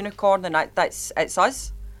things, there's a unicorn, and it's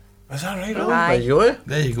us. Is that right? Aye. There you go.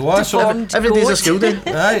 There you go. So, Deformed Every day's a goat. school day.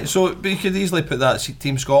 right, so but you could easily put that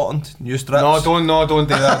Team Scotland, new strips. No, don't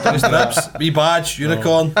do that. New strips, wee badge,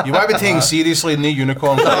 unicorn. You want to be taken seriously in the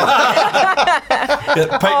unicorn.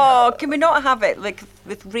 Yeah, Oh, can we not have it like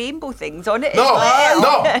with rainbow things on it? as No, well?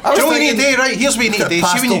 no. was Do you know what you need thinking- to do? Right, here's what you need to do.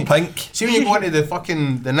 Pastel pink. See when you go into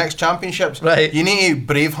the next championships, Right. you need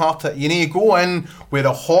to braveheart it. You need to go in with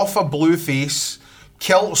a half a blue face,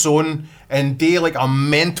 kilts on, and do like a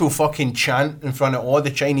mental fucking chant in front of all the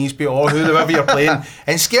Chinese people or whoever you're playing,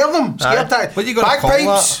 and scare them. Scare that. What you gonna call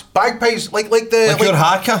Bagpipes, like the Like your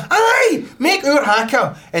haka? Aye, make our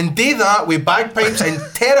haka and do that with bagpipes and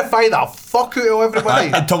terrify the fuck out of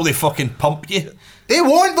everybody. Until they fucking pump you. They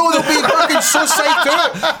won't though. They'll be fucking so psyched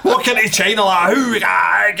out. Walk into China like, who?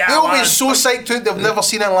 They'll be so psyched out. They've never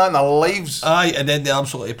seen anything like in their lives. Aye, and then they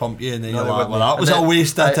absolutely pump you, and then you're they like, wouldn't. well, that was And a then-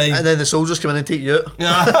 waste of time. And then the soldiers come in and take you out.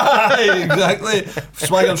 Aye, exactly.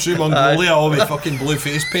 Swaggering through Mongolia, all with fucking blue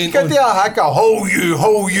face paint Get on. the haka, ho you,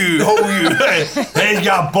 ho you, ho you. Hey,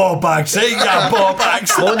 your ball bags, hey, your ball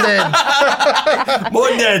bags. Go on then. Come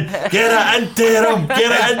on then, get it into him,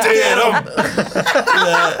 get it into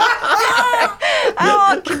him.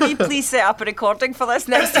 Oh, can we please set up a recording for this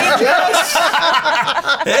next week?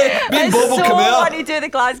 Hey, me and It's Bob will so come want here. to do the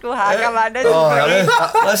Glasgow Haka, man. This is Oh, brilliant.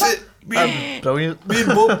 listen, me Brilliant.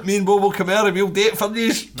 and Bob will come here and we'll date for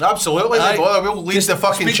these. Absolutely, Aye. no bother. We'll lead Just the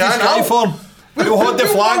fucking speak to chant. Skyform. We'll hold the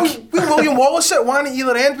flag. We'll William Wallace at one at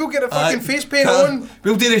either end. We'll get a fucking Aye. face paint on.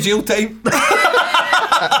 We'll do the jail time.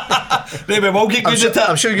 Then we will get I'm good sure, at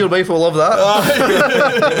I'm it. sure your wife will love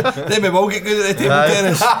that. Then we will get good at the table Aye.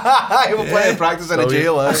 tennis. Aye, we'll play practice in a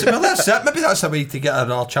jail. Well, that's it. Maybe that's a way to get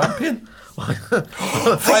another champion. Like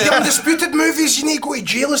the undisputed movies, you need to go to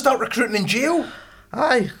jail and start recruiting in jail.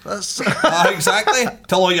 Aye, that's. Exactly.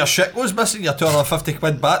 Till all your shit goes missing, your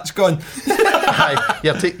 £250 bat's gone. Aye,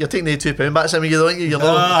 you're taking the £2 bats in with you, don't you? You're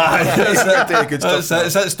not. Aye, that's Take good it. stuff.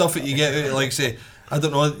 It's that stuff that you get out, like say, I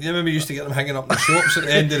don't know, you remember you used to get them hanging up in the shops at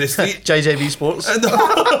the end of the street? JJV Sports.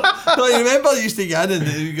 No, you remember you used to get in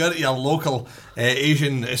and you go to your local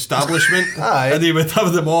Asian establishment Aye. and they would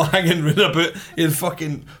have them all hanging round about in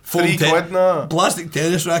fucking foam £3 no. plastic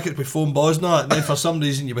tennis rackets with foam balls and that, and then for some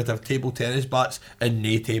reason you would have table tennis bats and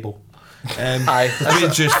no table. Aye. I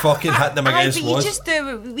mean, just fucking hit them Aye, against but you walls. just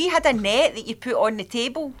do. We had a net that you put on the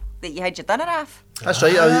table that you had your dinner off. That's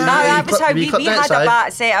right. That was how we clip had nets, a aye.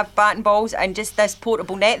 bat set of bat and balls and just this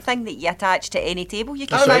portable net thing that you attach to any table you I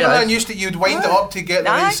can. right, remember aye. that used to, you'd wind it up to get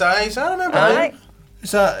the Aye. right size. I remember Aye.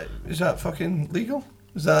 that. Is that fucking legal?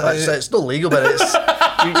 Is that It's not legal, but it's.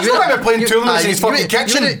 He's not even playing tournaments in his fucking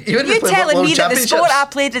kitchen. You You're telling me that the sport I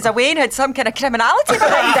played as a Wayne had some kind of criminality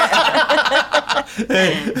behind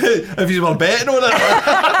it? if you were betting on it?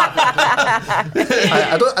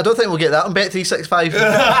 I don't think we'll get that on Bet365.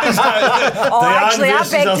 Oh, Diane actually, I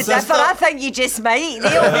versus beg her to differ. sister. I think you just might.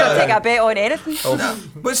 Neil, take a bet on anything.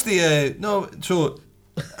 What's the no? So,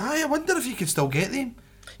 I wonder if you could still get them.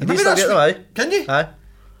 You can still get them, aye. Can you? Aye.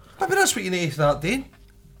 Maybe that's what you need to start doing.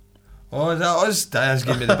 Oh, is that us? Diane's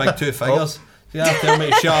giving me the big two fingers. Yeah, tell me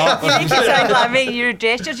to shut up. You make it sound like I'm making your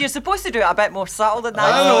gestures. You're supposed to do it a bit more subtle than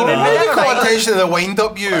that. I know, Stephen, but maybe never call mind. attention to the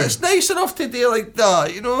wind-up, you. It's nice enough to do like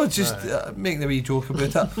that, you know, just making a wee joke about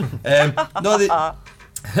it. No,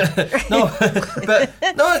 no, but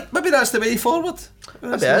no, maybe that's the way forward.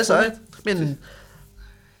 Maybe it is, aye. I mean,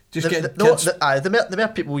 Just get no, kids. the more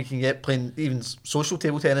people we can get playing even social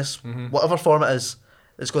table tennis, whatever form it is,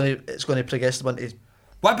 it's going to progress them into.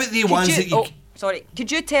 What about the ones that you? Sorry.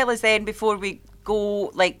 Could you tell us then before we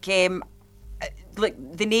go, like the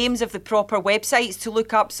names of the proper websites to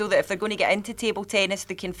look up so that if they're going to get into table tennis,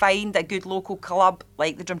 they can find a good local club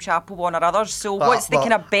like the Drumchapel one or others. So what's the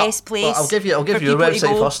kind of best place? I'll give you a for website people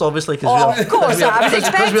to go? first, obviously, Oh, of course, I was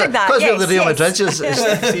expecting that. Because we're the Real Yes, Madrid, yes.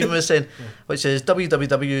 as Stephen was saying, which is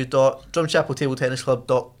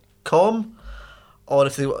www.drumchapeltabletennisclub.com, or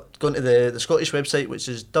if they go into the Scottish website, which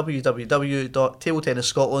is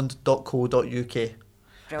www.tabletennisschotland.co.uk.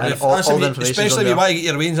 And all the information's especially on if you there. want to get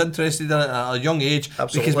your wains interested in it at a young age, because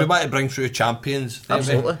Absolutely. we want to bring through champions. don't we?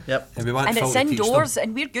 Absolutely, yep. And, we want And to it's fully teach them. indoors,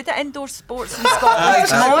 and we're good at indoor sports in Scotland.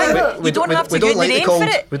 Come on, you don't have to get in the rain for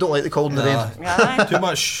it. We don't like the cold and the rain. Aye. Too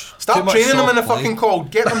much. Stop too much training them in the soft play. fucking cold.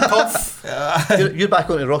 Get them tough. You're back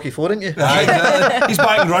on to Rocky 4, aren't you? Aye, exactly. He's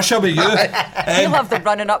back in Russia with you. You'll have them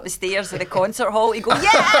running up the stairs of the concert hall. You go,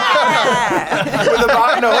 yeah! With the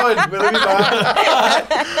bat in the hood. With the wee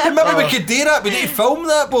bat. Maybe we could do that. We need to film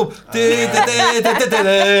that, Bob. That's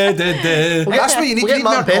what you need. We'll You get need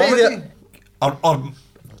more Martin Perry comedy. there. Or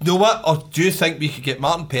you know what? Or do you think we could get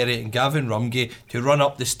Martin Perry and Gavin Rumgay to run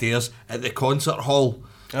up the stairs at the concert hall?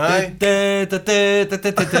 Aye. That'll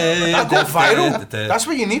go viral. That's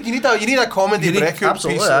what you need. You need a comedy You need- breakout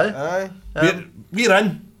absolutely, piece. aye. We're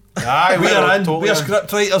in. Aye, We're in. totally We're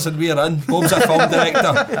script writers and we're in. Bob's a film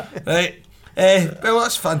director. Right. Well,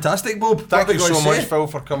 that's fantastic, Bob. Thank What you have we so got to much, say? Phil,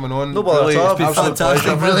 for coming on. No bother Really, at all. it's been Absolute fantastic.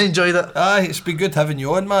 pleasure. I've really enjoyed it. Aye, it's been good having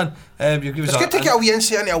you on, man. You give us It's good to get a wee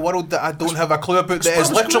insight into a world that I don't have a clue about. That what is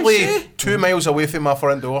I was gonna literally say. 2 miles away from my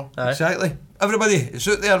front door. Exactly. Everybody, it's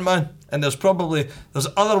out there, man. And there's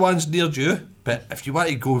other ones near you. But if you want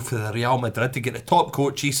to go for the Real Madrid to get the top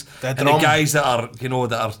coaches and the drum. guys that are,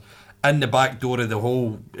 that are in the back door of the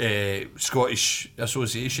whole Scottish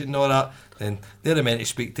Association and all that, then they're the men to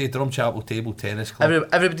speak to. Drumchapel Table Tennis Club.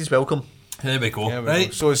 Everybody's welcome. There we go. There we Right.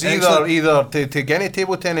 go. So it's Excellent. either to get into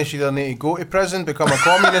table tennis, you either need to go to prison, become a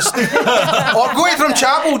communist, or go to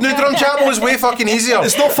Drumchapel. Now Drumchapel is way fucking easier.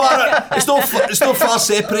 It's not far. It's not far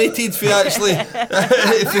separated for actually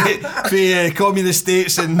for communist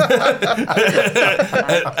states and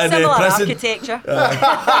Similar prison. architecture.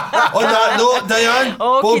 On that note, Diane,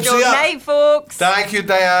 Bob, Okay, see ya. night, folks. Thank you,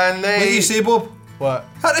 Diane. What do you say, Bob? What?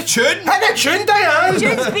 Hit the tune. Hit the tune, Diane.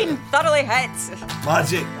 Tune's been thoroughly hit.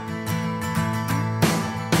 Magic.